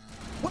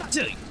 What I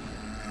tell you?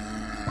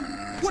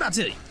 What I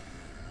tell you?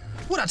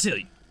 What I tell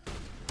you?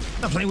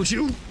 Not playing with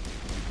you.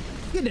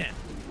 Get down.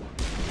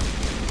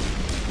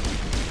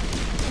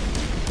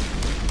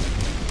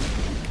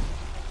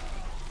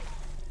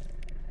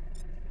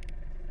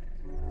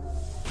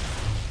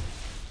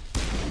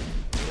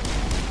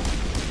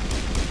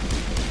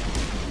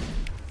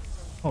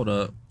 Hold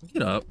up.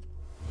 Get up.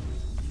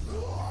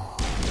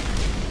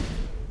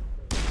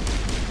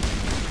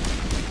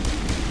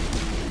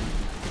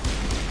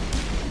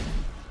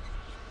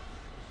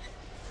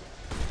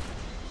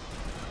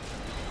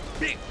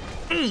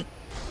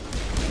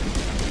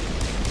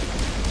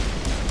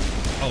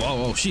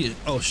 Oh, shit.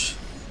 Oh, shit.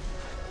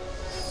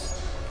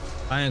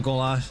 I ain't gonna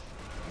lie.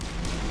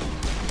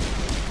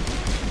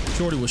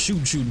 Shorty was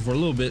shooting for a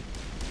little bit.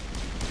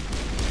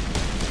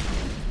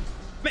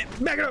 Man,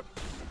 back it up.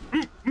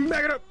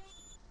 Back it up.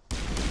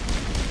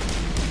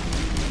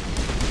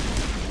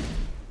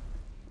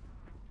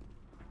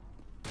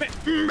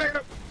 Man, back it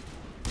up.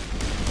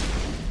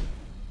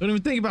 Don't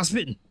even think about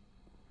spitting.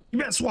 You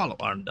better swallow.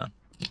 I'm done.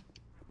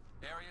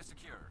 Area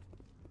secured.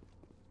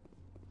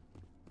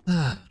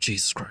 Ah,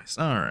 Jesus Christ.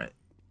 All right.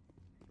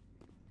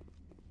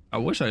 I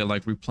wish I could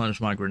like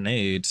replenish my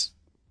grenades.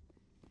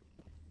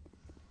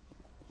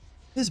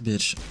 This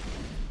bitch.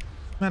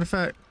 Matter of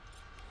fact.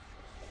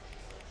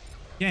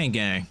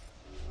 Gang.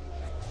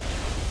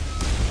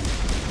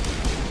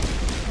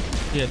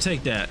 Yeah,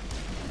 take that.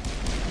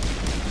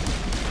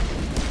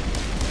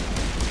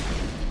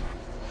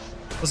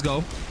 Let's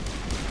go.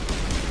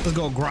 Let's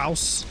go,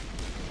 grouse.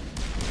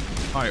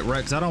 All right,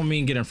 Rex. I don't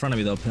mean get in front of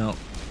me though, pimp.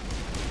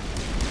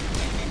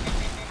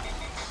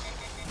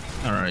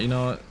 All right, you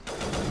know what?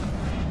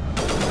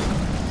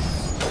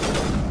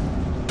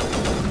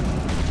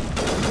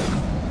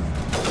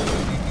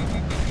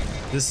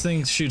 This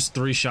thing shoots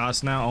 3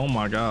 shots now. Oh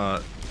my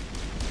god.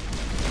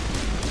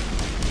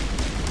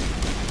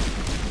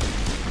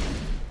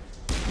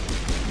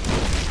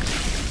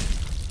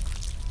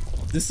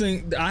 This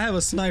thing, I have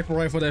a sniper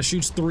rifle that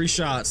shoots 3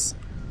 shots.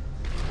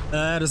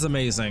 That is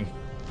amazing.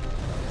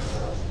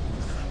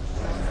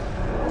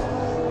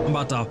 I'm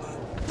about to.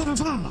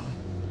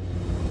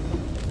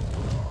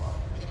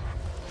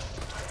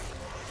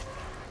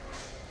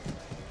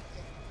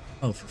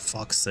 Oh, for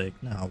fuck's sake.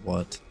 Now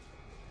what?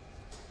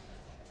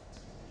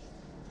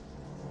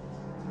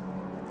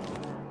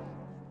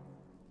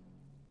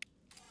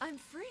 I'm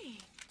free.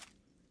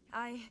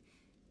 I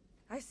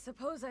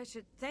suppose I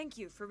should thank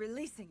you for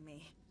releasing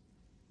me.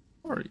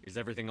 Is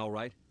everything all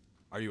right?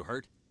 Are you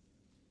hurt?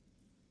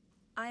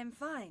 I am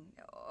fine,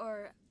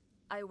 or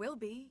I will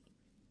be,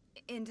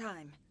 in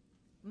time.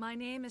 My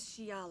name is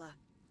Shiala.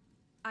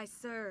 I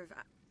served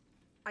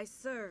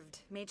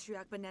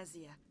Matriarch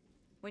Benezia.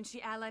 When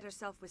she allied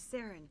herself with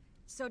Saren,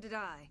 so did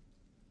I.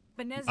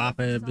 Benezia saw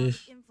the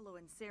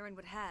influence Saren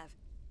would have.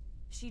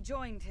 She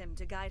joined him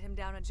to guide him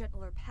down a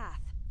gentler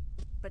path.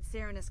 But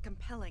Saren is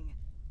compelling.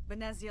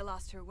 Benezia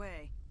lost her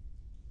way.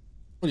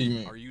 What do you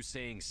mean? Are you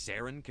saying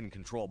Saren can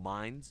control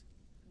minds?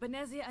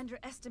 Benezia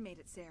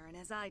underestimated Saren,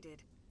 as I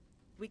did.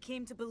 We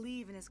came to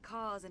believe in his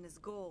cause and his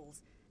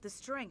goals. The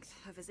strength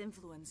of his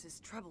influence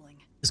is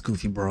troubling. This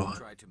goofy broad.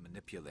 Tried to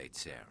manipulate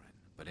Saren,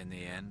 but in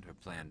the end, her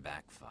plan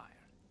backfired.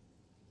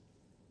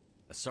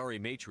 Asari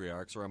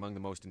matriarchs are among the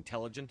most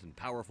intelligent and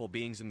powerful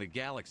beings in the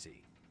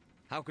galaxy.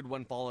 How could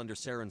one fall under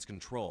Saren's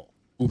control?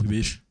 Goofy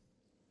bitch.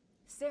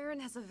 Saren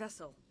has a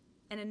vessel,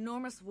 an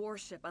enormous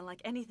warship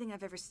unlike anything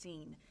I've ever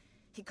seen.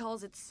 He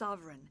calls it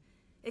Sovereign.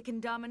 It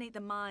can dominate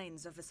the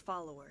minds of his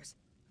followers.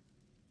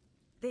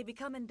 They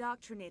become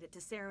indoctrinated to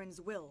Saren's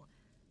will.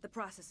 The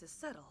process is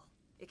subtle.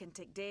 It can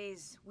take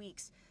days,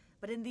 weeks,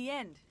 but in the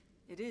end,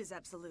 it is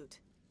absolute.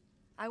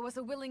 I was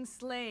a willing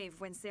slave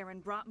when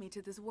Saren brought me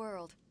to this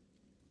world.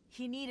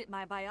 He needed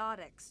my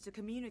biotics to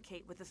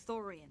communicate with the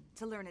Thorian,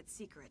 to learn its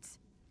secrets.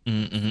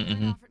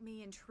 Saren offered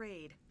me in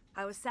trade.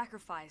 I was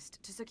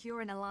sacrificed to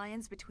secure an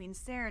alliance between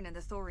Saren and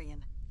the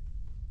Thorian.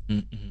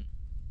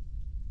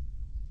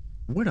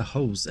 Where the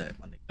hoes at,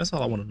 my nigga? That's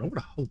all I want to know. Where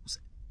the hoes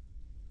at?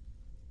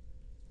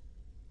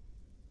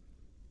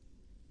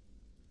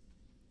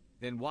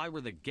 Then why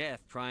were the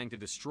Geth trying to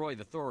destroy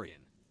the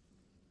Thorian?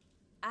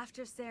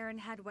 After Saren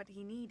had what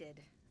he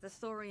needed, the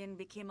Thorian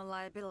became a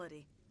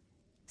liability.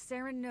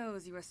 Saren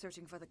knows you are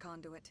searching for the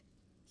conduit.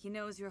 He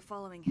knows you are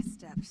following his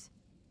steps.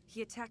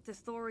 He attacked the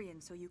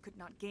Thorian so you could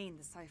not gain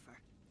the cipher.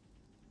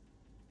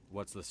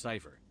 What's the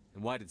cipher?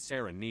 And why did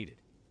Saren need it?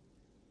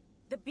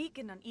 The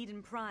beacon on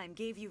Eden Prime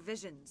gave you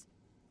visions.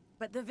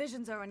 But the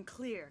visions are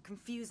unclear,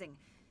 confusing.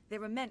 They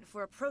were meant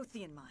for a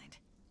Prothean mind.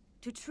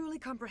 To truly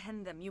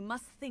comprehend them, you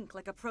must think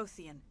like a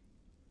Prothean.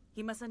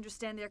 You must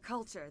understand their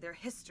culture, their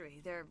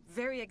history, their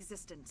very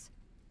existence.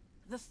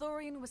 The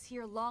Thorian was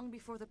here long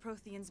before the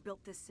Protheans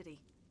built this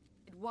city.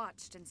 It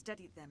watched and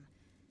studied them.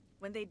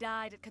 When they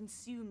died, it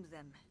consumed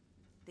them.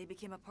 They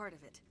became a part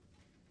of it.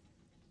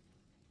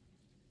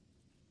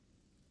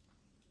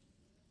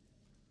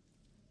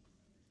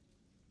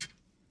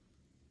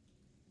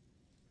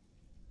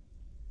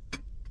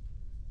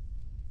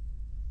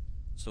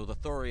 So the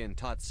Thorian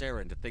taught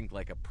Saren to think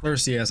like a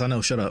Thirsty ass, I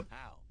know, shut up.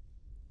 How?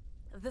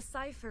 The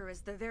cipher is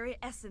the very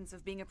essence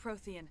of being a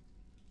Prothean.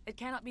 It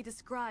cannot be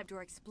described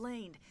or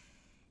explained.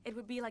 It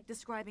would be like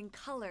describing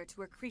color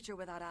to a creature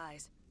without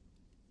eyes.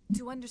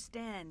 To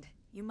understand,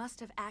 you must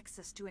have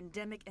access to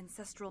endemic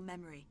ancestral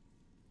memory,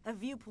 a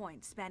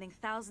viewpoint spanning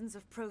thousands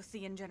of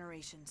Prothean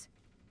generations.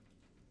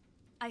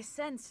 I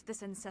sensed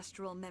this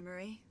ancestral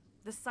memory,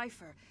 the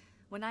cipher,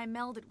 when I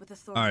melded with the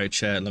Thorian. All right,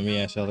 chat, let me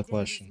ask y'all the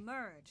question.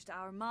 Merged,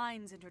 our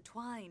minds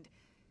intertwined.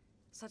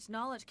 Such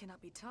knowledge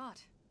cannot be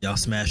taught. Y'all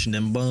smashing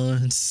them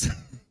buns.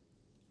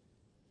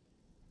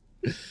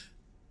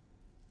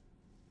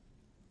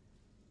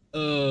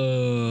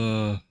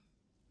 I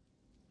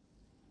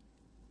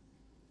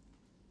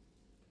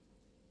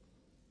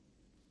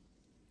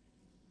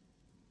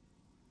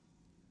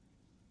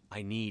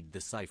need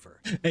the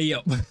cipher. Hey,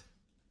 yo.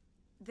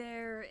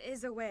 There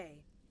is a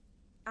way.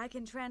 I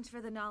can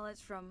transfer the knowledge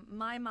from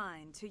my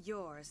mind to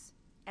yours,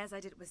 as I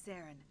did with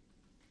Saren.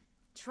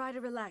 Try to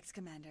relax,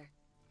 Commander.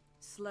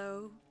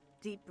 Slow,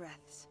 deep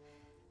breaths.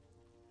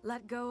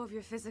 Let go of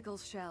your physical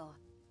shell.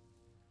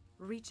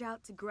 Reach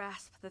out to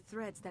grasp the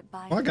threads that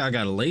bind. My guy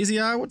got a lazy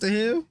eye? What the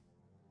hell?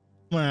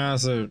 My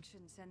eyes are...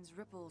 Action sends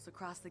ripples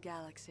across the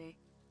galaxy.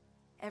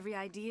 Every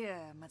idea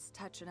must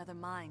touch another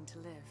mind to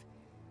live.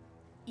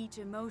 Each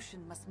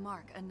emotion must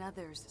mark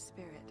another's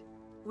spirit.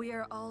 We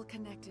are all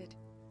connected.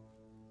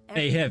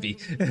 Hey, heavy.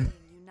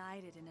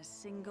 United in a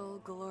single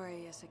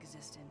glorious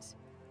existence.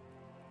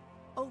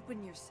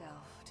 Open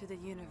yourself to the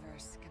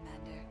universe,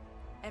 Commander.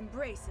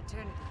 Embrace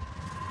eternity.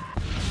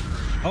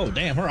 Oh,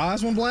 damn, her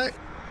eyes went black?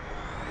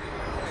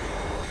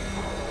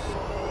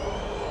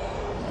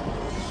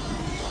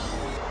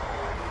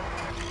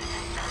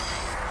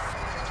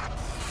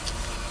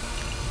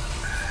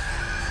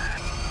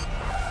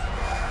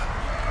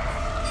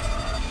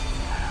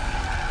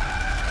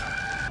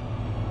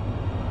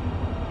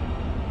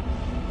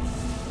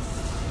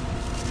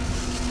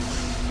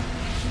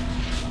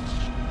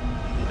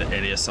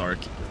 ASR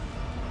keeper.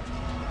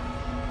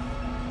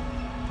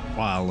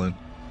 Wildin'.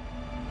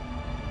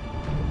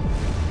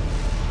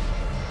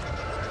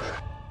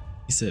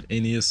 He said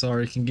any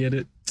Asari can get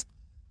it.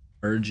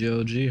 Heard you,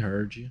 OG,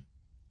 heard you.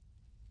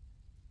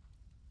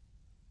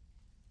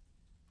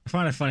 I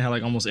find it funny how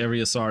like almost every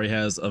Asari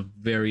has a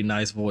very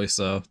nice voice,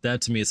 so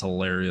that to me is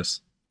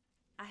hilarious.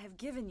 I have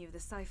given you the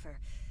cipher,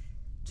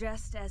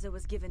 just as it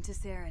was given to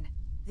Saren.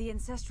 The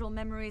ancestral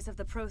memories of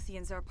the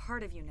Protheans are a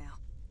part of you now.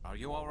 Are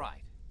you all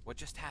right? What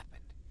just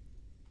happened?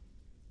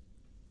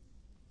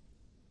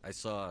 I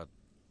saw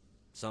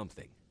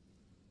something.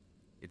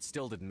 It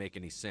still didn't make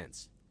any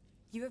sense.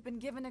 You have been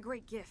given a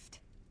great gift.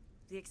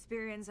 The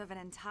experience of an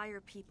entire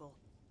people.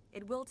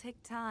 It will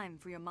take time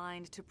for your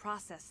mind to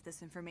process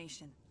this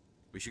information.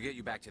 We should get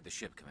you back to the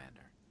ship,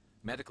 Commander.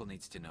 Medical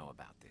needs to know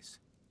about this.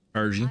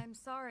 Heard you. I'm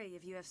sorry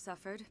if you have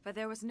suffered, but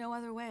there was no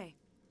other way.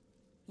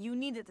 You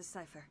needed the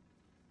cipher.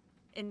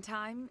 In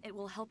time, it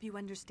will help you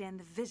understand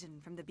the vision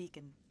from the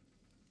beacon.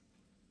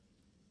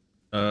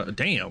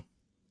 Damn.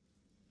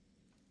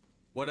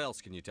 What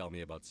else can you tell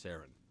me about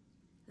Saren?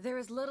 There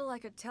is little I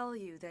could tell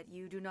you that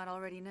you do not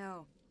already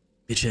know.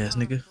 Bitch ass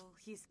nigga.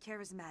 He's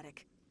charismatic.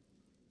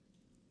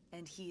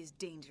 And he is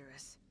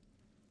dangerous.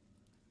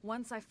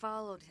 Once I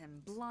followed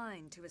him,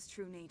 blind to his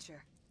true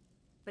nature.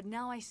 But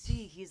now I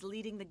see he's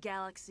leading the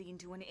galaxy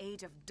into an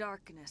age of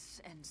darkness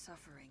and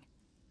suffering.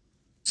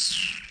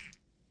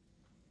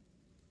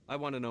 I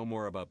want to know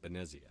more about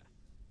Benezia.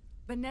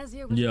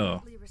 Benezia was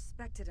widely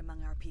respected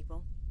among our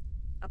people.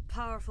 A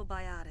powerful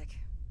biotic,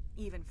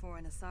 even for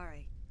an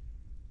Asari.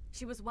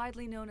 She was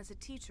widely known as a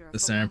teacher. The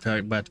Saren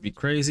pack about to be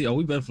crazy. Oh,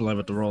 we better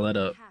have to roll that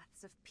up.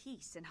 Paths of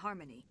peace and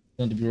harmony.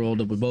 Going to be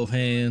rolled up with both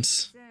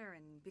hands.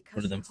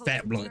 One of them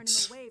fat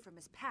blunts. Away from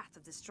his path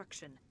of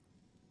destruction.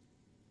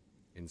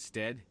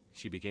 Instead,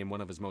 she became one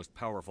of his most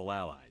powerful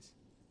allies.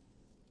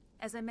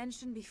 As I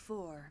mentioned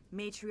before,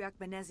 Matriarch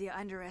Benezia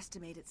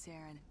underestimated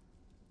Saren.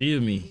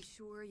 Give me. Be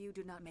sure you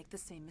do not make the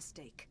same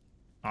mistake.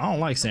 I don't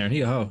like Saren.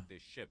 He a hoe.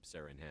 This ship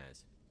Saren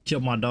has.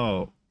 Killed my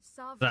dog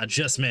that I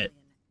just met.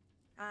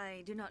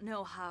 I do not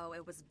know how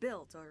it was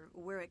built or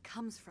where it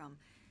comes from.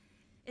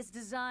 Its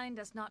design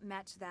does not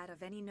match that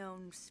of any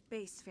known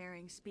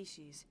spacefaring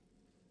species.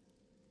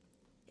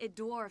 It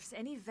dwarfs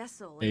any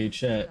vessel. Hey,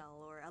 chat.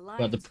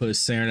 About to put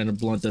Saren in a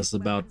blunt that's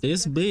about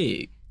this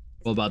big,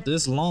 or about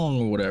this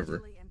long, or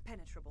whatever,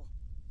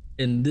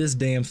 and this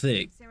damn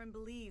thick.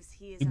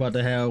 You about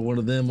to have one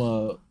of them.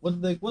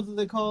 What did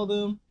they call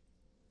them?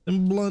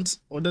 Them blunts,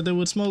 or that they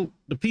would smoke?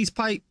 The peace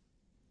pipe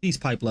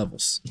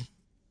levels.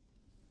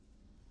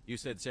 You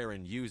said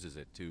Saren uses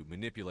it to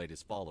manipulate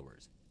his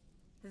followers.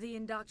 The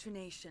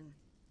indoctrination.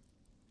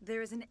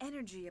 There is an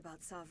energy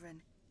about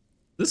Sovereign.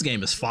 This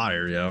game is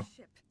fire, yo.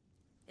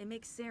 It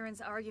makes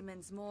Saren's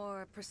arguments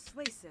more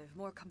persuasive,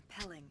 more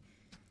compelling.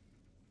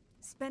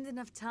 Spend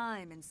enough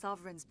time in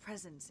Sovereign's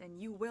presence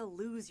and you will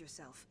lose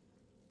yourself.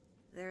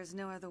 There is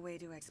no other way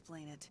to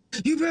explain it.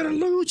 You better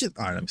lose it.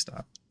 All right, let me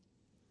stop.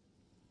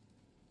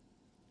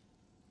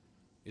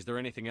 Is there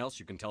anything else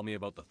you can tell me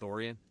about the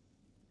Thorian?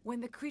 When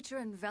the creature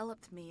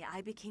enveloped me,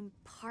 I became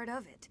part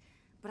of it,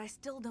 but I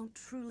still don't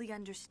truly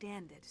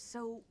understand it.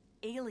 So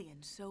alien,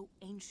 so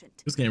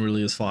ancient. This game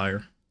really is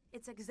fire.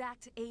 Its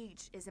exact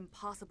age is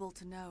impossible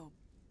to know.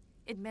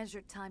 It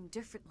measured time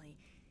differently.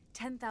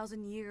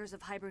 10,000 years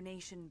of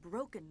hibernation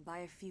broken by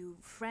a few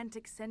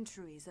frantic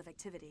centuries of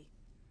activity.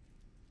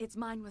 Its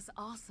mind was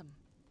awesome,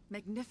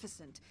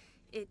 magnificent.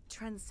 It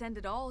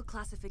transcended all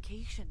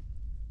classification.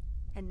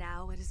 And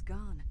now it is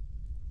gone.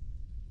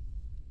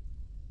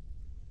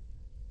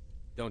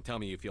 Don't tell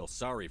me you feel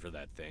sorry for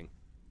that thing.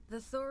 The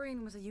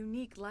Thorian was a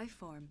unique life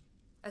form.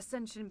 A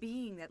sentient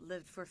being that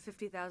lived for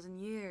 50,000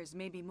 years,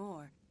 maybe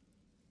more.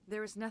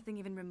 There is nothing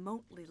even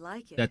remotely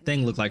like it. That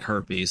thing looked like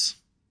herpes.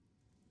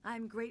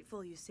 I'm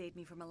grateful you saved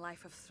me from a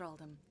life of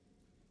thraldom.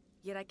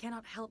 Yet I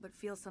cannot help but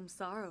feel some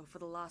sorrow for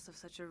the loss of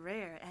such a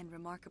rare and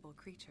remarkable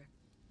creature.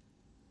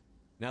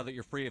 Now that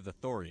you're free of the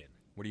Thorian,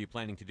 what are you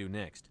planning to do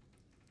next?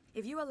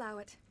 If you allow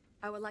it,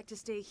 I would like to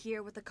stay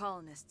here with the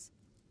colonists.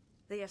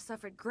 They have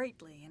suffered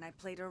greatly, and I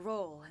played a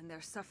role in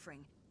their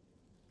suffering.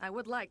 I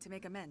would like to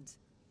make amends.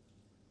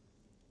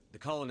 The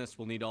colonists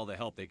will need all the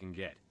help they can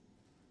get.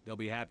 They'll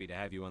be happy to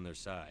have you on their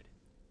side.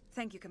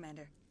 Thank you,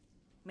 Commander.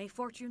 May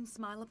fortune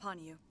smile upon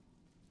you.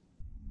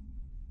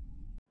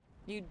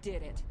 You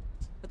did it.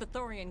 With the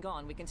Thorian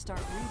gone, we can start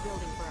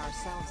rebuilding for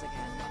ourselves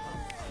again.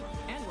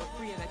 And we're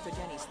free of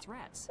Exogeni's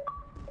threats.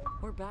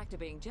 We're back to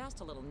being just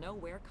a little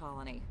nowhere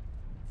colony.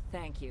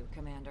 Thank you,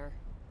 Commander.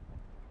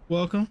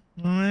 Welcome.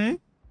 All right.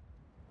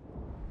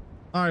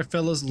 All right,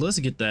 fellas, let's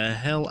get the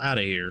hell out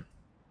of here.